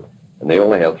right. Yeah. And they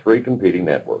only have 3 competing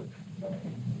networks.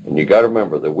 And you got to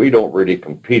remember that we don't really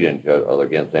compete each other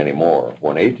against anymore.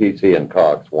 When ATC and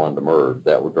Cox wanted to merge,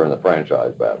 that was during the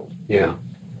franchise battles. Yeah.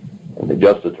 And the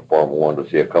Justice Department wanted to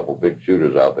see a couple big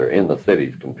shooters out there in the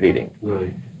cities competing.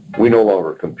 Right. We no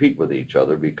longer compete with each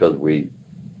other because we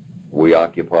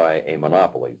occupy a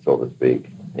monopoly, so to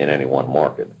speak, in any one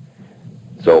market.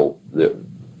 So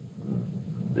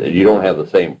you don't have the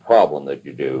same problem that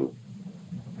you do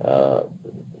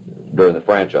during the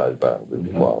franchise battle, if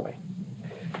you follow me.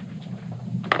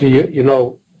 Do you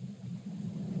know,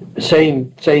 in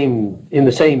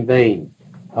the same vein,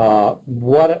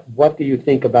 what do you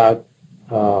think about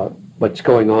what's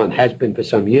going on, has been for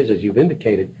some years, as you've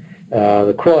indicated,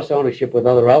 the cross-ownership with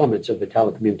other elements of the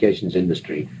telecommunications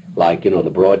industry, like, the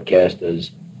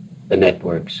broadcasters, the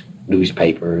networks,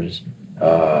 newspapers,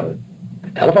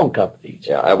 telephone companies?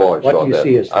 Yeah, I've always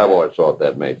thought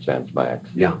that made sense, Max.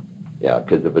 Yeah. Yeah,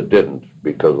 because if it didn't,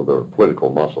 because of their political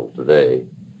muscles today,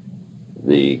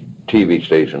 the TV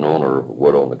station owner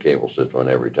would own the cable system in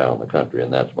every town in the country,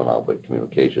 and that's monopoly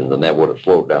communications, and that would have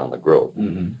slowed down the growth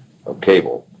of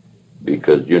cable.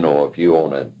 Because, if you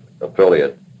own an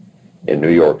affiliate in New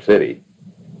York City,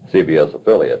 CBS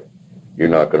affiliate, you're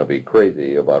not going to be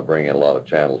crazy about bringing a lot of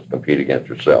channels to compete against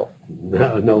yourself.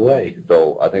 No way.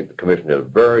 So I think the commission did a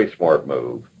very smart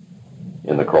move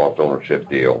in the cross-ownership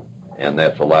deal, and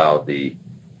that's allowed the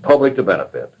public to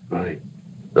benefit. Right.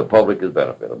 The public is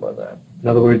benefited by that. In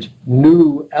other words,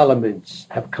 new elements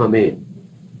have come in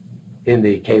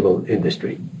the cable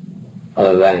industry,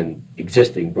 other than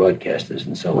existing broadcasters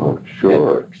and so on. Sure.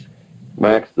 Networks.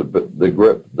 Max, the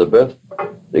best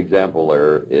example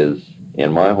there is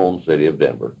in my home city of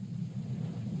Denver.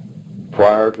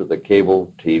 Prior to the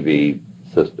cable TV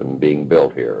system being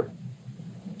built here,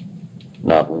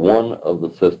 not one of the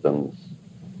systems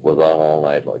was on all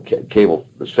night long. Cable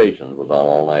stations was on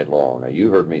all night long. Now, you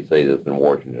heard me say this in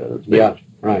Washington. Yeah,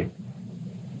 right.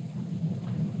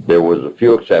 There was a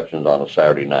few exceptions on a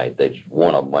Saturday night.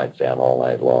 One of them might stay on all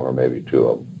night long, or maybe 2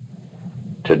 of them.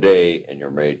 Today, in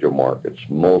your major markets,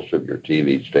 most of your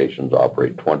TV stations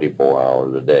operate 24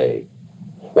 hours a day.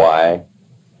 Why?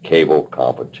 Cable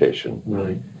competition.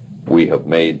 Right. We have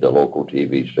made the local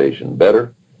TV station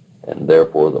better, and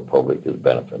therefore the public is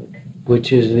benefiting.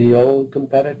 Which is the old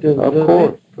competitive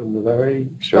course. From the very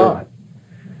Sure.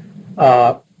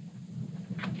 start.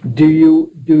 Do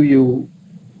you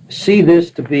see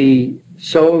this to be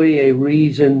solely a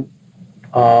reason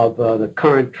of the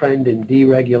current trend in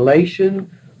deregulation,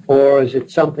 or is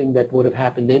it something that would have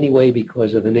happened anyway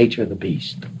because of the nature of the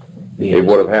beast? It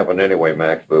would have happened anyway,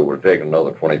 Max, but it would have taken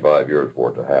another 25 years for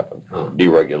it to happen.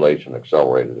 Deregulation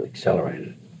accelerated it.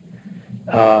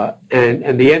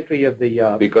 And the entry of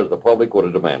the... Because the public would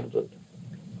have demanded it.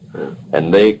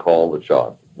 And they called the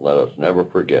shot. Let us never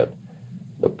forget,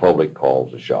 the public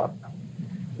calls the shot.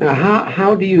 Now,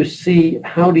 how do you see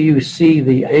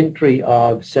the entry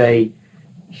of, say,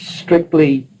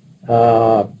 strictly,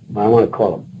 I want to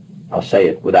call them, I'll say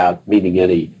it without meaning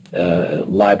any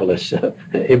libelous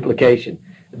implication,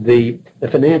 the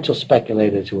financial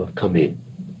speculators who have come in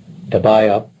to buy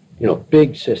up,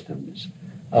 big systems,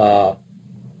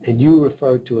 and you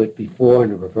referred to it before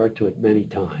and have referred to it many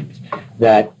times,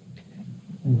 that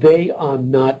they are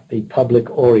not the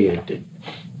public-oriented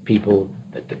people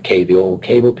that the old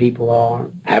cable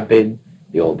people have been,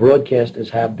 the old broadcasters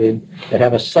have been, that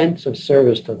have a sense of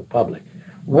service to the public.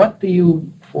 What do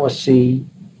you foresee?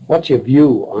 What's your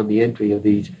view on the entry of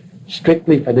these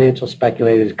strictly financial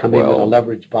speculators come in with a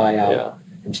leverage buyout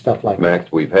and stuff like that?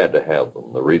 Max, we've had to have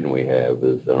them. The reason we have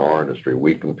is in our industry,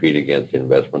 we compete against the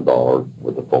investment dollar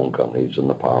with the phone companies and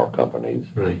the power companies,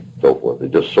 so forth.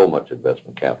 There's just so much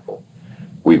investment capital.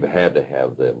 We've had to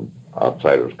have them,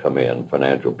 outsiders come in,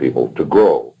 financial people, to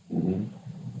grow.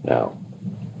 Now,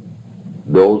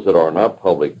 those that are not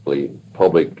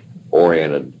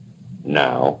public-oriented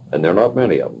now, and there are not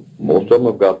many of them, most of them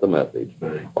have got the message,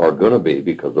 are going to be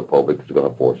because the public is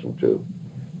going to force them to.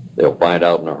 They'll find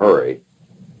out in a hurry.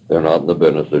 They're not in the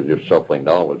business of just shuffling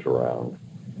dollars around.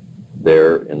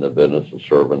 They're in the business of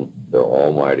serving their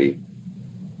almighty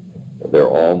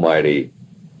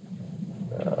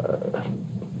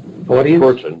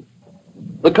person,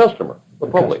 the customer, the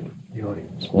public. The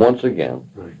audience. Once again,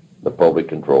 Right. the public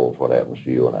controls what happens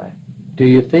to you and I. Do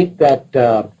you think that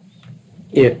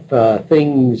if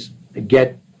things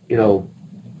get,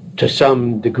 to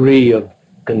some degree of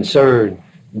concern,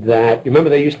 that, remember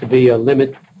there used to be a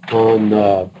limit on,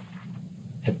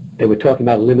 they were talking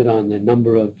about a limit on the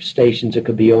number of stations that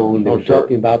could be owned. They were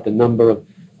talking about the number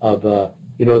of the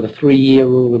 3-year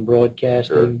rule in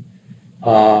broadcasting.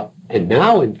 And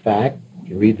now, in fact,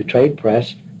 you read the trade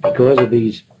press, because of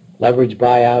these leverage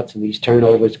buyouts and these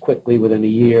turnovers quickly within a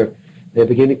year, they're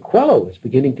beginning, Quello is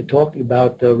beginning to talk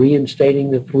about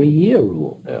reinstating the 3-year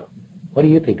rule. Yeah. What do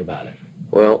you think about it?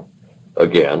 Well,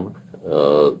 again,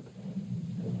 the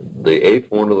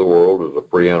 8th wonder of the world is a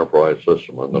free enterprise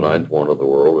system, and the 9th wonder of the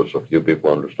world is a few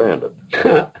people understand it.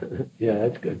 Yeah,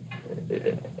 that's good.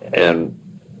 And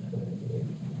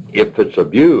if it's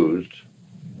abused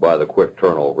by the quick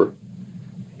turnover,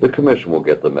 the commission will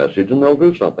get the message and they'll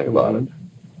do something about it.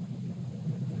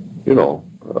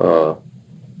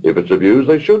 If it's abused,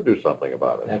 they should do something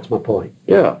about it. That's my point.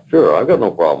 Yeah, sure. I've got no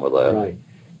problem with that. Right.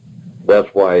 That's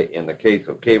why in the case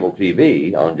of cable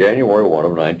TV, on January 1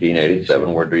 of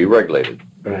 1987, we're deregulated.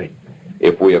 Right.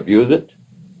 If we abuse it,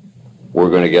 we're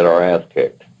going to get our ass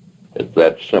kicked. It's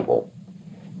that simple.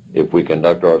 If we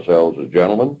conduct ourselves as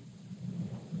gentlemen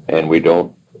and we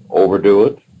don't overdo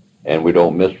it and we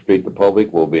don't mistreat the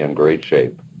public, we'll be in great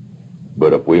shape.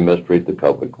 But if we mistreat the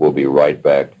public, we'll be right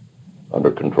back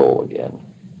under control again.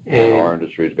 And our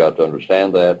industry's got to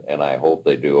understand that, and I hope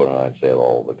they do, and I say it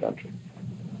all over the country.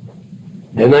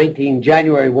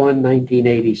 January 1,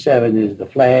 1987 is the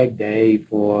flag day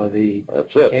for the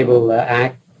Cable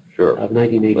Act of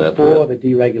 1984, the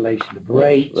deregulation of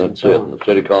rates and so on. The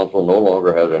City Council no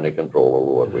longer has any control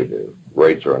over what we do,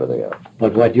 rates or anything else.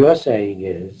 But what you're saying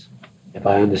is, if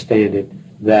I understand it,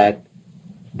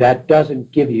 that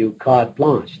doesn't give you carte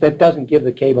blanche. That doesn't give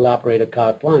the cable operator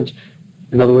carte blanche.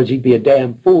 In other words, he'd be a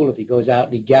damn fool if he goes out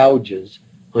and he gouges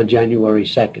on January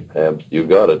 2nd. You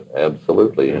got it,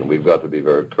 absolutely, and we've got to be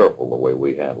very careful the way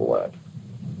we handle that.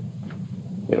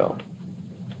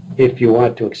 If you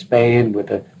want to expand with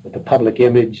the public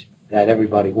image that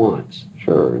everybody wants.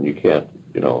 Sure, and you can't,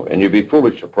 and you'd be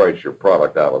foolish to price your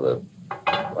product out of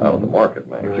the market,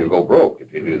 man. Right. You go broke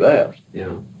if you do that.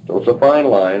 Yeah. So it's a fine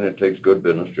line. It takes good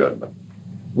business judgment.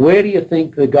 Where do you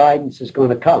think the guidance is going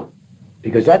to come?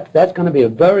 Because that's going to be a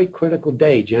very critical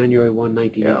day, January 1,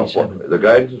 1987. Yeah, the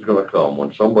guidance is going to come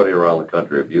when somebody around the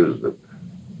country abuses it,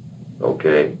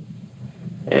 okay?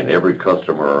 And every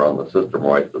customer around the system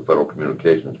writes the Federal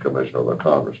Communications Commission or the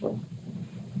congressman.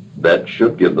 That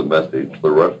should give the message to the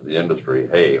rest of the industry,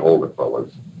 hey, hold it,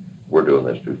 fellas. We're doing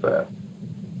this too fast.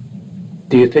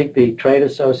 Do you think the trade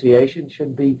association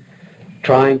should be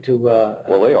trying to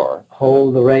well, they are.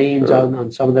 Hold the reins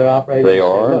on some of their operators? They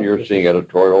are, and you're seeing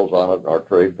editorials on it in our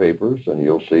trade papers, and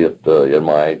you'll see it in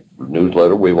my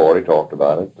newsletter. We've already talked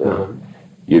about it.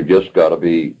 You've just got to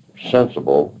be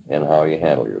sensible in how you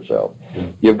handle yourself.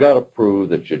 You've got to prove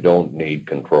that you don't need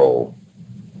control.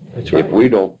 That's right. If we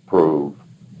don't prove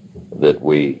that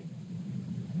we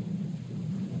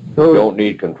don't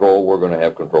need control, we're going to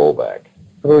have control back.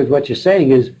 In other words, what you're saying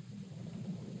is,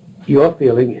 your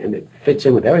feeling, and it fits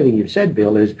in with everything you've said,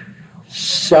 Bill, is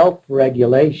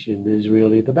self-regulation is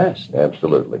really the best.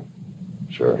 Absolutely.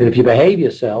 Sure. And if you behave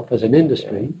yourself as an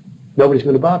industry, nobody's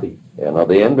going to bother you. Yeah, now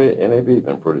the NAB has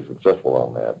been pretty successful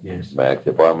on that. Yes. Max,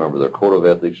 if I remember their code of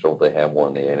ethics, don't they have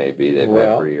one in the NAB they've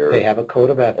had for years? They have a code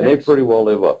of ethics. And they pretty well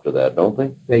live up to that, don't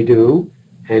they? They do.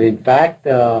 And in fact,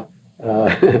 the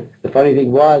funny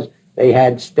thing was, they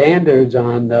had standards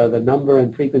on the number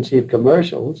and frequency of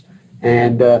commercials,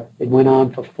 and it went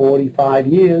on for 45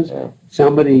 years. Yeah.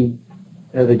 Somebody,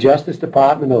 the Justice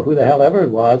Department or who the hell ever it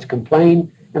was,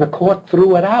 complained, and a court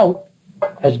threw it out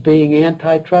as being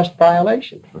antitrust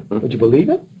violation. Would you believe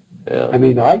it? Yeah. I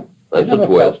mean, That's a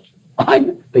twist.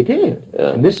 They did.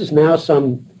 Yeah. And this is now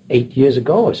some 8 years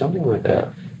ago or something like that.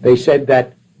 Yeah. They said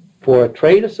that for a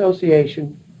trade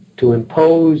association to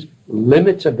impose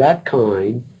limits of that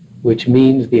kind, which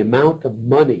means the amount of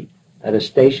money that a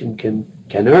station can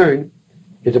earn,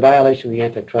 is a violation of the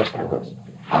antitrust laws.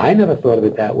 I never thought of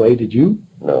it that way. Did you?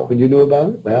 No. When you knew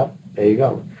about it? Well, there you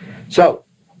go. So,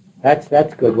 that's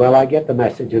good. Well, I get the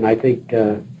message, and I think,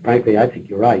 frankly, I think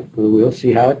you're right. We'll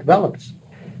see how it develops.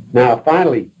 Now,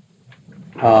 finally,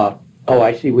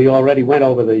 I see we already went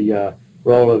over the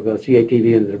role of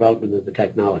CATV in the development of the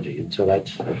technology, and so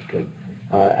that's good.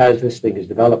 As this thing is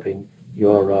developing,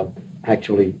 you're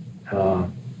actually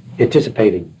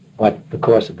anticipating what the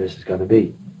course of this is going to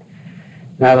be.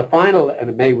 Now, the final, and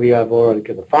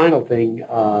the final thing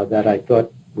that I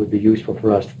thought would be useful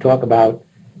for us to talk about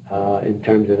in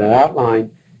terms of that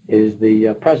outline is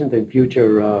the present and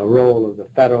future role of the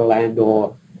federal and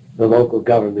or the local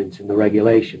governments in the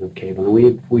regulation of cable.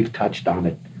 And we've touched on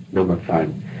it a number of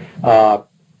times.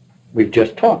 We've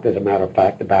just talked, as a matter of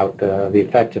fact, about the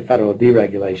effects of federal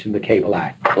deregulation, the Cable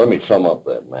Act. Let me sum up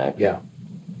that, Max. Yeah.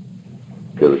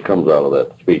 Because it comes out of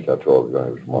that speech I told you I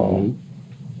was small.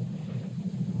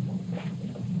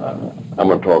 I'm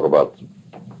going to talk about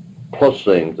plus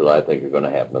things that I think are going to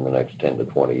happen in the next 10 to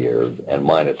 20 years and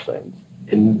minus things.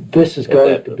 And this is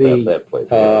going to be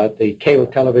the Cable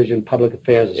Television Public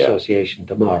Affairs Association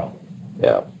tomorrow.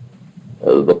 Yeah.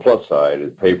 The plus side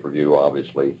is pay-per-view,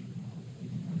 obviously.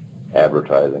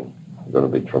 Advertising is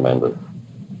going to be tremendous.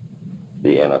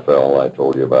 The NFL, I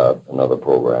told you about, another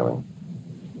programming.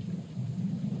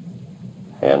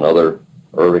 And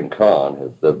Irving Kahn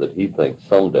has said that he thinks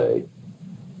someday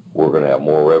we're going to have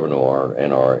more revenue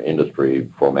in our industry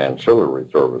from ancillary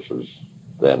services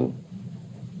than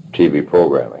TV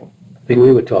programming. I think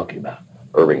we were talking about.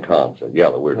 Irving Kahn said, yeah,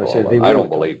 that we're talking about. I don't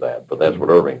believe that, but that's what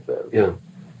Irving says. Yeah.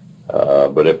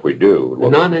 But if we do...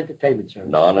 Non-entertainment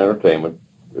service. Non-entertainment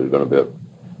is going to be...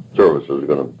 Services are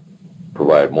going to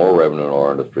provide more revenue in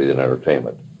our industry than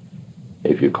entertainment.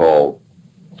 If you call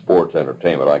sports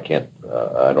entertainment,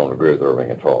 I don't agree with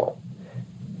Irving at all.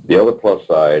 The other plus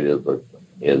side is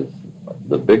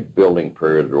the big building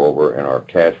periods are over and our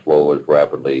cash flow is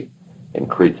rapidly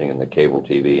increasing in the cable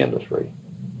TV industry.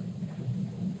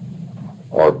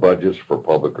 Our budgets for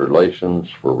public relations,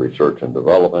 for research and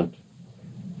development,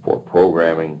 for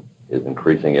programming is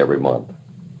increasing every month.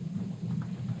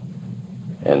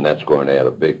 And that's going to add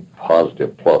a big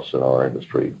positive plus in our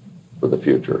industry for the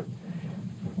future.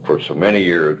 For so many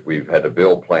years, we've had to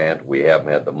build plant. We haven't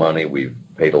had the money. We've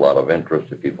paid a lot of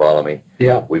interest, if you follow me.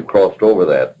 Yeah. We've crossed over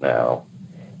that now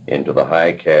into the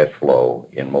high cash flow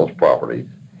in most properties,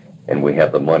 and we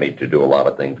have the money to do a lot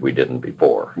of things we didn't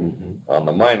before. On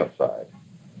the minus side,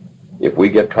 if we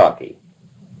get cocky,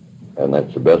 and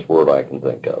that's the best word I can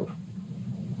think of,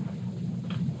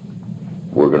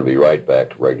 we're going to be right back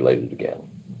to regulated again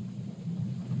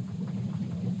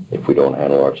if we don't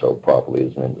handle ourselves properly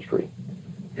as an industry.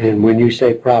 And when you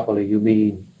say properly, you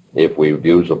mean? If we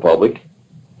abuse the public,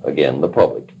 again, the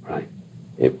public. Right.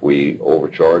 If we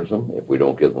overcharge them, if we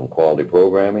don't give them quality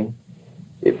programming,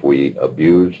 if we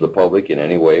abuse the public in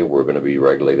any way, we're going to be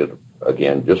regulated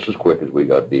again just as quick as we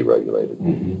got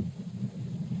deregulated.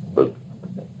 But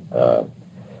the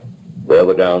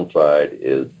other downside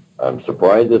is I'm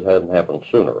surprised it hasn't happened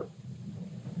sooner.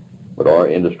 But our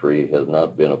industry has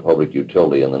not been a public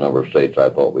utility in the number of states I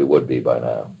thought we would be by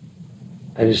now.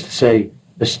 That is to say,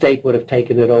 the state would have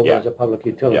taken it over as a public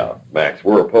utility. Yeah, Max,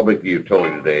 we're a public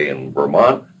utility today in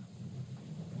Vermont,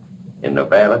 in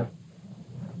Nevada,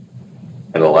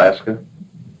 in Alaska,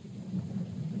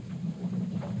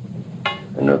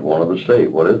 and there's one other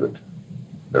state. What is it?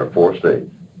 There are 4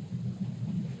 states.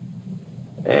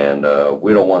 And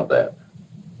we don't want that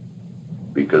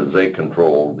because they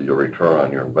control the return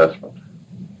on your investment.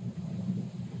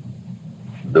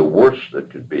 The worst that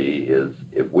could be is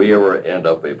if we ever end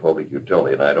up a public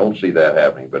utility, and I don't see that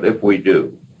happening, but if we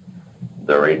do,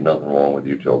 there ain't nothing wrong with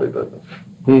utility business.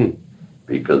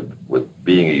 Because with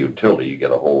being a utility, you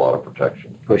get a whole lot of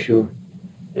protection. For sure.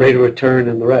 Rate of return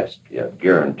and the rest. Yeah,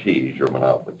 guarantees your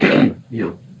monopoly.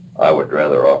 Yeah. I would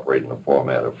rather operate in the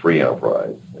format of free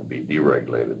enterprise and be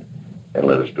deregulated and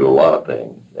let us do a lot of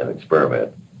things and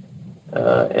experiment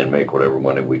and make whatever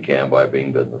money we can by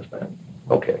being businessmen.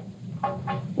 Okay.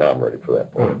 Now I'm ready for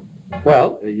that point.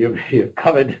 Well, you've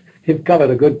covered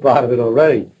a good part of it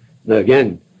already.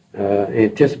 Again,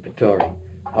 anticipatory.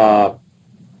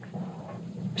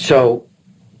 So,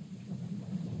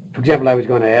 for example, I was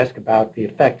going to ask about the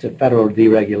effects of federal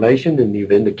deregulation, and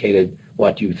you've indicated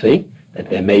what you think, that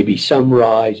there may be some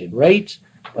rise in rates,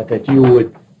 but that you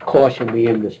would caution the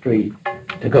industry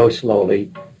to go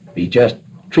slowly,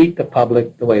 treat the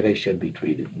public the way they should be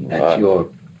treated. That's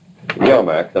your... Yeah,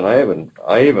 Max, and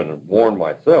I even warned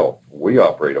myself. We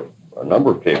operate a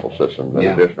number of cable systems in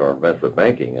addition to our investment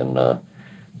banking, and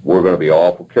we're going to be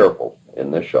awful careful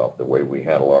in this shop the way we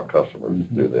handle our customers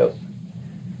through this,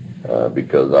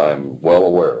 because I'm well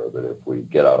aware that if we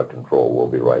get out of control, we'll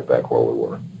be right back where we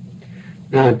were.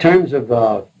 Now, in terms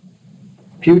of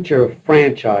future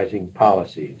franchising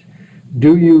policies,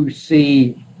 do you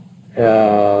see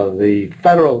the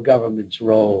federal government's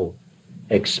role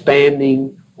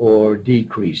expanding or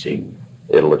decreasing?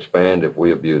 It'll expand if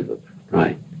we abuse it.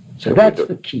 Right. So that's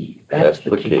the key. That's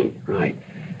the key. Right.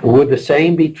 Would the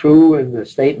same be true in the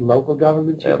state and local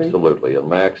governments, you think? Absolutely. And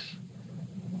Max,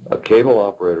 a cable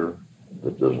operator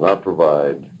that does not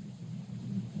provide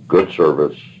good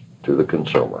service to the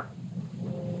consumer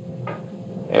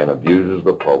and abuses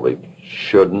the public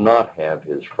should not have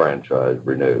his franchise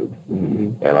renewed.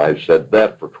 And I've said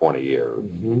that for 20 years.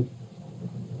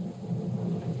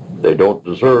 They don't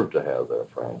deserve to have their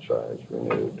franchise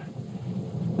renewed.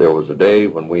 There was a day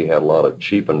when we had a lot of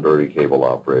cheap and dirty cable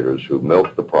operators who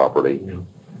milked the property.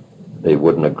 They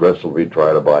wouldn't aggressively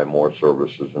try to buy more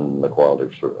services and the quality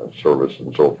of service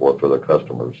and so forth for their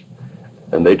customers.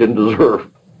 And they didn't deserve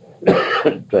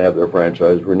to have their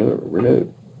franchise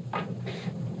renewed.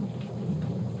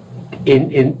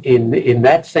 In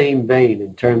that same vein,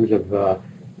 in terms of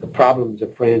the problems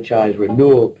of franchise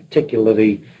renewal,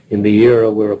 particularly in the era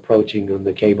we're approaching on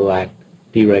the Cable Act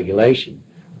deregulation,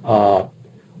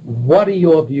 what are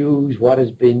your views? What has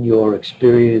been your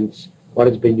experience? What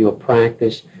has been your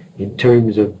practice in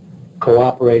terms of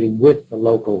cooperating with the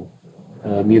local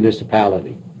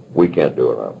municipality? We can't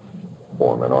do enough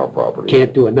for them in our property.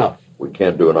 Can't do enough? We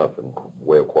can't do enough in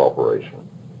way of cooperation.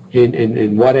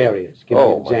 In what areas? Give me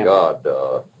an example. My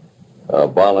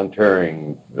God.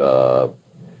 Volunteering,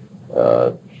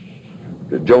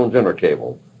 Jones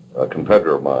Intercable, a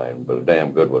competitor of mine, but a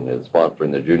damn good one, is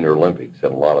sponsoring the Junior Olympics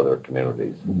in a lot of their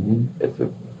communities. It's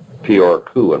a PR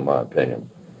coup, in my opinion.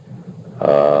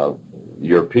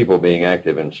 Your people being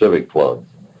active in civic clubs.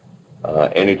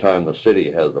 Anytime the city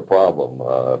has a problem,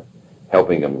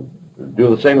 helping them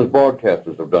do the same as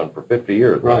broadcasters have done for 50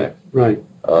 years. Right.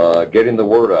 Getting the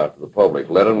word out to the public,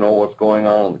 let them know what's going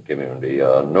on in the community,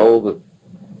 know the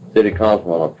city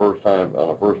council on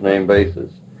a first name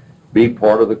basis, be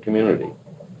part of the community.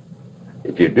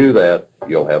 If you do that,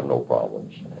 you'll have no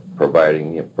problems,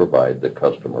 providing you provide the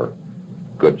customer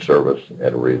good service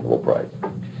at a reasonable price.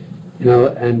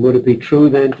 And would it be true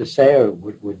then to say, or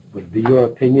would be your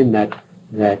opinion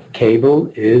that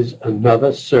cable is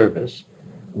another service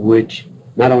which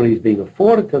not only is being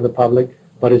afforded to the public,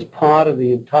 but is part of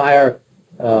the entire,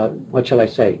 what shall I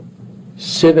say,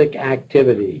 civic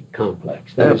activity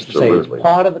complex? That is to say, it's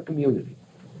part of the community.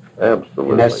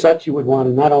 Absolutely. And as such, you would want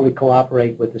to not only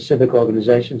cooperate with the civic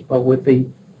organizations, but with the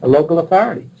local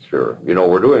authorities. Sure.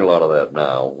 We're doing a lot of that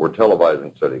now. We're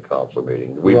televising city council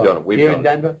meetings. We've done it. Here in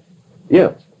Denver?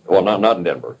 Yes. Well, not in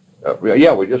Denver.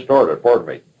 We just started,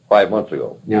 5 months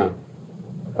ago. Yeah.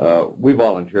 We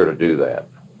volunteer to do that.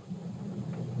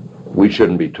 We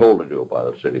shouldn't be told to do it by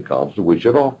the city council. We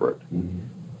should offer it.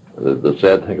 The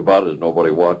sad thing about it is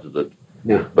nobody watches it,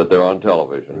 but they're on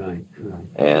television. Right.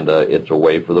 And it's a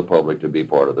way for the public to be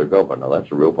part of their government. Now, that's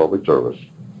a real public service.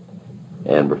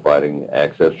 And providing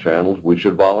access channels, we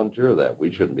should volunteer that.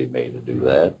 We shouldn't be made to do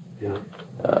that.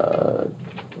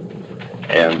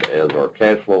 And as our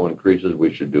cash flow increases,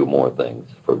 we should do more things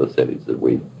for the cities that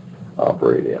we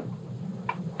operate in.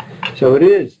 So it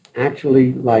is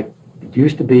actually like it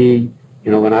used to be,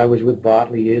 when I was with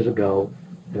Bartley years ago.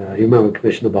 You remember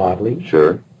Commissioner Bartley?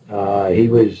 Sure. He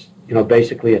was,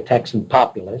 basically a Texan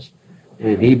populist,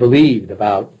 and he believed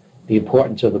about the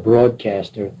importance of the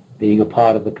broadcaster being a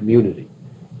part of the community.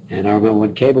 And I remember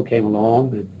when cable came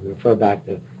along, and we refer back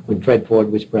to when Fred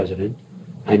Ford was president,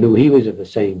 I knew he was of the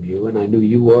same view, and I knew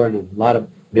you were, and a lot of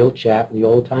Bill Chapp and the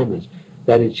old-timers,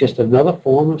 that it's just another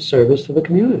form of service to the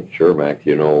community. Sure, Mac.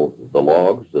 The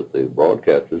logs that the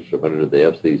broadcasters submitted to the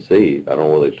FCC, I don't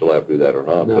know whether they still have to do that or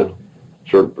not, but a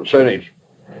certain percentage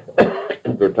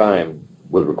of their time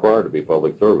was required to be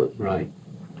public service. Right.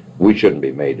 We shouldn't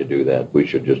be made to do that. We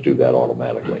should just do that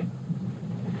automatically.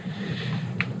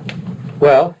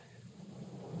 Well,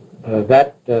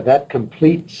 that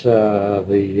completes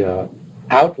the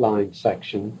outline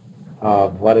section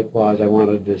of what it was I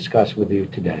wanted to discuss with you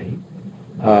today.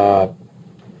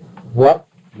 What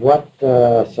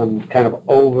some kind of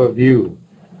overview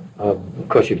of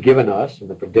course, you've given us and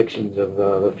the predictions of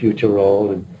the future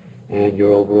role and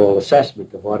your overall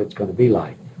assessment of what it's going to be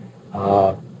like.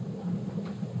 Are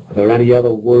there any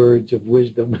other words of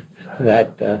wisdom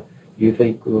that you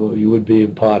think you would be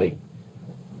imparting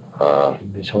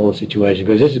in this whole situation?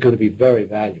 Because this is going to be very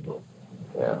valuable.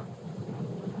 Yeah.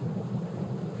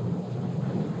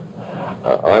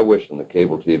 I wish in the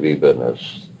cable TV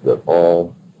business that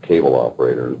all cable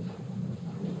operators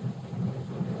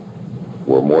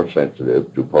were more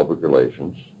sensitive to public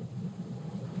relations,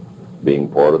 being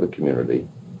part of the community,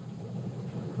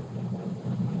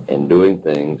 and doing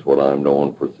things what I'm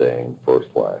known for saying,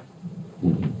 first class,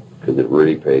 because it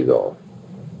really pays off.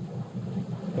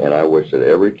 And I wish that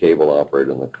every cable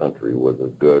operator in the country was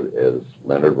as good as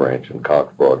Leonard Ranch and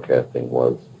Cox Broadcasting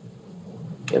was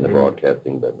in the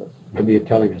broadcasting business. Maybe you're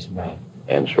telling us about it.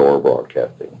 And Shore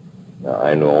Broadcasting. Now,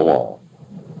 I know them all.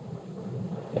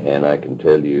 And I can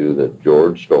tell you that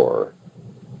George Storr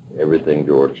everything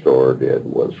George Storer did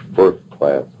was first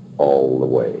class all the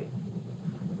way.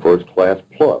 First class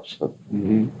plus.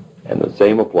 Mm-hmm. And the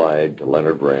same applied to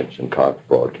Leonard Wrench and Cox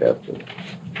Broadcasting.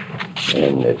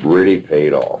 And it really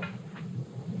paid off.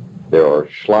 There are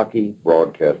schlocky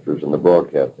broadcasters in the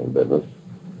broadcasting business,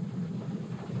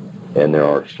 and there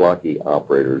are schlocky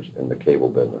operators in the cable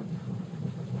business.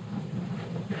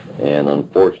 And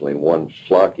unfortunately, one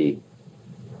schlocky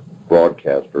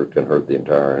broadcaster can hurt the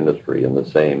entire industry, and the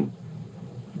same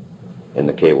in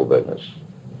the cable business.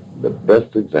 The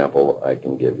best example I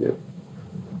can give you,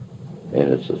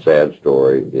 and it's a sad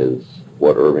story, is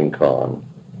what Irving Kahn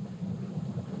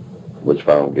was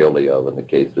found guilty of in the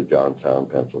case of Johnstown,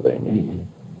 Pennsylvania. Mm-hmm.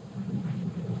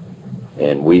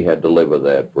 And we had to live with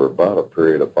that for about a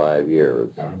period of 5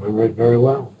 years. I remember it very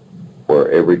well.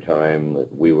 Where every time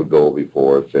that we would go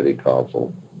before a city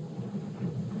council,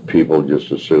 people just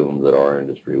assumed that our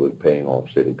industry was paying off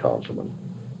city councilmen.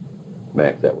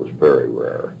 Mac, that was very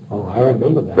rare. Oh, I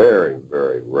remember that. Very,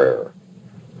 very rare.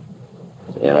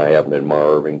 And I happen to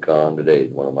admire Irving Kahn today.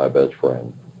 He's one of my best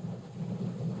friends.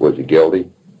 Was he guilty?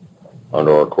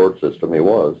 Under our court system, he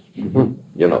was. Mm-hmm.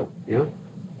 You know. Yeah.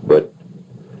 But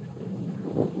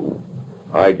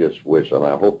I just wish, and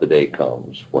I hope the day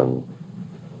comes when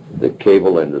the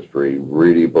cable industry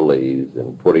really believes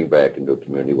in putting back into a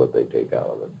community what they take out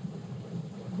of it.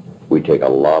 We take a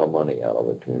lot of money out of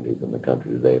the communities in the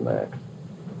country today, Max.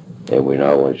 And we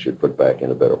not only should put back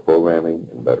into better programming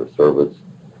and better service,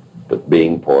 but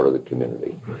being part of the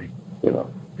community. Right. You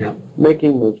know. Yeah.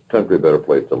 Making this country a better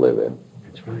place to live in.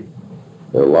 That's right.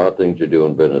 There are a lot of things you do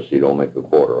in business you don't make a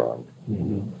quarter on.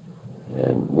 Mm-hmm.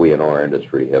 And we in our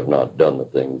industry have not done the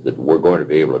things that we're going to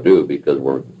be able to do because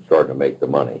we're starting to make the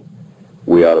money.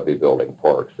 We ought to be building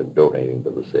parks and donating to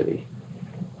the city.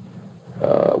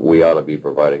 We ought to be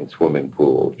providing swimming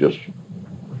pools just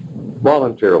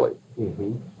voluntarily.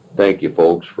 Mm-hmm. Thank you,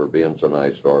 folks, for being so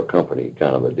nice to our company,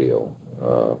 kind of a deal.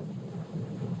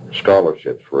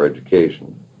 Scholarships for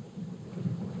education.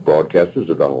 Broadcasters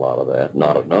have done a lot of that.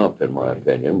 Not enough, in my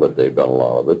opinion, but they've done a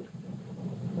lot of it.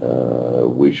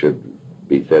 We should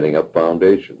be setting up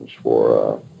foundations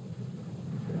for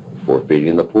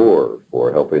feeding the poor,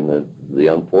 for helping the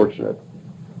unfortunate.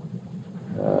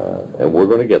 And we're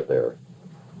going to get there.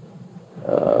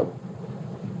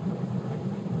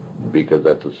 Because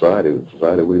that's the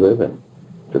society we live in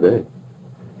today.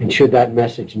 And should that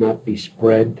message not be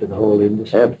spread to the whole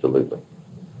industry? Absolutely.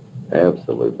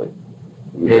 Absolutely.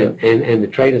 And the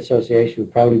trade association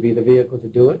would probably be the vehicle to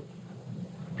do it?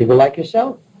 People like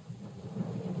yourself?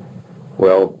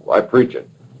 Well, I preach it.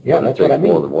 Yeah, that's what I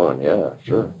mean. More than one, yeah,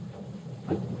 sure.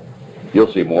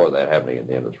 You'll see more of that happening in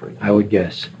the industry. I would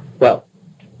guess. Well,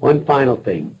 one final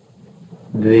thing.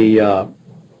 By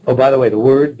the way, the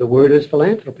word is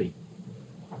philanthropy.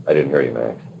 I didn't hear you,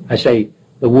 Max. I say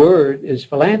the word is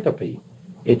philanthropy.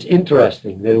 It's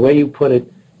interesting the way you put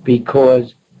it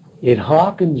because it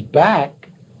harkens back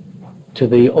to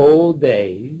the old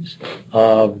days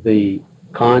of the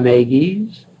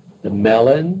Carnegies, the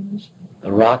Mellons,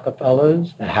 the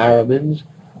Rockefellers, the Harrimans,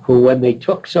 who, when they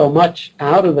took so much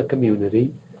out of the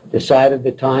community, decided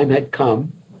the time had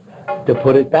come to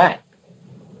put it back.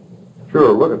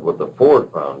 Sure, look at what the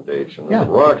Ford Foundation, and Yeah,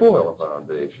 the Rockefeller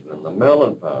Foundation, and the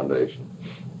Mellon Foundation,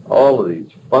 all of these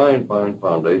fine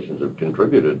foundations have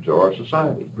contributed to our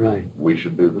society. Right. We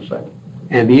should do the same.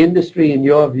 And the industry, in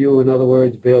your view, in other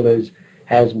words, Bill,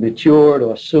 has matured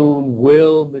or soon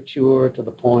will mature to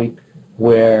the point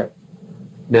where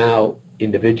now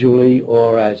individually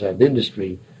or as an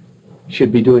industry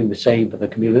should be doing the same for the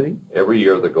community? Every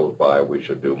year that goes by, we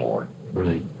should do more.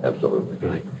 Right. Absolutely.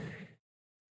 Right.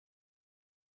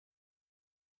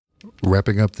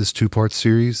 Wrapping up this two-part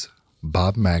series,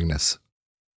 Bob Magnus.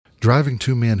 Driving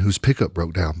two men whose pickup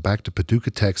broke down back to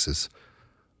Paducah, Texas,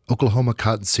 Oklahoma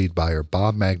cottonseed buyer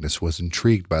Bob Magnus was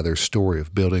intrigued by their story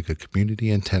of building a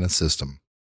community antenna system.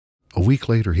 A week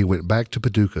later, he went back to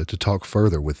Paducah to talk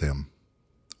further with them.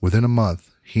 Within a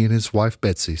month, he and his wife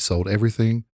Betsy sold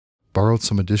everything, borrowed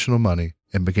some additional money,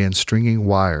 and began stringing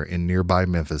wire in nearby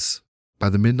Memphis. By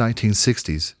the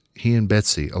mid-1960s, he and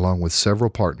Betsy, along with several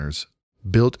partners,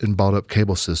 built and bought up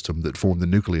cable system that formed the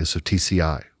nucleus of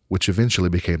TCI, which eventually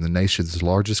became the nation's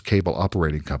largest cable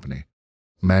operating company.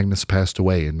 Magnus passed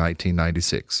away in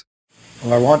 1996.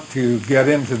 Well, I want to get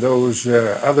into those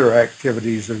other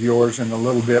activities of yours in a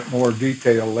little bit more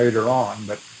detail later on,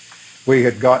 but we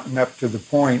had gotten up to the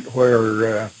point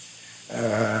where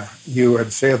you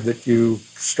had said that you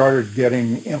started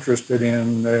getting interested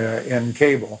in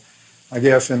cable. I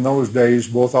guess in those days,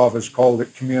 both of us called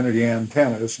it community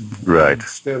antennas. And right.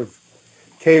 Instead of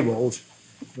cables,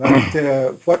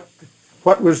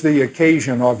 What was the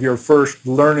occasion of your first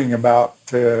learning about,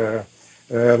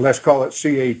 let's call it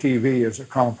CATV as a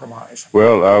compromise?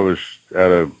 Well, I was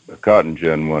at a cotton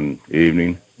gin one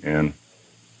evening, and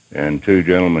two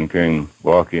gentlemen came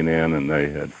walking in, and they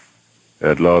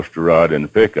had lost a rod in the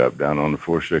pickup down on the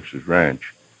 4.6's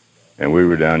ranch. And we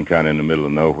were down kind of in the middle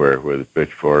of nowhere where the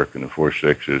Pitchfork and the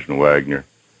 4.6's and the Wagner and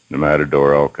the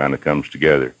Matador all kind of comes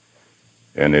together.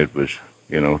 And it was,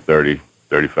 30,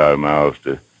 35 miles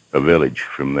to a village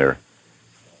from there.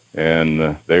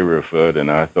 And they were afoot,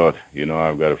 and I thought,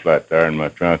 I've got a flat tire in my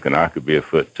trunk, and I could be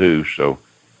afoot too. So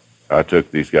I took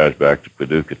these guys back to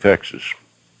Paducah, Texas,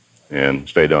 and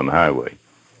stayed on the highway.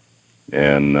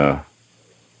 And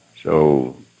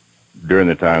so during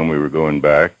the time we were going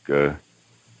back,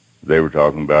 they were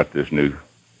talking about this new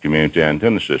community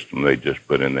antenna system they just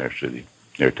put in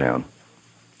their town.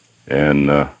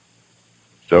 And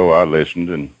so I listened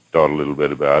and thought a little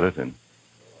bit about it, and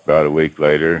about a week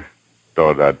later,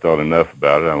 I'd thought enough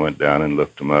about it. I went down and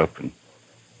looked them up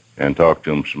and talked to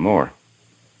them some more.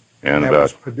 And that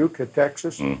was Paducah,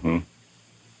 Texas? Mm-hmm.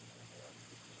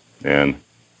 And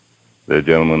the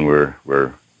gentlemen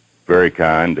were very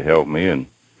kind to help me and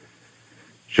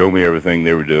show me everything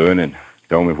they were doing and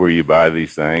told me where you buy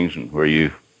these things and where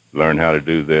you learn how to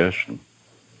do this and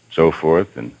so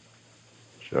forth. And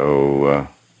so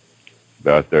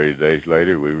about 30 days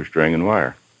later, we were stringing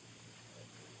wire.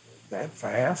 That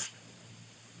fast?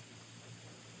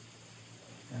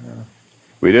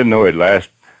 We didn't know it'd last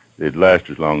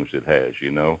as long as it has,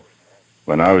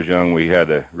 When I was young, we had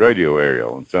a radio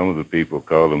aerial, and some of the people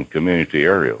called them community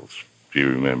aerials, if you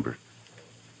remember.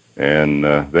 And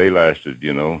they lasted, 3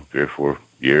 or 4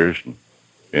 years,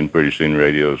 and pretty soon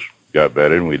radios got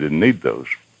better, and we didn't need those.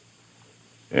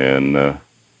 And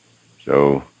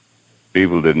so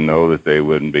people didn't know that they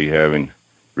wouldn't be having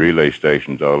relay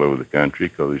stations all over the country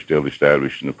because they're still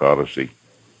establishing the policy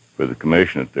for the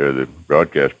commission the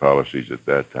broadcast policies at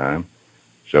that time.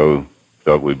 So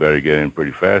thought we better get in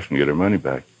pretty fast and get our money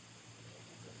back.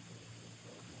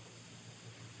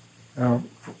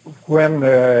 When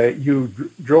you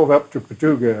drove up to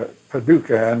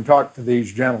Paducah and talked to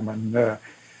these gentlemen,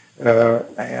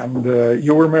 and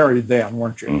you were married then,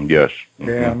 weren't you? Yes. Mm-hmm.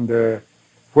 And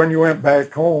when you went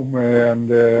back home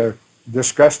and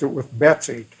discussed it with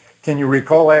Betsy, can you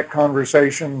recall that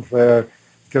conversation?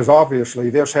 Because obviously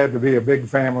this had to be a big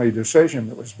family decision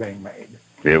that was being made.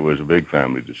 It was a big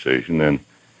family decision,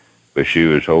 but she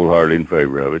was wholeheartedly in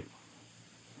favor of it.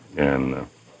 And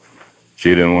she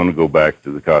didn't want to go back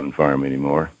to the cotton farm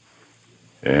anymore.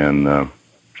 And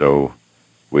so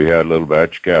we had a little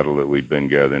batch of cattle that we'd been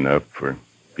gathering up for a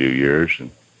few years,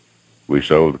 and we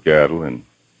sold the cattle and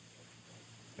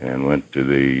went to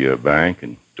the bank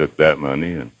and took that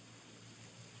money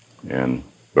and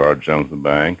borrowed some from the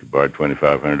bank, borrowed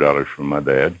 $2,500 from my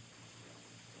dad.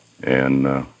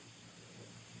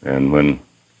 And when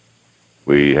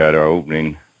we had our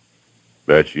opening,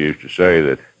 Betsy used to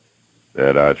say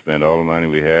that I'd spent all the money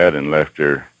we had and left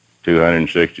her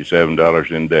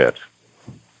 $267 in debt.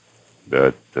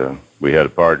 But we had a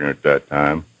partner at that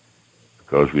time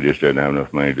because we just didn't have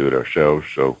enough money to do it ourselves,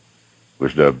 so it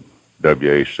was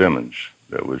W.A. Simmons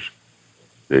that was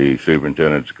the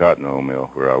superintendent of the cotton oil mill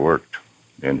where I worked,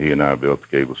 and he and I built the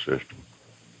cable system.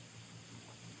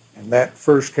 And that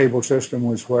first cable system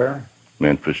was where?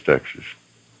 Memphis, Texas.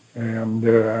 And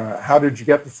how did you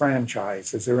get the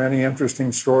franchise? Is there any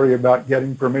interesting story about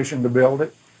getting permission to build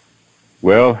it?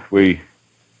 Well, we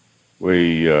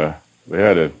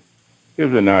had it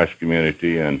was a nice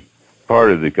community, and part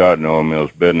of the cotton oil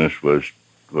mill's business was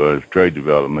trade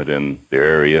development in the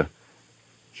area.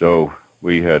 So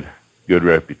we had good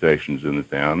reputations in the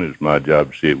town. It was my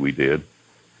job to see it we did.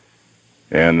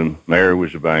 And the mayor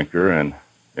was a banker and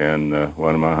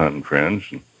one of my hunting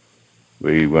friends. And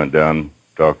we went down,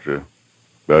 talked to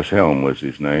Gus Helm was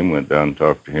his name, went down and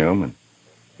talked to him, and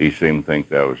he seemed to think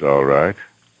that was all right.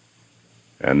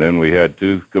 And then we had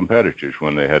two competitors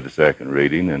when they had the second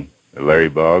reading, and Larry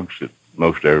Boggs, that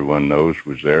most everyone knows,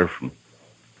 was there from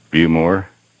Viewmore.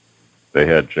 They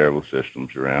had several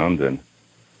systems around, and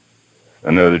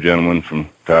another gentleman from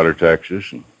Tyler,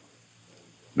 Texas, and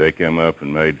they came up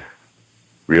and made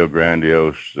real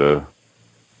grandiose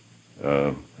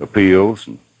appeals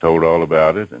and told all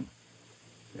about it,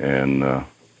 and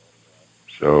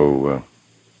so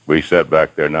we sat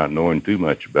back there not knowing too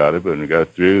much about it, but when we got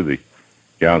through, the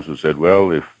council said,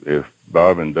 well, if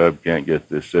Bob and Dub can't get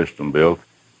this system built,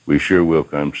 we sure will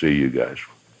come see you guys.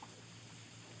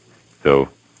 So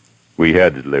we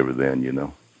had to deliver then, you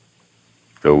know.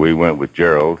 So we went with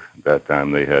Gerald. At that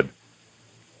time they had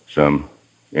some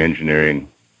engineering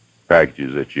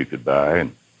packages that you could buy,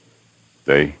 and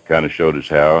they kind of showed us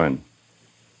how, and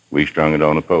we strung it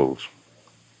on the poles.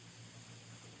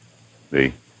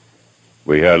 We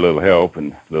had a little help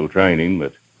and a little training,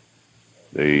 but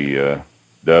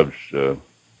Dub's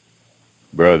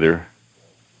brother,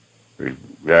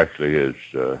 actually his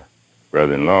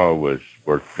brother-in-law,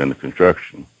 worked in the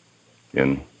construction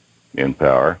in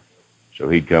power, so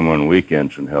he'd come on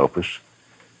weekends and help us.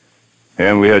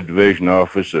 And we had division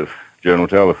office of General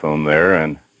Telephone there,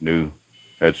 and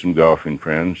had some golfing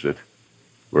friends that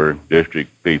were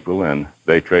district people, and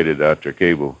they traded out their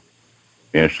cable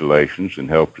installations and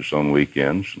helped us on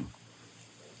weekends.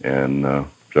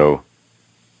 So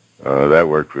that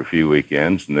worked for a few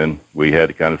weekends, and then we had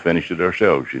to kind of finish it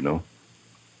ourselves, you know.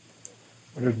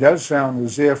 But it does sound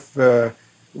as if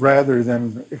rather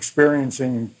than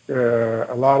experiencing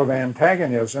a lot of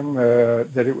antagonism,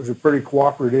 that it was a pretty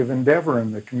cooperative endeavor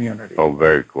in the community. Oh,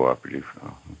 very cooperative.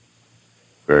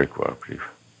 Very cooperative.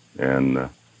 And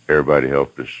everybody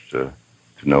helped us to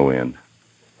no end.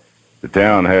 The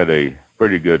town had a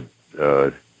pretty good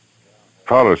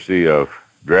policy of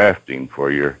drafting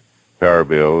for your power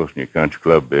bills and your country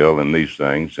club bill and these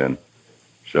things, and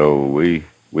so we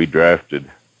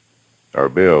drafted our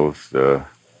bills.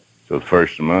 So the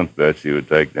first of the month, Betsy would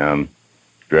take down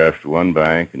drafts to one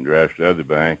bank and drafts to the other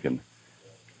bank, and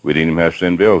we didn't even have to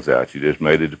send bills out. She just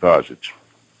made the deposits.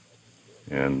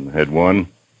 And had one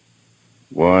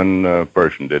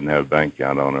person didn't have a bank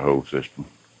account on her whole system.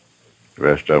 The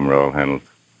rest of them were all handled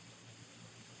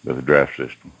with a draft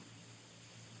system.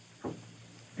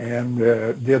 And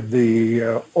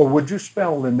would you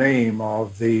spell the name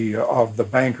of the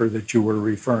banker that you were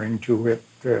referring to? It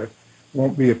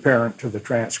won't be apparent to the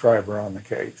transcriber on the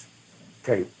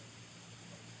tape.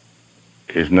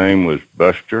 His name was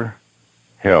Buster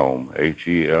Helm,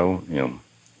 Helm.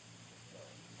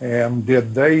 And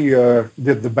did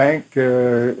the bank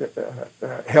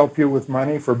help you with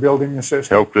money for building the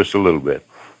system? Helped us a little bit.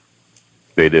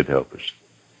 They did help us.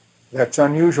 That's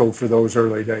unusual for those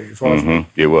early days, wasn't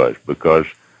it? It was, because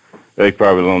they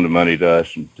probably loaned the money to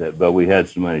us, but we had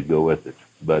some money to go with it.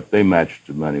 But they matched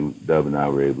the money Dub and I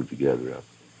were able to gather up.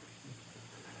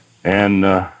 And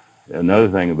another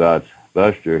thing about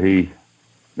Buster,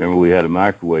 remember we had a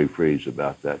microwave freeze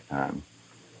about that time,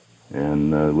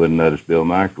 and wouldn't let us build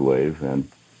microwave, and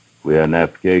we had an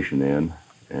application in,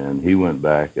 and he went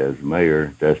back as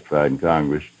mayor, testified in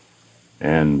Congress,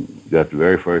 and got the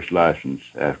very first license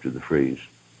after the freeze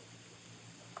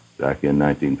back in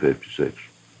 1956.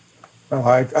 Well,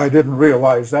 I didn't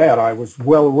realize that. I was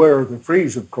well aware of the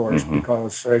freeze, of course,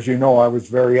 because, as you know, I was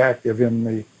very active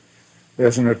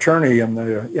as an attorney in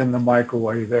the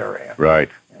microwave area. Right.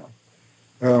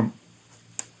 Yeah.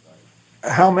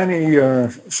 How many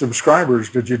subscribers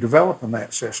did you develop in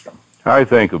that system? I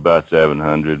think about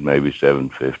 700, maybe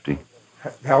 750.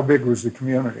 How big was the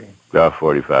community? About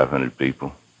 4,500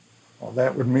 people. Well,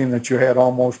 that would mean that you had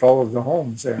almost all of the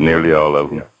homes there. Nearly all of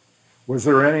them. Yeah. Was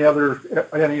there any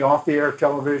off-the-air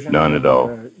television? None at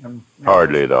all.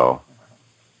 Hardly at all.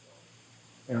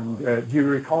 And do you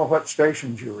recall what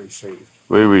stations you received?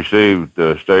 We received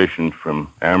stations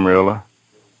from Amarillo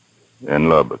and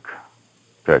Lubbock,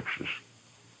 Texas.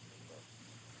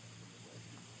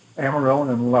 Amarillo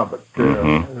and Lubbock.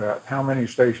 How many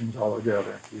stations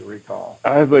altogether, do you recall?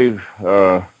 I believe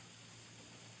that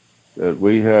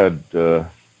we had, I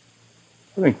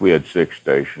think we had 6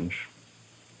 stations.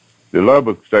 The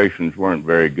Lubbock stations weren't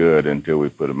very good until we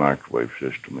put a microwave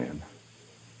system in.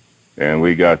 And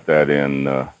we got that in,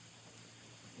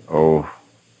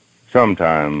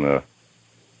 sometime,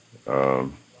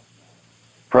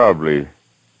 probably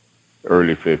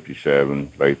early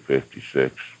 57, late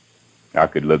 56. I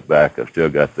could look back. I've still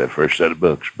got that first set of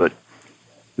books. But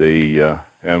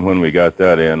and when we got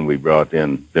that in, we brought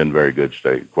in then very good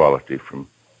state quality from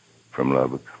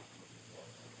Lubbock.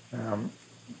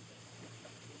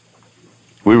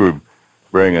 We were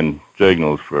bringing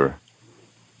signals for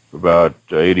about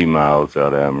 80 miles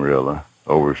out of Amarillo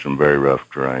over some very rough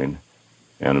terrain,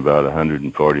 and about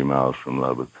 140 miles from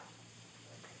Lubbock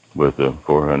with a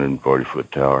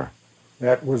 440-foot tower.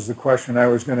 That was the question I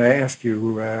was going to ask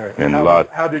you.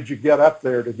 How did you get up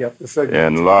there to get the signal?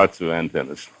 And lots of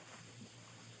antennas.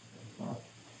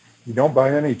 You don't by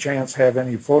any chance have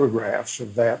any photographs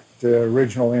of that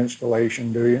original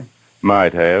installation, do you?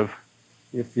 Might have.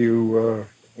 If you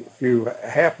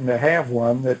happen to have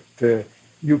one that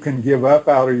you can give up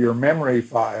out of your memory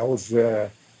files,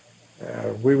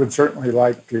 we would certainly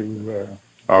like to.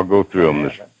 I'll go through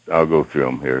them. I'll go through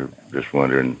them here this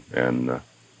winter, and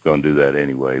going to do that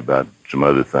anyway about some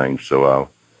other things. So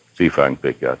I'll see if I can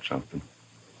pick out something.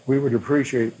 We would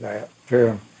appreciate that.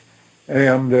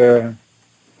 And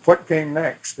what came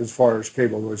next as far as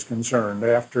cable was concerned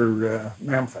after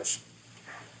Memphis?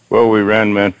 Well, we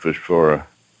ran Memphis for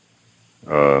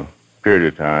a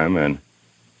period of time,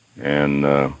 and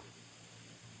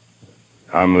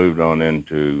I moved on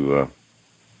into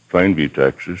Plainview,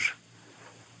 Texas.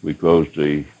 We closed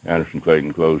Anderson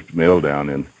Clayton closed the mill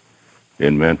down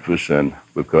in Memphis, and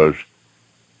because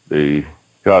the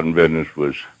cotton business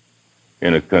was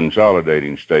in a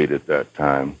consolidating state at that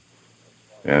time,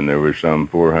 and there were some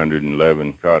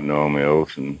 411 cotton oil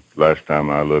mills, and last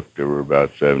time I looked, there were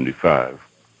about 75.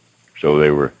 So they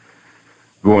were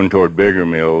going toward bigger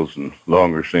mills and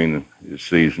longer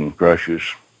season crushes,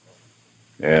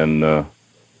 and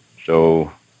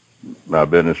so my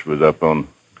business was up on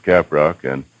Caprock,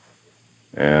 and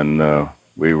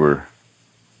we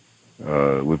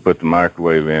put the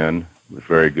microwave in. It was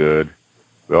very good.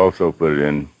 We also put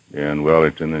it in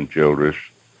Wellington and Childress.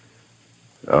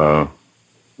 And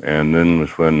then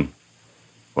was when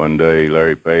one day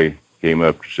Larry Pay came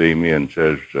up to see me and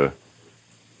says,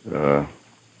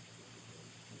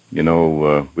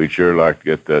 we'd sure like to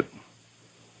get that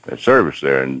service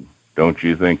there, and don't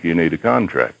you think you need a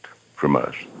contract from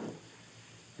us?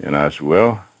 And I said,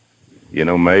 well,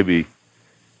 maybe,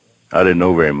 I didn't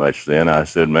know very much then. I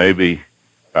said, maybe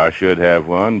I should have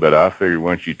one, but I figured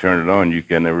once you turn it on, you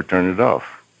can never turn it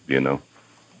off,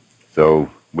 So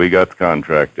we got the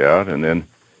contract out, and then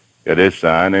got it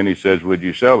signed, and he says, would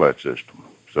you sell that system?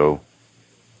 So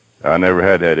I never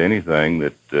had anything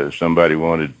that somebody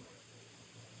wanted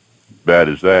bad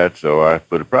as that, so I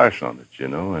put a price on it,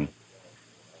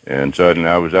 and suddenly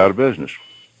I was out of business.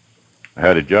 I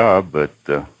had a job, but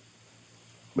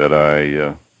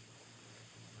I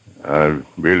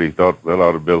really thought, well, I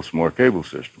ought to build some more cable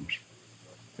systems.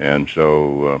 And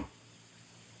so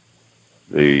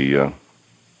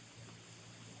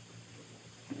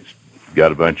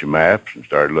got a bunch of maps and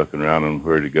started looking around on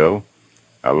where to go.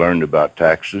 I learned about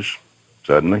taxes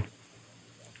suddenly.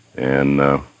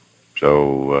 And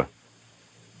so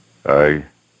I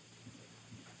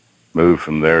moved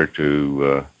from there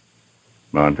to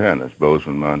Montana,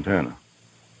 Bozeman, Montana.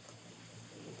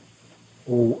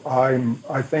 Oh,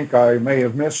 I think I may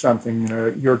have missed something.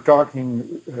 You're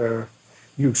talking,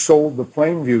 you sold the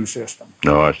Plainview system.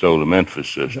 No, I sold the Memphis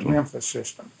system. The Memphis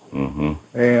system. Mm-hmm.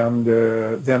 And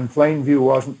then Plainview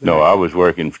wasn't... No, I was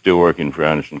still working for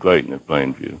Anderson Clayton at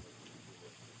Plainview.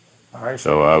 I see.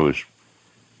 So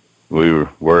we were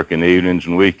working evenings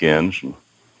and weekends and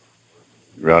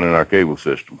running our cable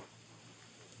system.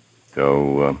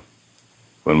 So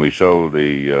when we sold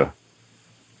the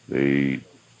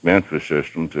Memphis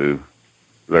system to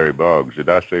Larry Boggs, did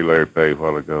I say Larry Pay a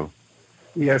while ago?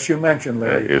 Yes, you mentioned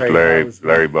Larry Pay. It's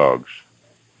Larry Boggs.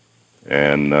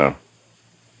 And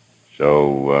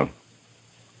so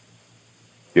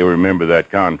you'll remember that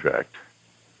contract.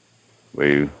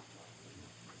 We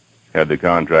had the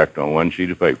contract on one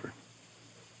sheet of paper.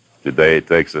 Today it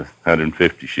takes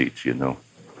 150 sheets,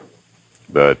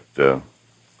 But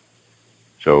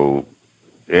so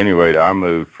anyway, I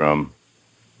moved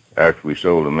after we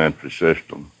sold the Memphis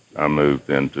system, I moved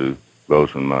into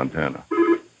Bozeman, Montana.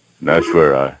 And that's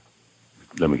where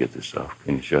let me get this off.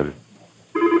 Can you shut it?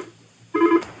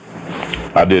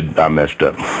 I messed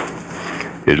up.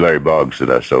 It's Larry Boggs that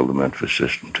I sold the Memphis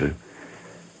system to.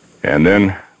 And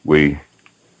then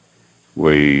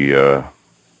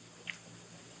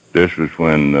this was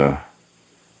when,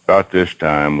 about this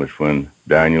time was when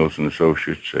Daniels and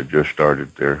Associates had just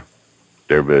started their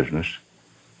business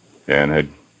and had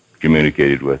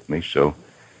communicated with me. So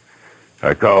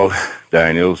I called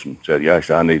Daniels and said, yes,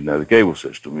 I need another cable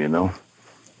system,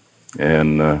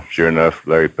 And sure enough,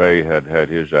 Larry Pay had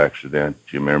his accident,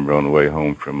 you remember, on the way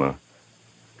home from a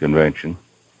convention.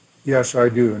 Yes, I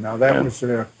do. Now, that was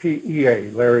PEA,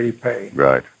 Larry Pay.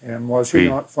 Right. And was he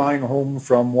not flying home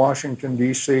from Washington,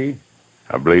 D.C.?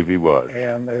 I believe he was.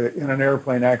 And in an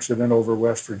airplane accident over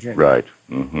West Virginia. Right.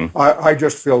 Mm-hmm. I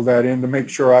just filled that in to make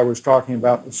sure I was talking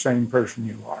about the same person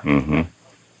you are. Mm-hmm.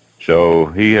 So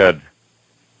he had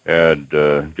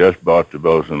just bought the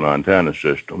Bozeman, Montana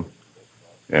system,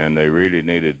 and they really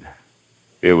needed,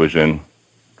 it was in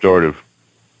sort of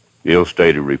ill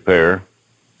state of repair,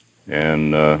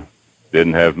 and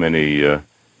didn't have many,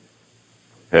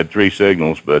 had 3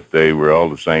 signals, but they were all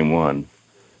the same one,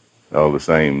 all the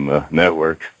same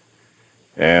network.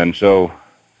 And so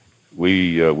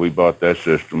we bought that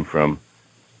system from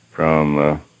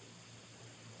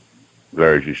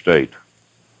Larry's estate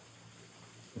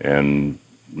and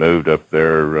moved up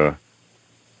there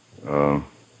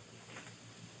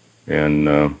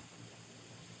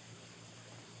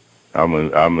I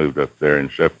moved up there in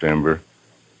September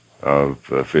of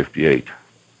 '58.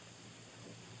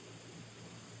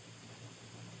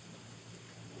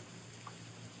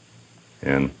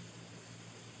 And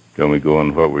can we go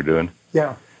on what we're doing?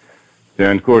 Yeah.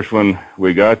 Then, of course, when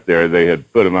we got there, they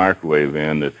had put a microwave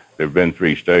in. That there have been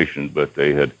 3 stations, but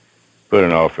they had put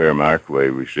an off-air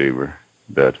microwave receiver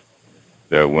that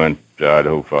went to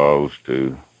Idaho Falls,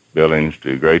 to Billings,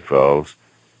 to Great Falls,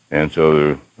 and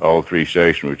so all 3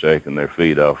 stations were taking their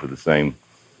feed off of the same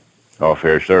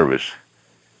off-air service.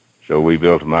 So we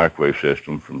built a microwave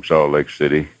system from Salt Lake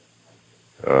City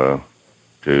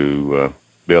to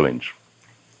Billings.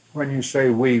 When you say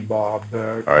we, Bob,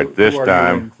 all right, this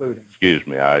time, excuse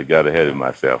me, I got ahead of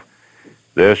myself.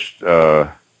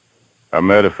 I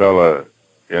met a fella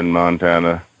in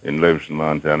Montana, in Livingston,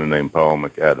 Montana, named Paul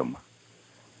McAdam.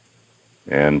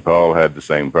 And Paul had the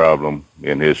same problem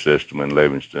in his system in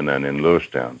Livingston and in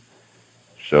Lewistown.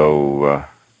 So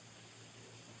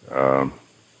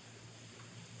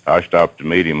I stopped to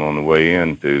meet him on the way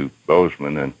in to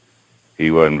Bozeman, and he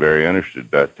wasn't very interested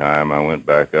at that time. I went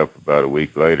back up about a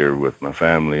week later with my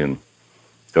family and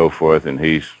so forth, and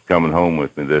he's coming home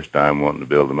with me this time wanting to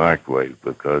build a microwave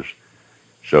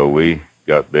so we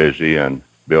got busy and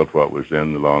built what was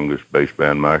then the longest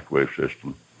baseband microwave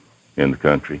system in the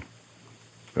country,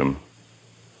 from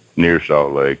near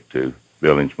Salt Lake to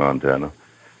Billings, Montana.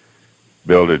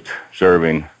 Built it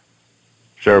serving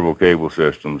several cable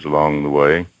systems along the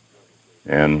way,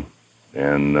 and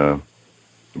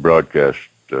broadcast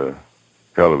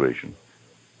television.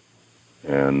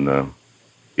 And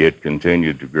it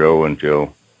continued to grow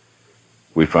until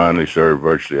we finally served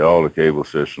virtually all the cable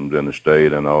systems in the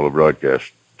state and all the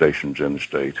broadcast stations in the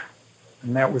state.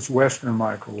 And that was Western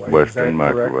Microwave. Western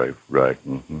Microwave, right.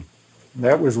 Mm-hmm.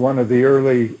 That was one of the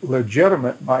early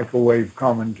legitimate microwave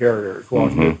common carriers,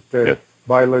 wasn't it? Yes.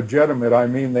 By legitimate, I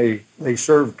mean they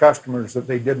served customers that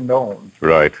they didn't own.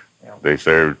 Right. Yeah. They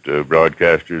served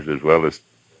broadcasters as well as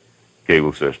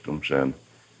cable systems, and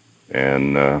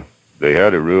they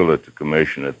had a rule at the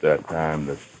commission at that time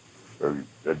that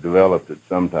developed at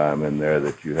some time in there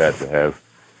that you had to have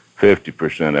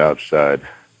 50% outside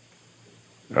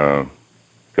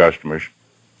customers,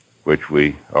 which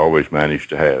we always managed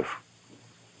to have.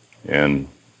 And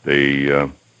the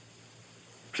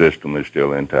system is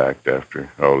still intact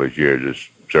after all these years. It's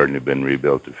certainly been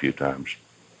rebuilt a few times.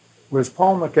 Was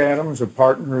Paul McAdams a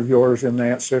partner of yours in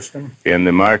that system? In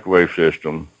the microwave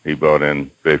system, he brought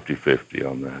in 50-50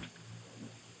 on that.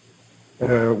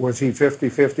 Was he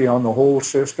 50-50 on the whole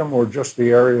system, or just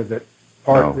the area that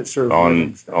served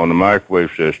Livingston? On the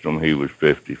microwave system, he was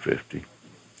 50-50.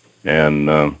 And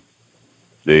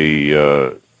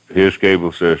his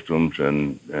cable systems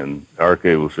and our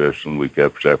cable system we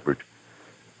kept separate.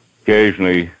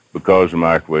 Occasionally, because the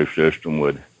microwave system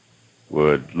would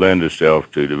lend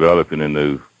itself to developing a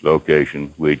new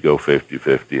location, we'd go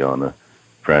 50-50 on a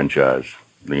franchise,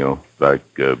 like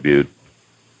Butte,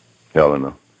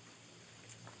 Helena.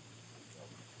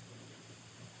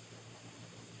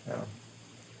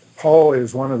 Paul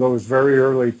is one of those very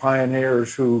early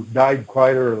pioneers who died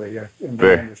quite early in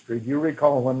the industry. Do you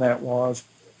recall when that was?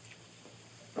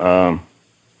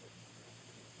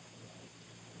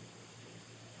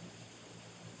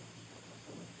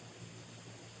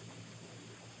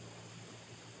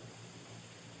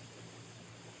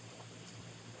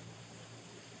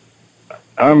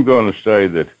 I'm going to say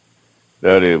that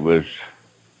it was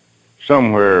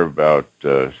somewhere about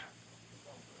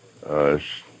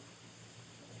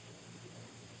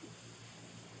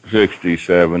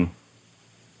 67.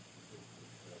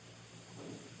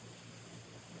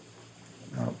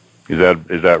 No.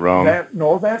 Is that wrong?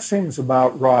 No, that seems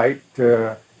about right.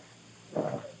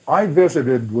 I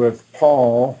visited with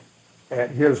Paul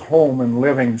at his home in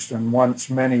Livingston once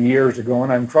many years ago,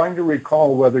 and I'm trying to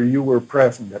recall whether you were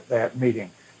present at that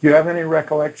meeting. Do you have any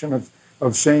recollection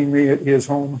of seeing me at his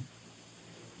home?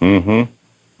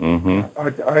 Mm-hmm.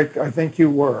 Mm-hmm. I think you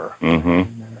were.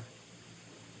 Mm-hmm.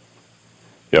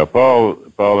 Yeah,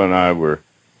 Paul and I were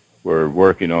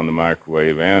working on the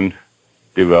microwave and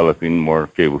developing more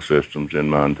cable systems in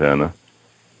Montana,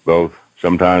 both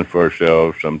sometimes for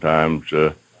ourselves, sometimes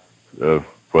for the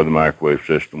microwave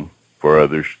system for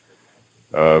others,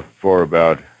 from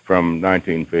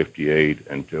 1958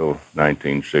 until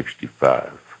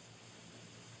 1965.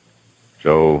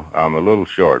 So I'm a little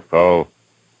short. Paul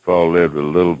lived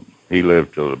he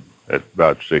lived till at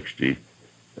about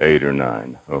 68 or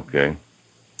 9, okay?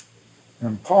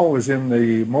 And Paul was in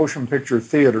the motion picture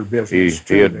theater business,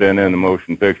 too. He had been in the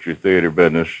motion picture theater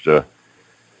business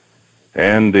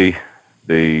and the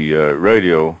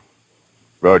radio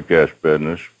broadcast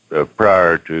business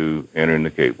prior to entering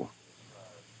the cable.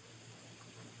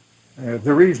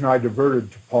 The reason I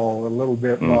diverted to Paul a little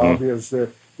bit, Bob, is that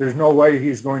there's no way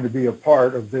he's going to be a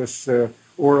part of this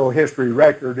oral history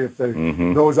record if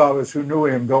those of us who knew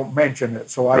him don't mention it.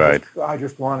 So I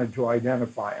just wanted to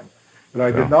identify him. But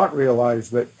I did not realize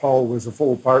that Paul was a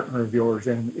full partner of yours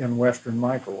in Western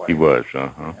Microwave. He was,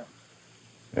 Yeah.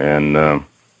 And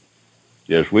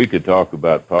yes, we could talk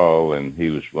about Paul, and he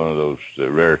was one of those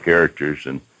rare characters,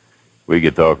 and we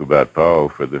could talk about Paul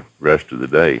for the rest of the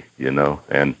day,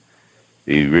 and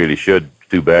he really should.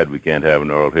 Too bad we can't have an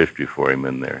oral history for him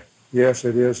in there. Yes,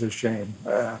 it is a shame.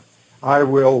 I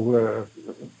will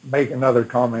make another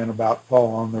comment about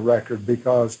Paul on the record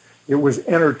because it was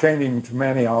entertaining to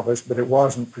many of us, but it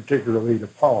wasn't particularly to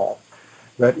Paul.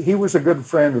 But he was a good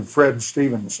friend of Fred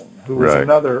Stevenson, who was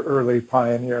another early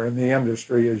pioneer in the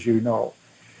industry, as you know.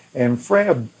 And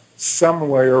Fred, some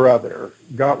way or other,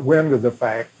 got wind of the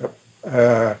fact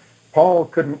that Paul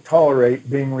couldn't tolerate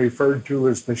being referred to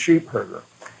as the sheep herder.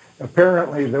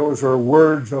 Apparently, those were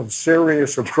words of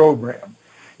serious opprobrium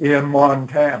in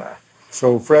Montana.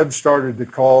 So Fred started to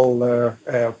call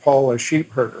Paul a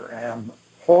sheep herder, and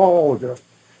Paul just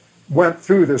went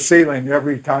through the ceiling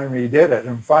every time he did it.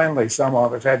 And finally, some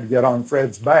of us had to get on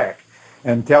Fred's back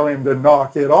and tell him to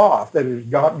knock it off, that it had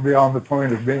gotten beyond the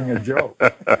point of being a joke.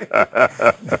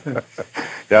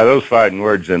 Yeah, those fighting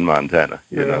words in Montana,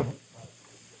 you know.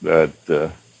 But,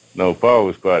 no, Paul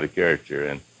was quite a character.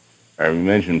 And I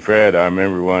mentioned Fred. I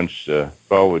remember once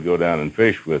Paul would go down and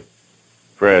fish with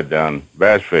Fred down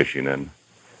bass fishing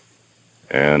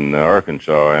in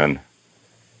Arkansas. And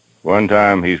one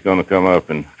time he's going to come up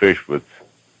and fish with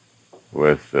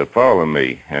Paul and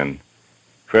me. And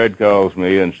Fred calls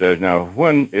me and says, "Now,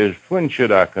 when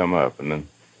should I come up?" And then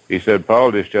he said,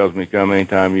 "Paul just tells me come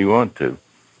anytime you want to."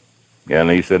 And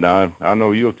he said, "Now, I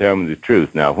know you'll tell me the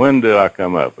truth. Now, when do I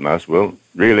come up?" And I said, "Well,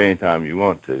 really anytime you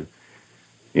want to.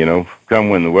 You know, come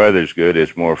when the weather's good,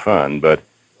 it's more fun. But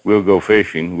we'll go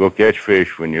fishing. We'll catch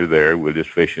fish when you're there. We'll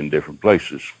just fish in different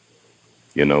places,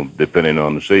 you know, depending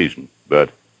on the season."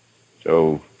 But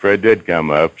so Fred did come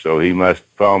up, so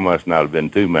Paul must not have been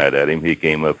too mad at him. He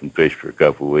came up and fished for a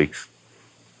couple of weeks.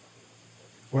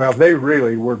 Well, they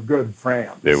really were good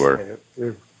friends. They were.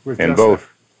 It was and both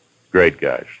great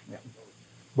guys. Yeah.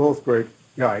 Both great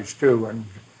guys, too. And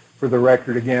for the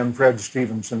record, again, Fred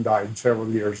Stevenson died several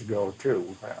years ago,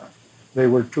 too. They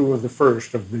were two of the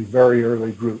first of the very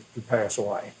early group to pass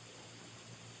away.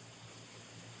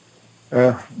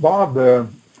 Bob,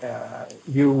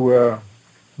 you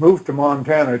moved to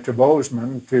Montana to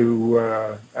Bozeman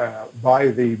to buy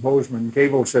the Bozeman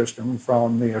cable system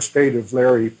from the estate of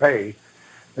Larry Pay.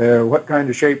 What kind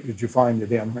of shape did you find it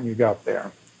in when you got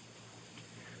there?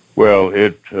 Well,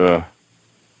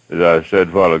 as I said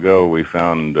a while ago, we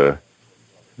found it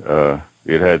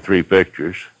had three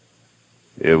pictures.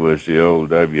 It was the old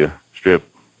W strip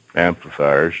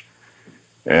amplifiers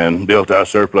and built-out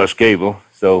surplus cable,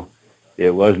 so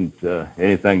it wasn't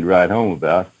anything to write home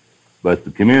about. But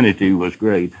the community was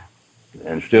great,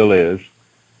 and still is.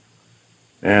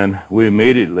 And we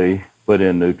immediately put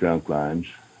in new trunk lines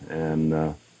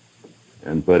and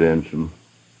put in some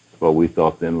what we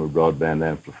thought then were broadband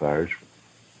amplifiers.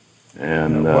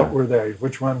 And what were they?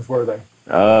 Which ones were they?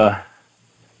 The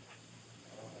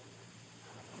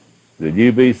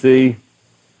UBC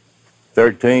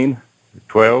 13,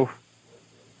 12,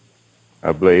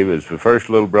 I believe, is the first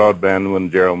little broadband one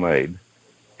Gerald made,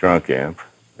 trunk amp.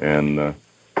 And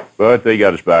but they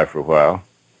got us by for a while,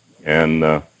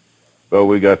 and but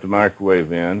we got the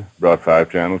microwave in, brought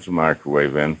 5 channels of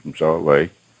microwave in from Salt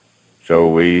Lake.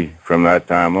 So from that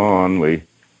time on, we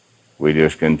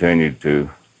just continued to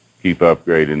keep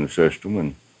upgrading the system,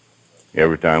 and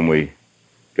every time we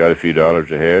got a few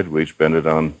dollars ahead, we'd spend it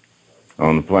on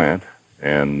the plant,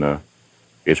 and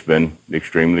it's been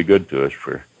extremely good to us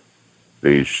for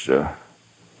these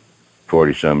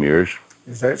 40-some years.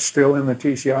 Is that still in the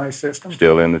TCI system?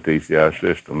 Still in the TCI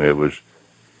system.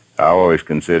 I always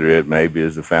consider it maybe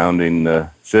as the founding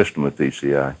system of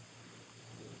TCI.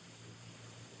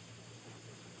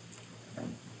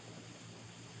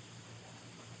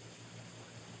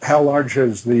 How large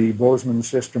has the Bozeman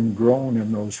system grown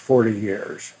in those 40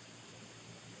 years?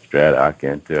 Strat, I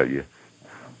can't tell you.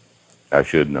 I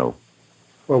should know.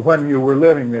 Well, when you were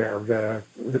living there, a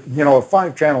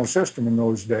 5-channel system in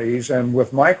those days, and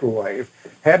with microwave,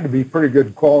 had to be pretty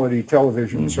good quality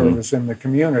television service in the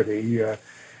community.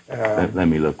 Let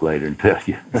me look later and tell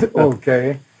you.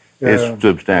 Okay. It's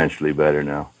substantially better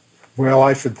now. Well,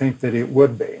 I should think that it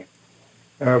would be.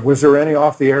 Was there any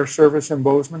off-the-air service in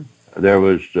Bozeman? There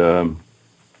was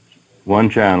one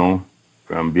channel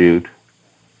from Butte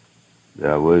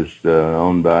that was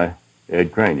owned by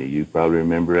Ed Craney. You probably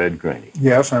remember Ed Craney.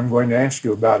 Yes, I'm going to ask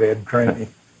you about Ed Craney.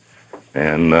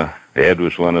 And Ed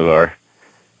was one of our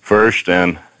first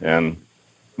and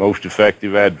most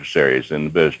effective adversaries in the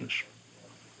business.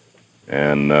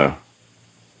 And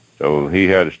so he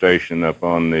had a station up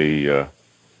on the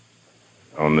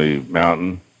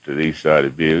mountain to the east side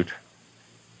of Butte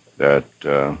that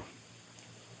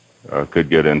could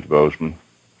get into Bozeman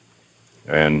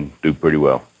and do pretty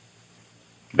well.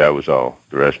 That was all.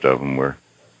 The rest of them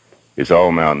it's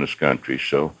all mountainous country,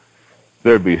 so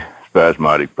there'd be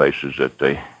spasmodic places that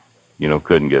they,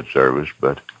 couldn't get service,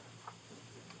 but...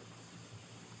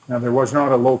 Now, there was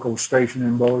not a local station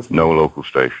in Bozeman? No local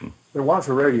station. There was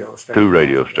a radio station? 2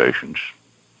 radio stations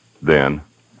then.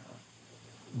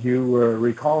 Do you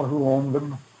recall who owned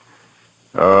them?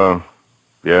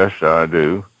 Yes, I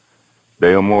do.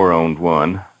 Dale Moore owned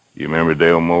one. You remember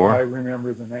Dale Moore? I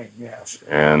remember the name, yes.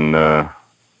 And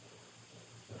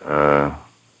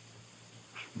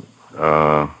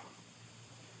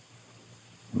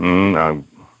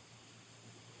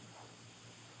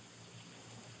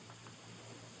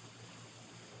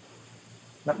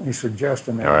let me suggest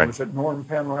a name. All right. Was it Norm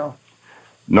Penwell?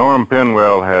 Norm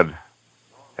Penwell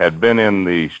had been in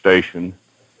the station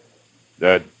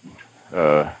that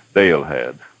Dale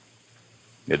had,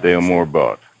 that Dale Moore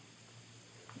bought.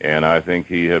 And I think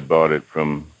he had bought it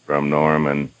from Norm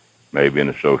and maybe an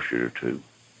associate or two.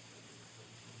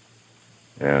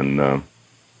 And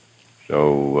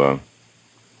so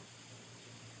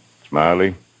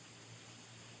Smiley,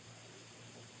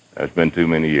 that's been too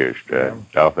many years, Chad.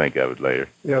 I'll think of it later.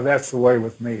 Yeah, that's the way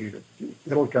with me.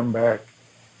 It'll come back.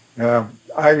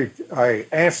 I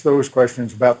asked those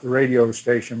questions about the radio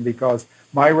station because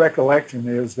my recollection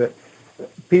is that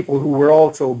people who were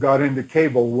also got into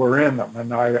cable were in them,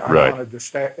 and I Right. wanted to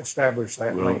establish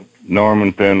that link.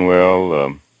 Norman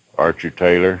Penwell, Archer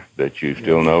Taylor, that you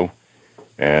still know,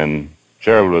 and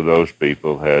several of those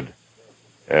people had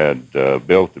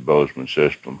built the Bozeman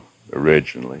system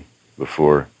originally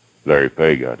before Larry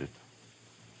Pay got it.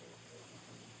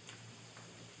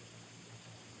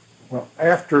 Well,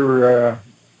 after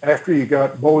you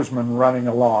got Bozeman running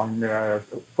along,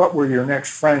 what were your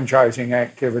next franchising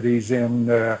activities in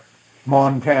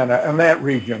Montana and that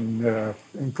region,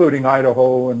 including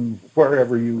Idaho and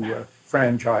wherever you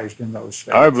franchised in those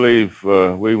states? I believe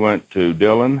we went to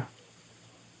Dillon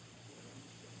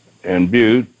and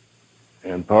Butte,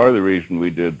 and part of the reason we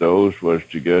did those was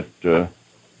to get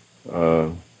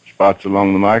spots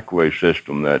along the microwave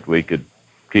system that we could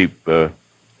keep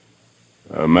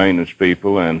maintenance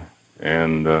people and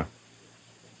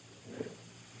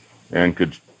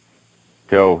could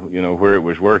tell where it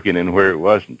was working and where it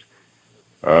wasn't.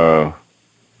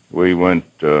 We went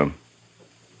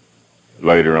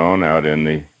later on out in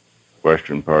the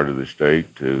western part of the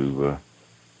state to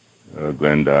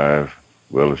Glendive,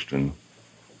 Williston,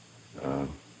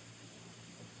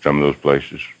 some of those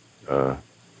places.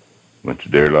 Went to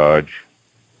Deer Lodge.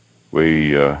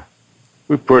 We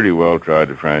pretty well tried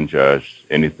to franchise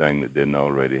anything that didn't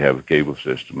already have a cable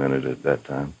system in it at that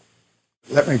time.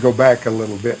 Let me go back a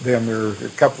little bit then. There are a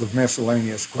couple of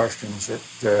miscellaneous questions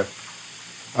that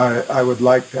I would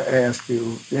like to ask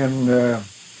you. In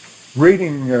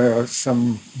reading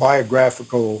some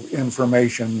biographical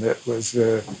information that was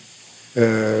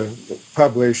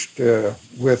published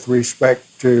with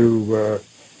respect to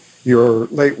your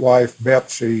late wife,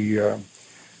 Betsy, a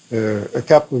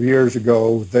couple of years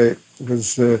ago, that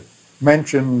was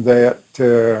mentioned that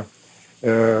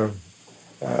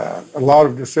a lot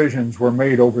of decisions were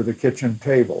made over the kitchen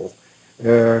table.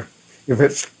 If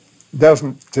it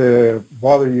doesn't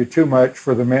bother you too much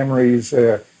for the memories,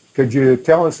 could you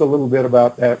tell us a little bit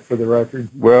about that for the record?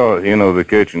 Well, the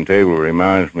kitchen table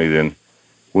reminds me then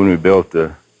when we built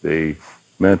the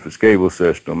Memphis cable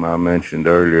system, I mentioned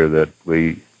earlier that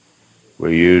we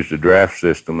used a draft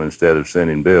system instead of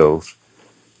sending bills.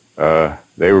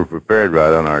 They were prepared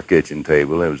right on our kitchen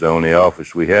table. It was the only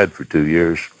office we had for 2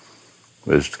 years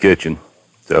was the kitchen.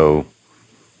 So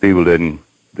people didn't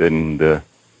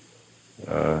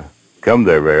come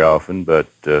there very often, but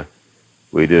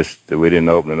we didn't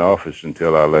open an office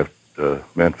until I left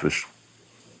Memphis.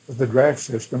 With the draft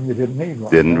system, you didn't need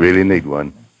one. Didn't really need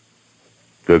one.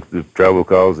 Took the trouble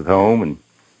calls at home,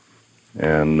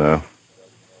 and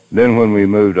then when we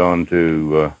moved on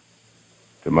to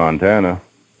Montana,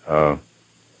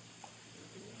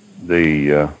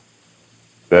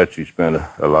 Betsy spent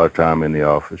a lot of time in the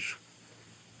office.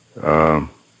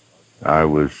 I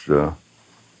was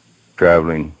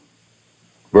traveling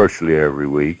virtually every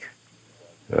week,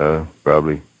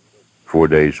 probably 4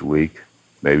 days a week,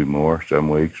 maybe more some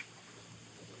weeks.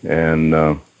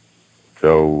 And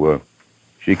so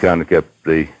she kind of kept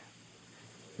the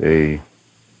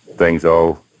things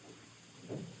all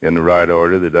in the right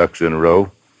order, the ducks in a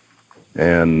row.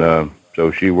 And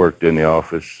so she worked in the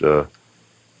office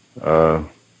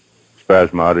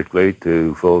spasmodically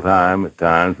to full-time at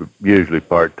times, but usually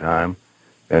part-time,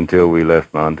 until we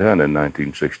left Montana in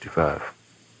 1965.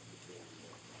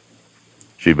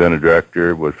 She'd been a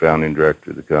director, was founding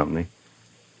director of the company,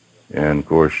 and of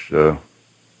course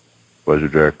was a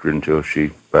director until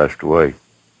she passed away.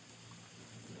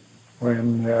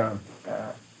 When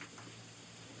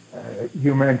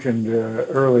you mentioned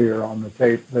earlier on the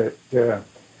tape that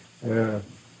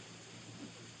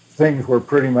things were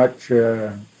pretty much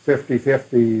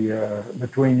 50-50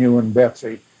 between you and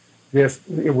Betsy. Just,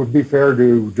 it would be fair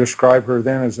to describe her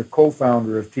then as a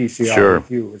co-founder of TCI Sure,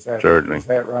 with you. certainly. Is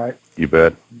that right? You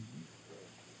bet.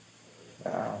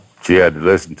 She had to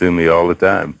listen to me all the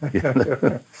time.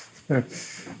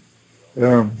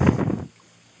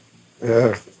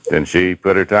 And she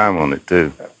put her time on it,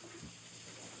 too.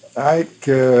 I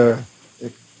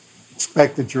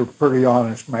expect that you're a pretty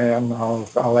honest man.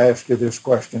 I'll ask you this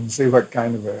question, see what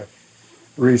kind of a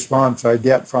response I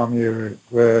get from you.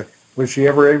 Was she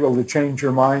ever able to change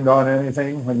your mind on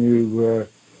anything when you,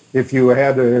 if you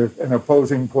had an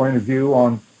opposing point of view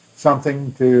on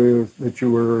something that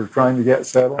you were trying to get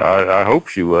settled? I hope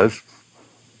she was.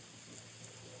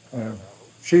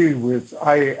 She was.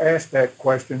 I asked that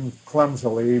question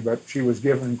clumsily, but she was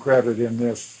given credit in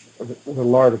this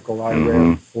little article I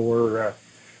read for.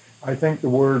 I think the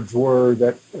words were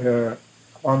that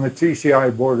on the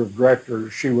TCI board of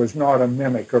directors, she was not a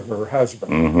mimic of her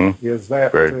husband. Is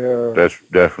that? That's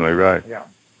definitely right. Yeah.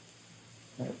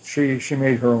 She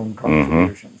made her own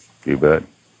contributions. You bet.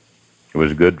 She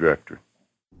was a good director.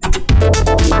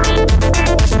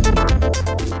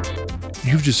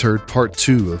 You've just heard part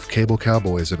 2 of Cable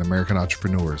Cowboys and American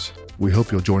Entrepreneurs. We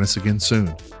hope you'll join us again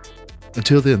soon.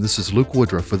 Until then, this is Luke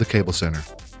Woodruff for the Cable Center,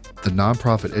 the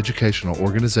nonprofit educational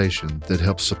organization that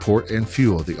helps support and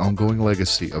fuel the ongoing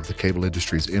legacy of the cable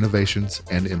industry's innovations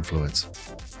and influence.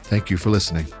 Thank you for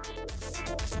listening.